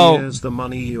no! Here's the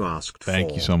money you asked for.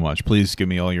 Thank you so much. Please give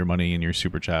me all your money and your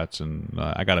super chats, and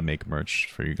I gotta make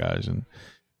merch for you guys. And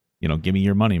give me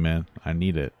your money, man. I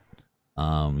need it.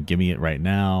 Give me it right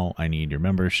now. I need your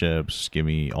memberships. Give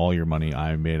me all your money.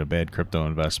 I made a bad crypto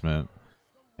investment,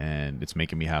 and it's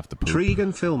making me have to poop.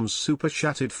 Tregan Films super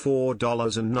chatted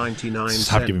 $4.99.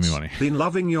 Stop giving me money. Been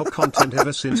loving your content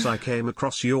ever since I came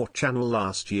across your channel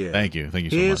last year. Thank you. Thank you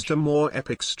so Here's much. to more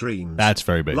epic streams. That's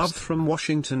very big. Love from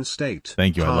Washington State.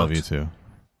 Thank you. I love Heart. you too.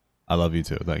 I love you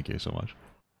too. Thank you so much.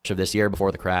 Of this year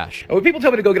before the crash. When people tell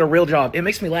me to go get a real job, it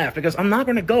makes me laugh because I'm not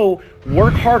going to go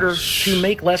work harder to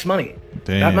make less money.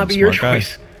 Damn, that might be your smart guy.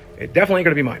 choice. It definitely ain't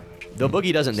going to be mine. Though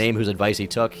Boogie doesn't name whose advice he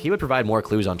took, he would provide more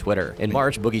clues on Twitter. In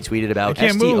March, Boogie tweeted about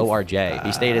STORJ.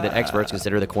 He stated that experts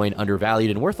consider the coin undervalued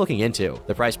and worth looking into.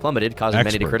 The price plummeted, causing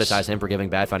many to criticize him for giving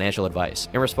bad financial advice.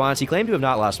 In response, he claimed to have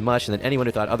not lost much and that anyone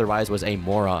who thought otherwise was a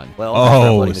moron. Well, after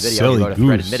uploading the video, he wrote a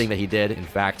thread admitting that he did, in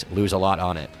fact, lose a lot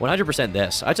on it. 100%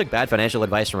 this. I took bad financial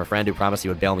advice from a friend who promised he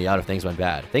would bail me out if things went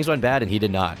bad. Things went bad and he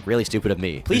did not. Really stupid of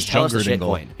me. Please tell us the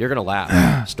shitcoin. You're gonna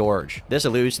laugh. Storage. This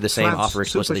alludes to the same offer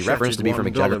explicitly referenced to be from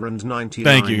McJugger.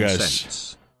 Thank you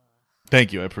guys.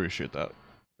 Thank you. I appreciate that.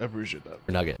 I appreciate that.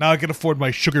 Nugget. Now I can afford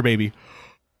my sugar baby.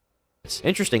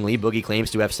 Interestingly, Boogie claims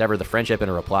to have severed the friendship in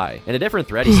a reply. In a different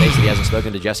thread, he states that he hasn't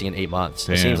spoken to Jesse in 8 months.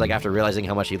 It seems like after realizing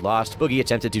how much he'd lost, Boogie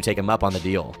attempted to take him up on the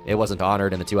deal. It wasn't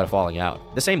honored and the two had a falling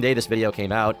out. The same day this video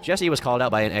came out, Jesse was called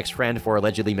out by an ex-friend for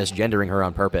allegedly misgendering her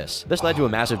on purpose. This led to a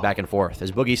massive back and forth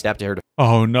as Boogie stepped to her.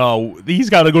 Oh no,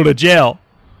 he's gotta go to jail.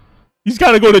 He's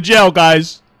gotta go to jail,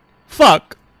 guys.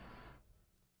 Fuck.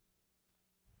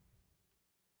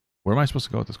 Where am I supposed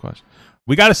to go with this question?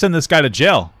 We gotta send this guy to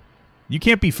jail. You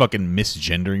can't be fucking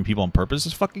misgendering people on purpose.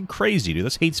 It's fucking crazy, dude.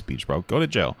 That's hate speech, bro. Go to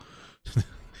jail.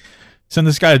 Send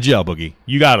this guy to jail, Boogie.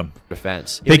 You got him.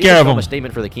 Defense. Take care of him. A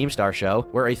statement for the Keemstar show,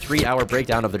 where a 3-hour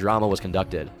breakdown of the drama was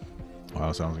conducted.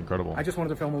 Wow, sounds incredible. I just wanted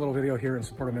to film a little video here in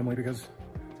support of Emily because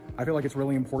I feel like it's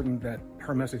really important that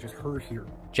her message is heard here.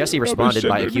 Jesse responded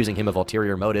by accusing him of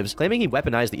ulterior motives, claiming he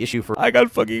weaponized the issue for— I got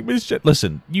fucking misgender.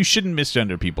 Listen, you shouldn't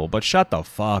misgender people, but shut the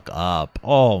fuck up.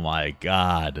 Oh my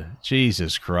god.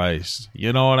 Jesus Christ.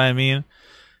 You know what I mean?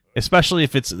 Especially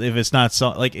if it's not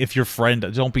so, like, if your friend,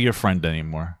 don't be your friend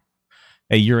anymore.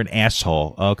 Hey, you're an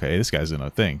asshole. Okay, this guy's in a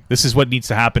thing. This is what needs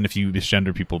to happen if you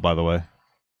misgender people, by the way.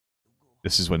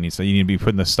 This is what needs to, you need to be put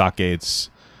in the stockades.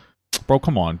 Bro,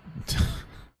 come on.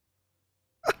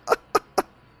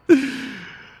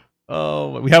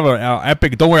 Oh, we have our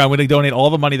epic. Don't worry, I'm going to donate all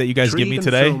the money that you guys give me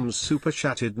today. Films super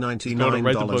chatted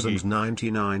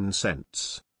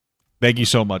 $99.99. Thank you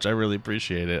so much. I really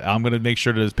appreciate it. I'm going to make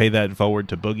sure to pay that forward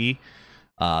to Boogie.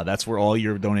 That's where all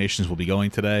your donations will be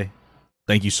going today.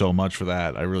 Thank you so much for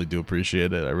that. I really do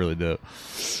appreciate it. I really do.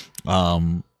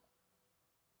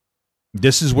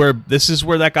 This is where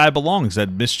that guy belongs.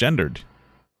 That misgendered.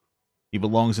 He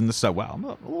belongs in the side. Wow, I'm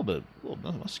a little bit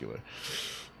muscular.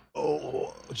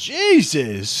 Oh,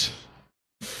 Jesus.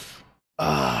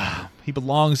 He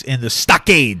belongs in the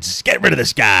stockades. Get rid of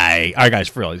this guy. All right, guys,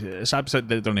 for real. Stop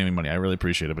donating me money. I really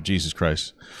appreciate it, but Jesus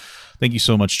Christ. Thank you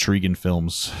so much, Tregan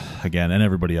Films, again, and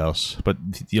everybody else. But,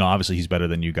 you know, obviously he's better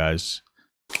than you guys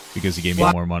because he gave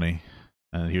me more money.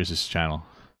 And here's his channel.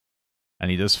 And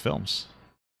he does films.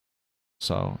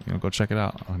 So, you know, go check it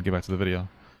out. I'll get back to the video.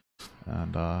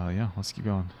 And, yeah, let's keep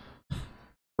going.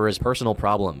 For his personal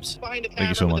problems. Thank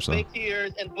you so much, though. And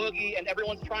Boogie and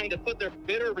everyone's trying to put their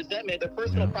bitter resentment, their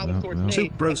personal problems towards me.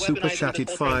 Bro super chatted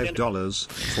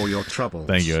 $5 for your troubles.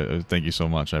 Thank you. Thank you so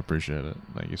much. I appreciate it.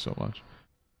 Thank you so much.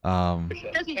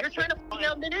 Jesse, you're trying to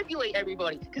manipulate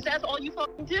everybody, because that's all you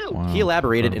fucking do. Wow. He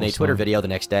elaborated in a Twitter video the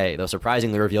next day, though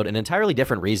surprisingly revealed an entirely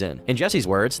different reason. In Jesse's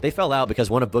words, they fell out because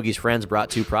one of Boogie's friends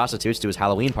brought 2 prostitutes to his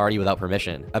Halloween party without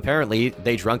permission. Apparently,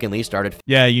 they drunkenly started—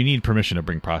 Yeah, you need permission to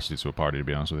bring prostitutes to a party, to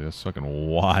be honest with you. That's fucking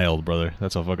wild, brother.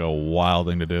 That's a fucking wild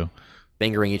thing to do.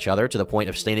 fingering each other to the point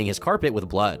of staining his carpet with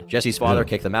blood. Jesse's father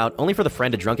kicked them out, only for the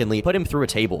friend to drunkenly put him through a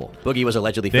table. Boogie was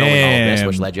allegedly filming all of this,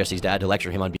 which led Jesse's dad to lecture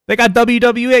him on... They got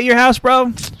WWE at your house,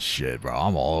 bro? Shit, bro.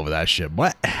 I'm all over that shit.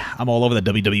 What? I'm all over the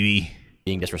WWE.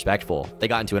 Being disrespectful. They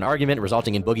got into an argument,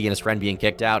 resulting in Boogie and his friend being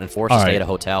kicked out and forced to stay at a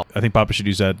hotel. I think Papa should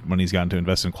use that when he's gotten to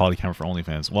invest in a quality camera for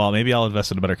OnlyFans. Well, maybe I'll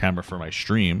invest in a better camera for my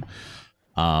stream.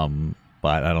 But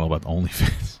I don't know about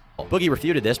OnlyFans. Boogie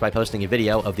refuted this by posting a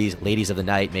video of these ladies of the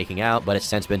night making out, but it's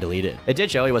since been deleted. It did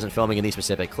show he wasn't filming in the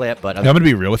specific clip, but... I'm gonna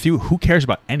be real with you. Who cares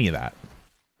about any of that?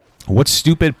 What's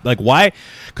stupid? Like, why?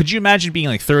 Could you imagine being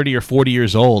like 30 or 40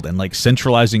 years old and like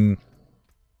centralizing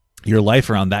your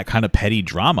life around that kind of petty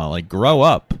drama? Like, grow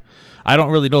up. I don't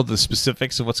really know the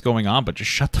specifics of what's going on, but just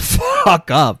shut the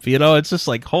fuck up. You know, it's just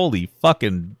like, holy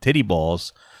fucking titty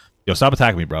balls. Yo, stop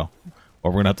attacking me, bro. Or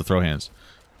we're gonna have to throw hands.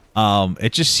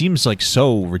 It just seems like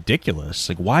so ridiculous.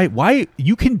 Like, why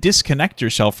you can disconnect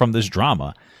yourself from this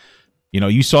drama. You know,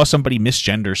 you saw somebody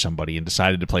misgender somebody and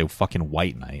decided to play fucking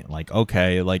White Knight. Like,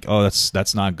 okay, like, oh,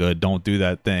 that's not good. Don't do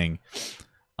that thing.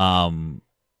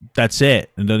 That's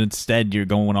it. And then instead you're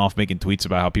going off making tweets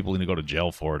about how people are going to go to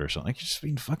jail for it or something. Like, you're just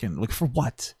being fucking, like, for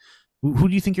what? Who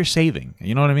do you think you're saving?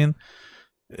 You know what I mean?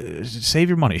 Save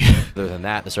your money. Other than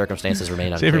that, the circumstances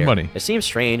remain unclear. Save your money. It seems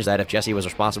strange that if Jesse was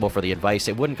responsible for the advice,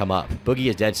 it wouldn't come up. Boogie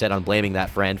is dead set on blaming that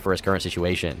friend for his current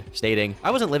situation, stating,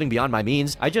 "I wasn't living beyond my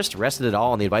means. I just rested it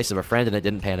all on the advice of a friend and it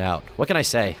didn't pan out. What can I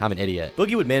say? I'm an idiot."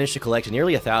 Boogie would manage to collect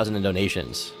nearly 1,000 in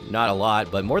donations. Not a lot,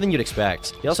 but more than you'd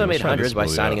expect. He also made hundreds by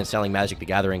signing and selling Magic the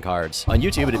Gathering cards. On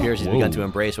YouTube, it appears he's begun to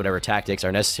embrace whatever tactics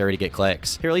are necessary to get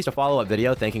clicks. He released a follow-up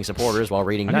video thanking supporters while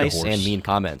reading nice and mean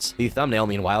comments. The thumbnail,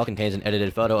 meanwhile, contains an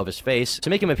edited photo of his face to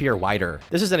make him appear wider.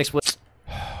 This is an explicit...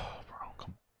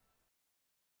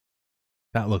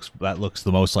 That looks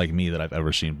the most like me that I've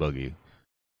ever seen Boogie.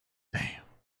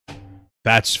 Damn.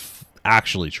 That's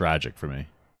actually tragic for me.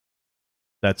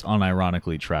 That's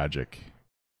unironically tragic.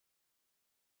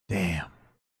 Damn.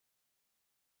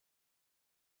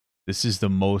 This is the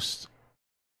most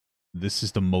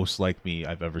like me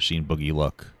I've ever seen Boogie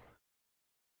look.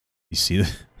 You see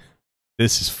that?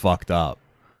 This is fucked up.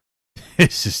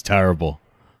 This is terrible.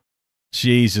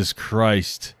 Jesus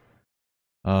Christ.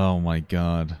 Oh my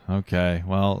God. Okay.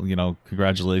 Well, you know,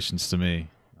 congratulations to me.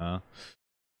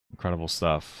 Incredible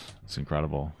stuff. It's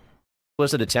incredible.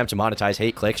 Explicit attempt to monetize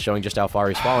hate clicks, showing just how far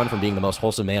he's fallen from being the most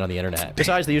wholesome man on the internet.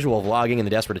 Besides the usual vlogging and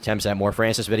the desperate attempts at more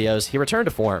Francis videos, he returned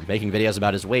to form, making videos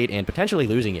about his weight and potentially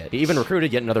losing it. He even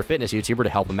recruited yet another fitness YouTuber to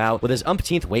help him out with his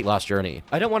umpteenth weight loss journey.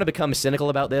 I don't want to become cynical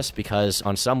about this because,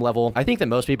 on some level, I think that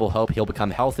most people hope he'll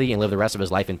become healthy and live the rest of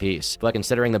his life in peace. But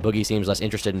considering that Boogie seems less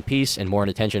interested in peace and more in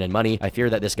attention and money, I fear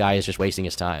that this guy is just wasting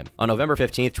his time. On November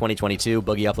 15th, 2022,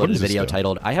 Boogie uploaded a video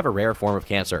titled, "I have a rare form of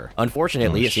cancer."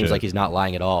 Unfortunately, it seems like he's not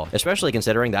lying at all, especially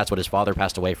considering that's what his father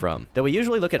passed away from. Though we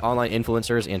usually look at online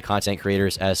influencers and content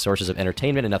creators as sources of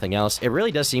entertainment and nothing else, it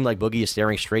really does seem like Boogie is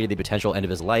staring straight at the potential end of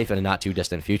his life in a not too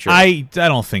distant future. I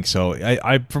don't think so.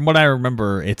 I from what I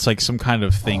remember, it's like some kind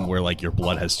of thing where like your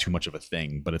blood has too much of a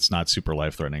thing, but it's not super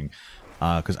life-threatening.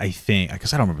 Because I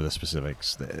don't remember the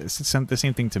specifics. It's the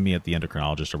same thing to me at the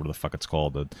endocrinologist or whatever the fuck it's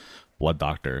called, the blood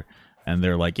doctor. And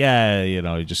they're like, yeah, you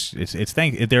know, just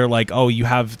they're like, oh, you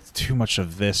have too much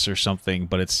of this or something,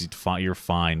 but it's fine, you're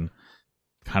fine.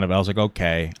 Kind of, I was like,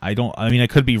 okay. I mean, I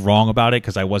could be wrong about it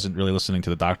because I wasn't really listening to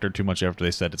the doctor too much after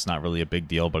they said it's not really a big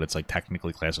deal, but it's like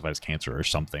technically classified as cancer or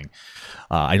something.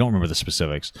 I don't remember the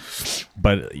specifics,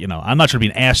 but you know, I'm not trying to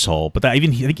be an asshole. But that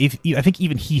I think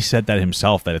even he said that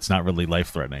himself, that it's not really life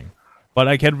threatening. But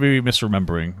I could be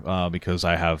misremembering because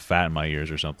I have fat in my ears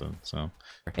or something. So.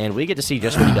 And we get to see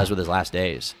just what he does with his last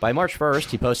days. By March 1st,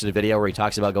 he posted a video where he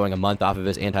talks about going a month off of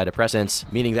his antidepressants,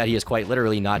 meaning that he is quite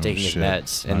literally not taking his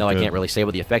meds. And though I can't really say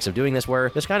what the effects of doing this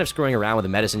were, this kind of screwing around with the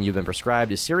medicine you've been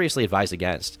prescribed is seriously advised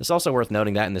against. It's also worth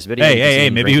noting that in this video... Hey,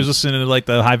 maybe he was listening to like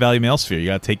the high value male sphere. You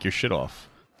gotta take your shit off.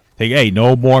 Hey,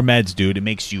 no more meds, dude. It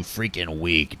makes you freaking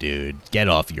weak, dude. Get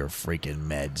off your freaking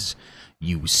meds,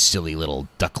 you silly little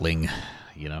duckling.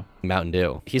 You know, Mountain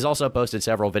Dew. He's also posted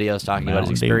several videos talking about his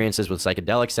experiences with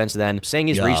psychedelics since then, saying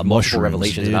he's reached multiple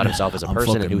revelations about himself as a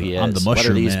person and who he is.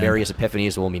 Whether these various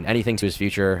epiphanies will mean anything to his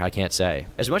future, I can't say.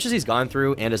 As much as he's gone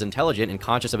through and as intelligent and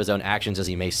conscious of his own actions as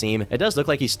he may seem, it does look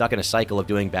like he's stuck in a cycle of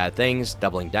doing bad things,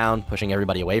 doubling down, pushing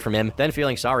everybody away from him, then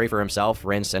feeling sorry for himself,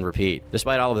 rinse and repeat.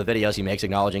 Despite all of the videos he makes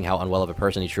acknowledging how unwell of a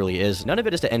person he truly is, none of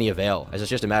it is to any avail, as it's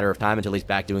just a matter of time until he's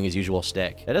back doing his usual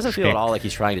shtick. It doesn't feel at all like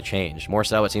he's trying to change. More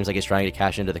so, it seems like he's trying to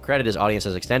cash into the credit his audience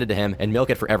has extended to him and milk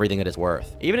it for everything it is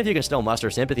worth. Even if you can still muster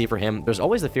sympathy for him, there's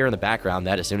always the fear in the background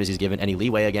that as soon as he's given any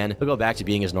leeway again, he'll go back to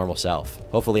being his normal self.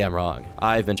 Hopefully I'm wrong.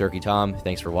 I've been Turkey Tom,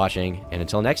 thanks for watching, and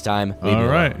until next time, leave me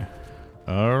alone.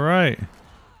 All right.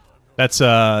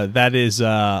 That is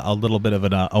a little bit of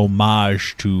an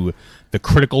homage to the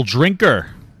Critical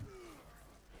Drinker.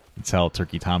 You can tell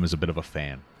Turkey Tom is a bit of a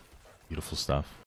fan. Beautiful stuff.